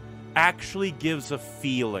actually gives a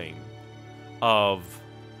feeling of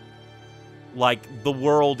like the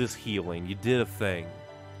world is healing. You did a thing.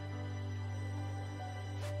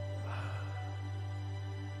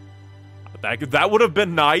 That would have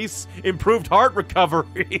been nice. Improved heart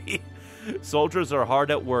recovery. Soldiers are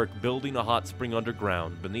hard at work building a hot spring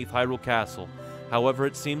underground beneath Hyrule Castle. However,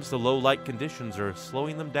 it seems the low light conditions are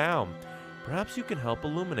slowing them down. Perhaps you can help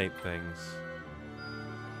illuminate things.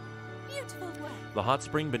 Beautiful work. The hot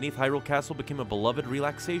spring beneath Hyrule Castle became a beloved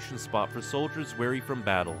relaxation spot for soldiers weary from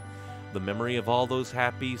battle. The memory of all those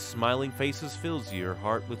happy, smiling faces fills your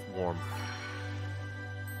heart with warmth.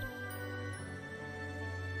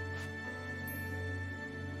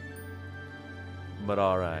 But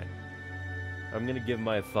alright. I'm gonna give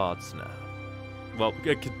my thoughts now. Well,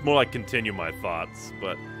 more like continue my thoughts,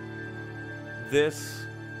 but this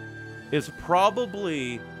is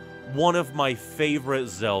probably one of my favorite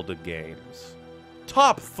Zelda games.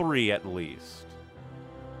 Top 3 at least.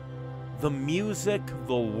 The music,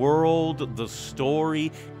 the world, the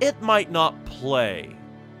story, it might not play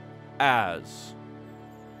as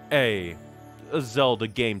a Zelda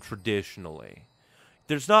game traditionally.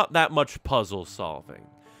 There's not that much puzzle solving.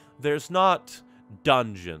 There's not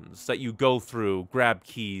dungeons that you go through, grab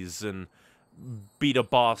keys, and beat a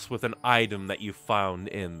boss with an item that you found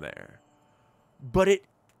in there. But it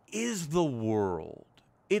is the world.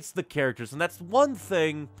 It's the characters, and that's one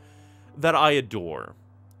thing that I adore.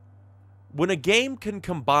 When a game can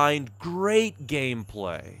combine great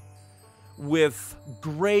gameplay with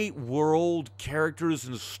great world, characters,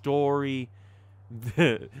 and story,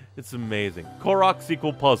 it's amazing. Koroks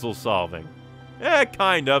equal puzzle solving.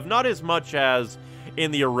 Kind of. Not as much as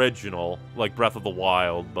in the original, like Breath of the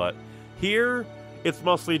Wild, but here, it's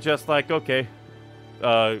mostly just like, okay,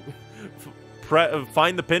 find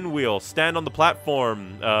the pinwheel, stand on the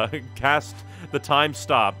platform, cast the time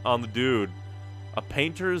stop on the dude. A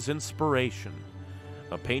painter's inspiration.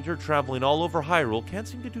 A painter traveling all over Hyrule can't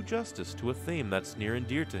seem to do justice to a theme that's near and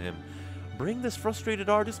dear to him. Bring this frustrated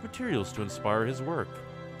artist materials to inspire his work.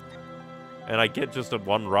 And I get just a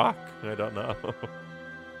one rock? I don't know.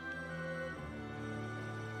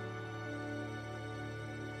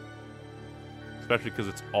 Especially because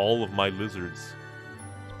it's all of my lizards.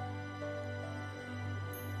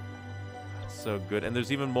 That's so good. And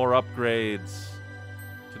there's even more upgrades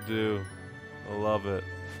to do. I love it.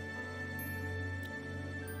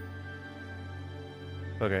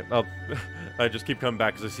 Okay, I just keep coming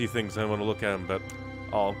back because I see things and I want to look at them, but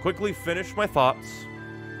I'll quickly finish my thoughts.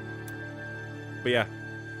 But yeah.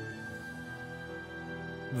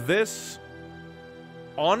 This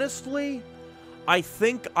honestly, I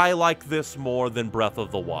think I like this more than Breath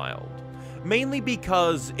of the Wild. Mainly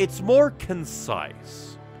because it's more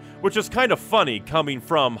concise. Which is kind of funny coming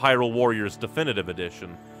from Hyrule Warriors Definitive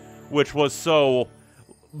Edition, which was so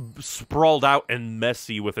sprawled out and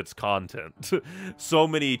messy with its content. So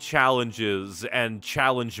many challenges and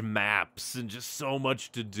challenge maps and just so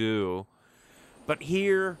much to do. But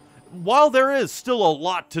here, while there is still a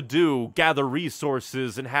lot to do, gather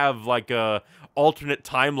resources and have like alternate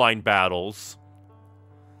timeline battles,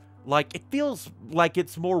 like it feels like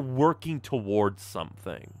it's more working towards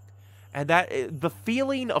something. And that the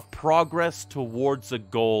feeling of progress towards a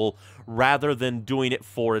goal rather than doing it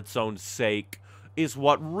for its own sake is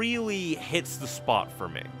what really hits the spot for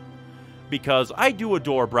me. Because I do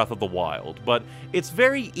adore Breath of the Wild, but it's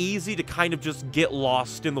very easy to kind of just get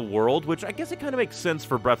lost in the world, which I guess it kind of makes sense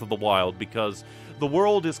for Breath of the Wild because the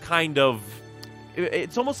world is kind of...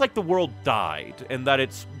 It's almost like the world died and that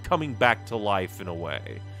it's coming back to life in a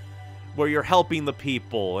way. Where you're helping the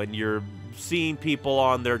people and you're seeing people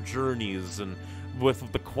on their journeys and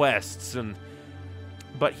with the quests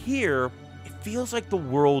but here it feels like the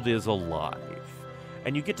world is alive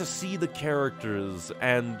and you get to see the characters,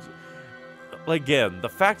 and again the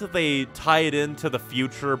fact that they tie it into the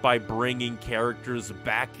future by bringing characters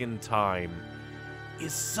back in time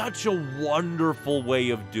is such a wonderful way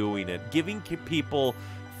of doing it, giving people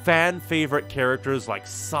fan favorite characters like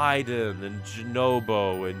Sidon and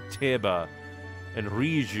Jinobo and Tiba and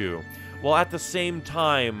Riju, while at the same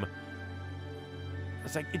time,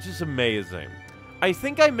 it's just amazing. I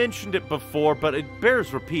think I mentioned it before, but it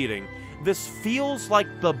bears repeating. This feels like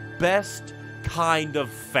the best kind of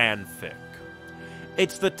fanfic.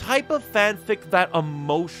 It's the type of fanfic that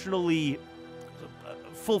emotionally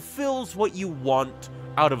fulfills what you want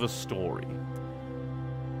out of a story.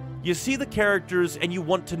 You see the characters and you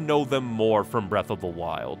want to know them more from Breath of the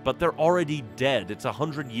Wild, but they're already dead. It's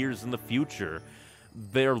 100 years in the future.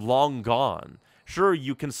 They're long gone. Sure,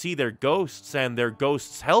 you can see their ghosts, and their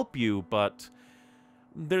ghosts help you, but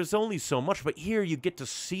there's only so much. But here you get to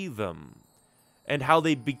see them, and how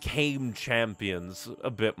they became champions a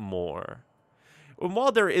bit more. And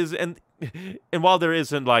while there is, and while there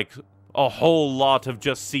isn't like a whole lot of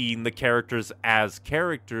just seeing the characters as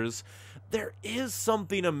characters, there is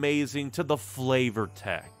something amazing to the flavor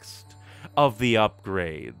text of the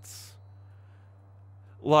upgrades.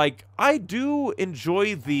 Like, I do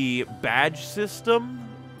enjoy the badge system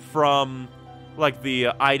from, like, the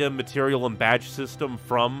item, material, and badge system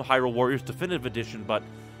from Hyrule Warriors Definitive Edition, but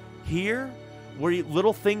here, where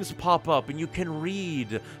little things pop up and you can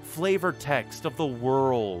read flavor text of the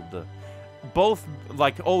world, both,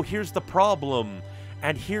 like, oh, here's the problem,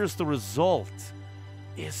 and here's the result,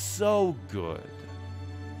 is so good.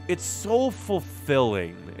 It's so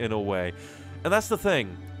fulfilling, in a way. And that's the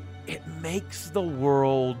thing. It makes the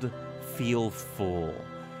world feel full.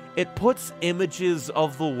 It puts images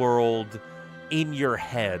of the world in your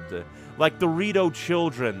head. Like the Rito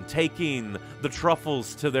children taking the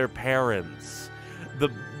truffles to their parents.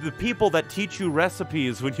 The people that teach you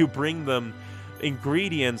recipes when you bring them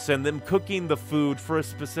ingredients and them cooking the food for a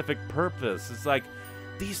specific purpose. It's like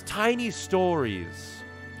these tiny stories.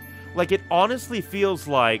 Like, it honestly feels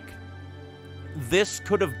like this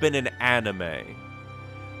could have been an anime.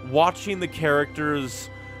 Watching the characters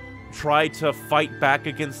try to fight back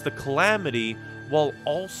against the Calamity while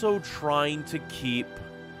also trying to keep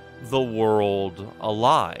the world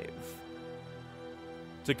alive.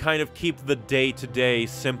 To kind of keep the day-to-day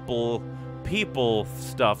simple people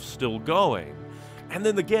stuff still going. And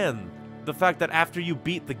then again, the fact that after you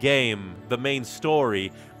beat the game, the main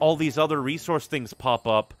story, all these other resource things pop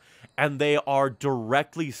up, and they are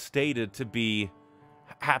directly stated to be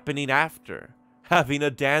happening after. Having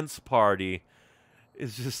a dance party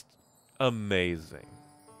is just amazing.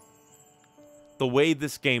 The way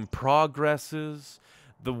this game progresses,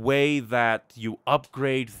 the way that you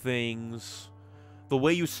upgrade things, the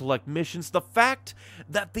way you select missions, the fact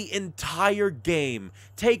that the entire game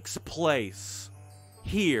takes place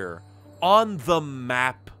here on the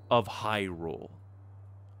map of Hyrule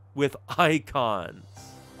with icons.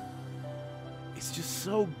 It's just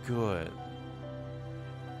so good.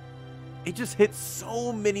 It just hits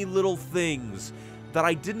so many little things that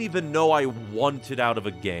I didn't even know I wanted out of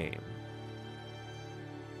a game.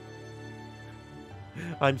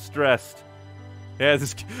 I'm stressed. Yeah,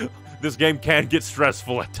 this game can get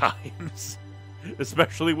stressful at times.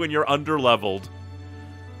 Especially when you're underleveled.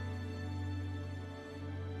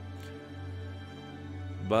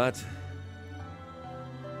 But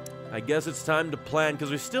I guess it's time to plan,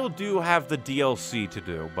 because we still do have the DLC to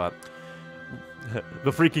do, but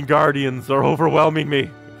The freaking Guardians are overwhelming me.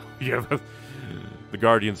 Yeah, the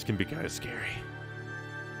Guardians can be kind of scary.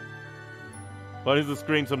 Why is the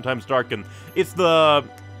screen sometimes darken? It's the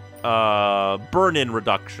burn-in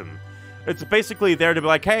reduction. It's basically there to be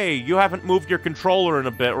like, hey, you haven't moved your controller in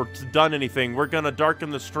a bit or done anything. We're going to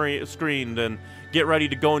darken the screen and get ready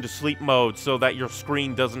to go into sleep mode so that your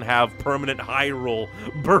screen doesn't have permanent Hyrule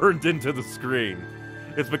burned into the screen.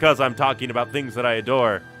 It's because I'm talking about things that I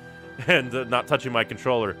adore and not touching my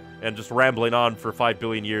controller and just rambling on for 5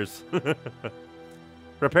 billion years.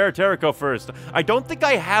 Repair Terrico first. I don't think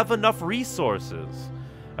I have enough resources.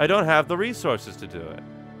 I don't have the resources to do it.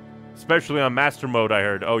 Especially on Master Mode, I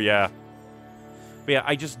heard. Oh, yeah. But yeah,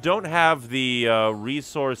 I just don't have the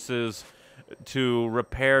resources to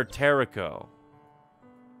repair Terrico.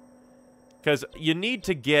 Because you need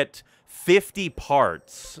to get 50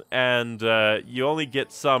 parts, and you only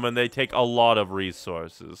get some, and they take a lot of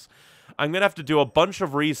resources. I'm going to have to do a bunch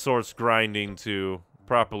of resource grinding to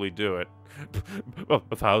properly do it.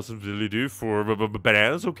 1,000 really do for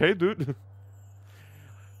bananas? Okay, dude.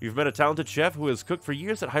 You've met a talented chef who has cooked for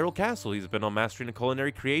years at Hyrule Castle. He's been on mastering a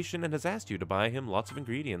culinary creation and has asked you to buy him lots of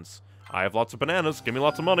ingredients. I have lots of bananas. Give me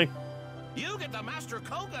lots of money. You get the Master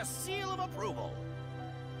Koga seal of approval.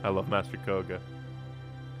 I love Master Koga.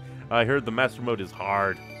 I heard the Master Mode is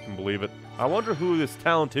hard. I can believe it. I wonder who this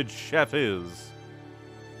talented chef is.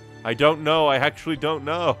 I don't know. I actually don't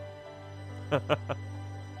know.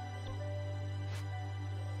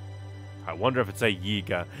 I wonder if it's a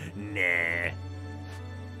Yiga. Nah.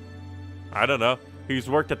 I don't know. He's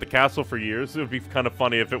worked at the castle for years. It would be kind of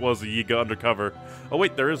funny if it was a Yiga undercover. Oh,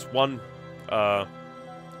 wait, there is one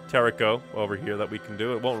Terrico over here that we can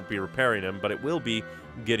do. It won't be repairing him, but it will be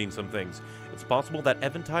getting some things. It's possible that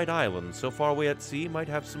Eventide Island, so far away at sea, might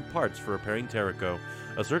have some parts for repairing Terrico.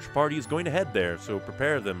 A search party is going to head there, so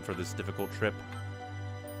prepare them for this difficult trip.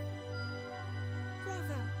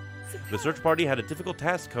 The search party had a difficult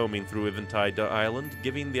task combing through Eventide Island,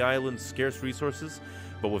 giving the island scarce resources,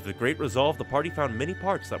 but with a great resolve, the party found many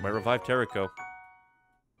parts that might revive Terrico.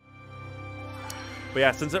 But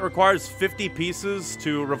yeah, since it requires 50 pieces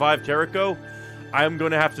to revive Terrico, I'm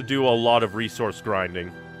going to have to do a lot of resource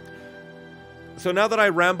grinding. So now that I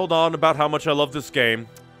rambled on about how much I love this game,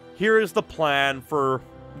 here is the plan for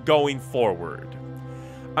going forward.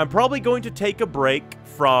 I'm probably going to take a break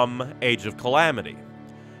from Age of Calamity.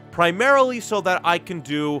 Primarily so that I can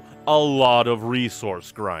do a lot of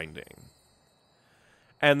resource grinding.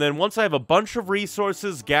 And then once I have a bunch of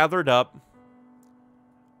resources gathered up,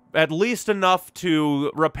 at least enough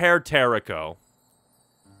to repair Terrico,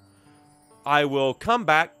 I will come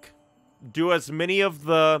back, do as many of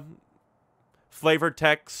the flavor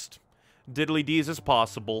text diddly-dees as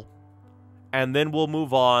possible, and then we'll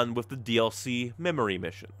move on with the DLC memory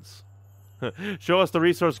missions. Show us the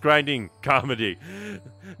resource grinding comedy.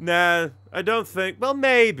 Nah, I don't think... Well,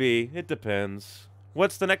 maybe. It depends.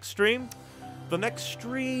 What's the next stream? The next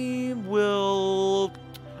stream will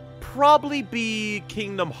probably be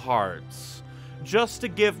Kingdom Hearts. Just to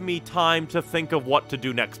give me time to think of what to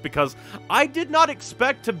do next. Because I did not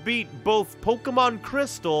expect to beat both Pokemon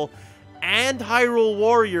Crystal and Hyrule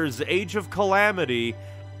Warriors Age of Calamity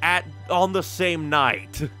on the same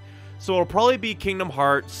night. So it'll probably be Kingdom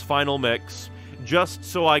Hearts Final Mix, just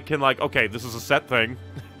so I can, like, okay, this is a set thing.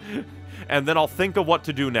 And then I'll think of what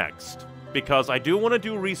to do next. Because I do want to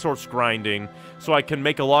do resource grinding, so I can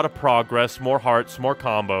make a lot of progress, more hearts, more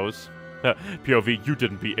combos. POV, you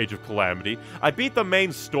didn't beat Age of Calamity. I beat the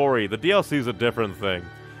main story. The DLC is a different thing.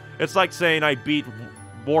 It's like saying I beat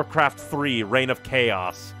Warcraft 3, Reign of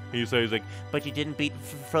Chaos. He's like, but you didn't beat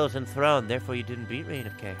Frozen Throne, therefore you didn't beat Reign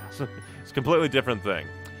of Chaos. It's a completely different thing.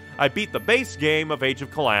 I beat the base game of Age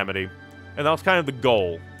of Calamity, and that was kind of the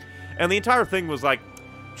goal. And the entire thing was like,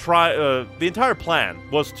 the entire plan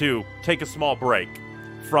was to take a small break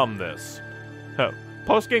from this.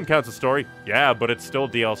 Post-game counts as story? Yeah, but it's still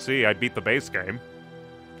DLC. I beat the base game.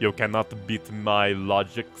 You cannot beat my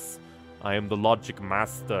logics. I am the logic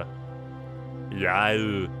master.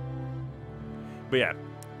 Yeah. But yeah.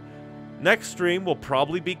 Next stream will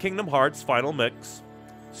probably be Kingdom Hearts Final Mix,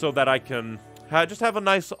 so that I can just have a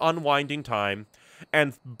nice unwinding time,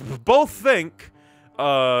 and both think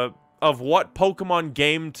of what Pokemon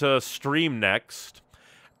game to stream next,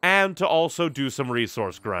 and to also do some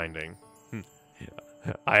resource grinding.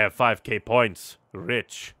 I have 5k points.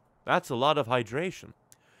 Rich. That's a lot of hydration.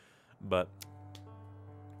 But,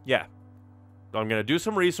 yeah. I'm going to do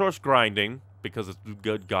some resource grinding, because,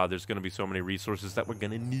 good God, there's going to be so many resources that we're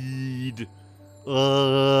going to need.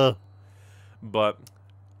 But...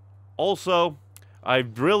 also, I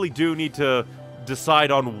really do need to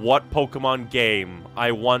decide on what Pokemon game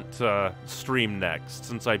I want to stream next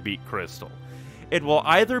since I beat Crystal. It will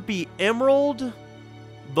either be Emerald,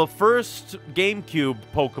 the first GameCube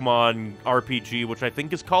Pokemon RPG, which I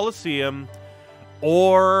think is Colosseum,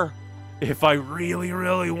 or if I really,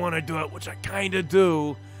 really want to do it, which I kind of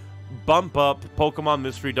do, bump up Pokemon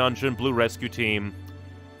Mystery Dungeon Blue Rescue Team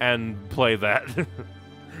and play that.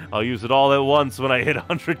 I'll use it all at once when I hit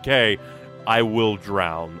 100K. I will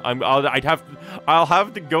drown. I'll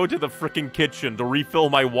have to go to the frickin' kitchen to refill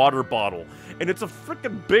my water bottle. And it's a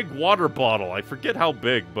frickin' big water bottle. I forget how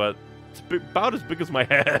big, but it's about as big as my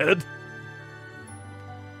head.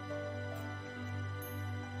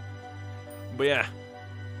 But yeah.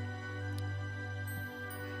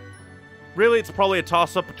 Really, it's probably a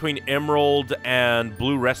toss-up between Emerald and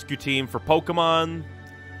Blue Rescue Team for Pokemon.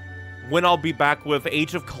 When I'll be back with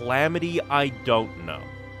Age of Calamity, I don't know.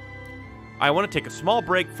 I want to take a small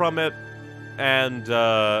break from it, and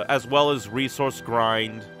as well as resource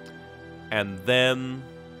grind, and then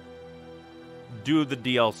do the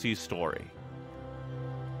DLC story.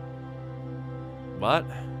 But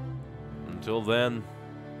until then,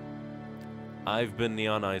 I've been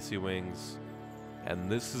Neon Icy Wings,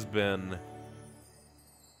 and this has been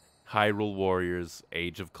Hyrule Warriors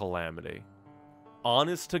Age of Calamity.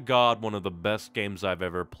 Honest to God, one of the best games I've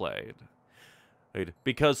ever played.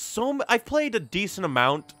 Because I've played a decent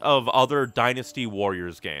amount of other Dynasty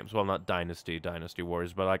Warriors games. Well, not Dynasty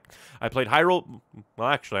Warriors, but like I played Hyrule. Well,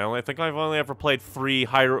 actually, I think I've only ever played 3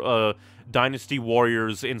 Dynasty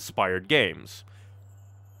Warriors inspired games.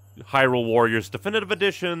 Hyrule Warriors Definitive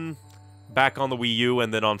Edition, back on the Wii U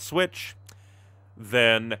and then on Switch.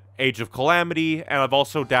 Then Age of Calamity, and I've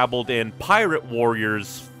also dabbled in Pirate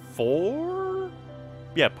Warriors 4?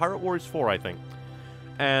 Yeah, Pirate Warriors 4, I think.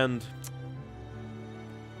 And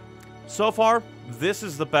so far, this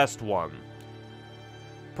is the best one.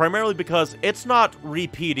 Primarily because it's not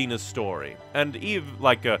repeating a story. And even,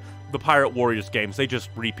 like, the Pirate Warriors games, they just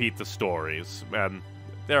repeat the stories. And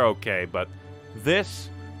they're okay, but this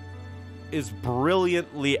is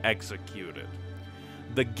brilliantly executed.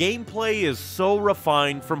 The gameplay is so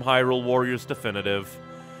refined from Hyrule Warriors Definitive.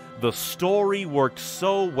 The story works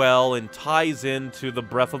so well and ties into the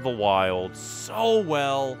Breath of the Wild so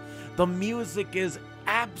well. The music is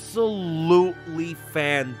absolutely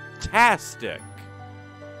fantastic.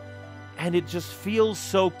 And it just feels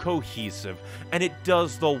so cohesive. And it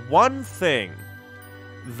does the one thing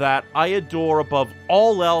that I adore above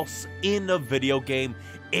all else in a video game.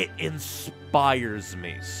 It inspires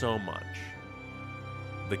me so much.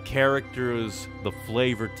 The characters, the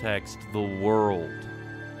flavor text, the world,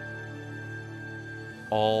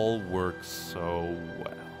 all work so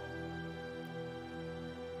well.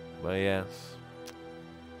 But yes,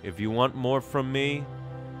 if you want more from me,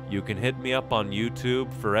 you can hit me up on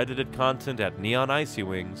YouTube for edited content at Neon Icy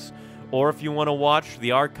Wings, or if you want to watch the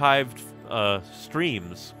archived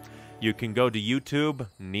streams, you can go to YouTube,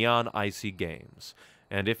 Neon Icy Games.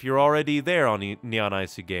 And if you're already there on Neon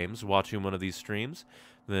Icy Games watching one of these streams,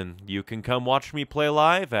 then you can come watch me play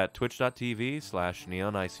live at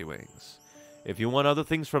twitch.tv/Neon Icy Wings. If you want other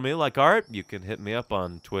things from me like art, you can hit me up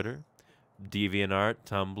on Twitter, DeviantArt,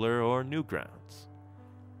 Tumblr, or Newgrounds.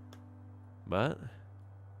 But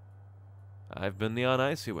I've been Neon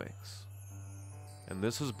Icy Wings, and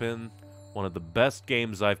this has been one of the best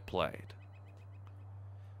games I've played.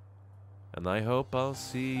 And I hope I'll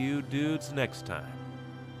see you dudes next time.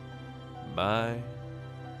 Bye.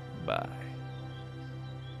 Bye.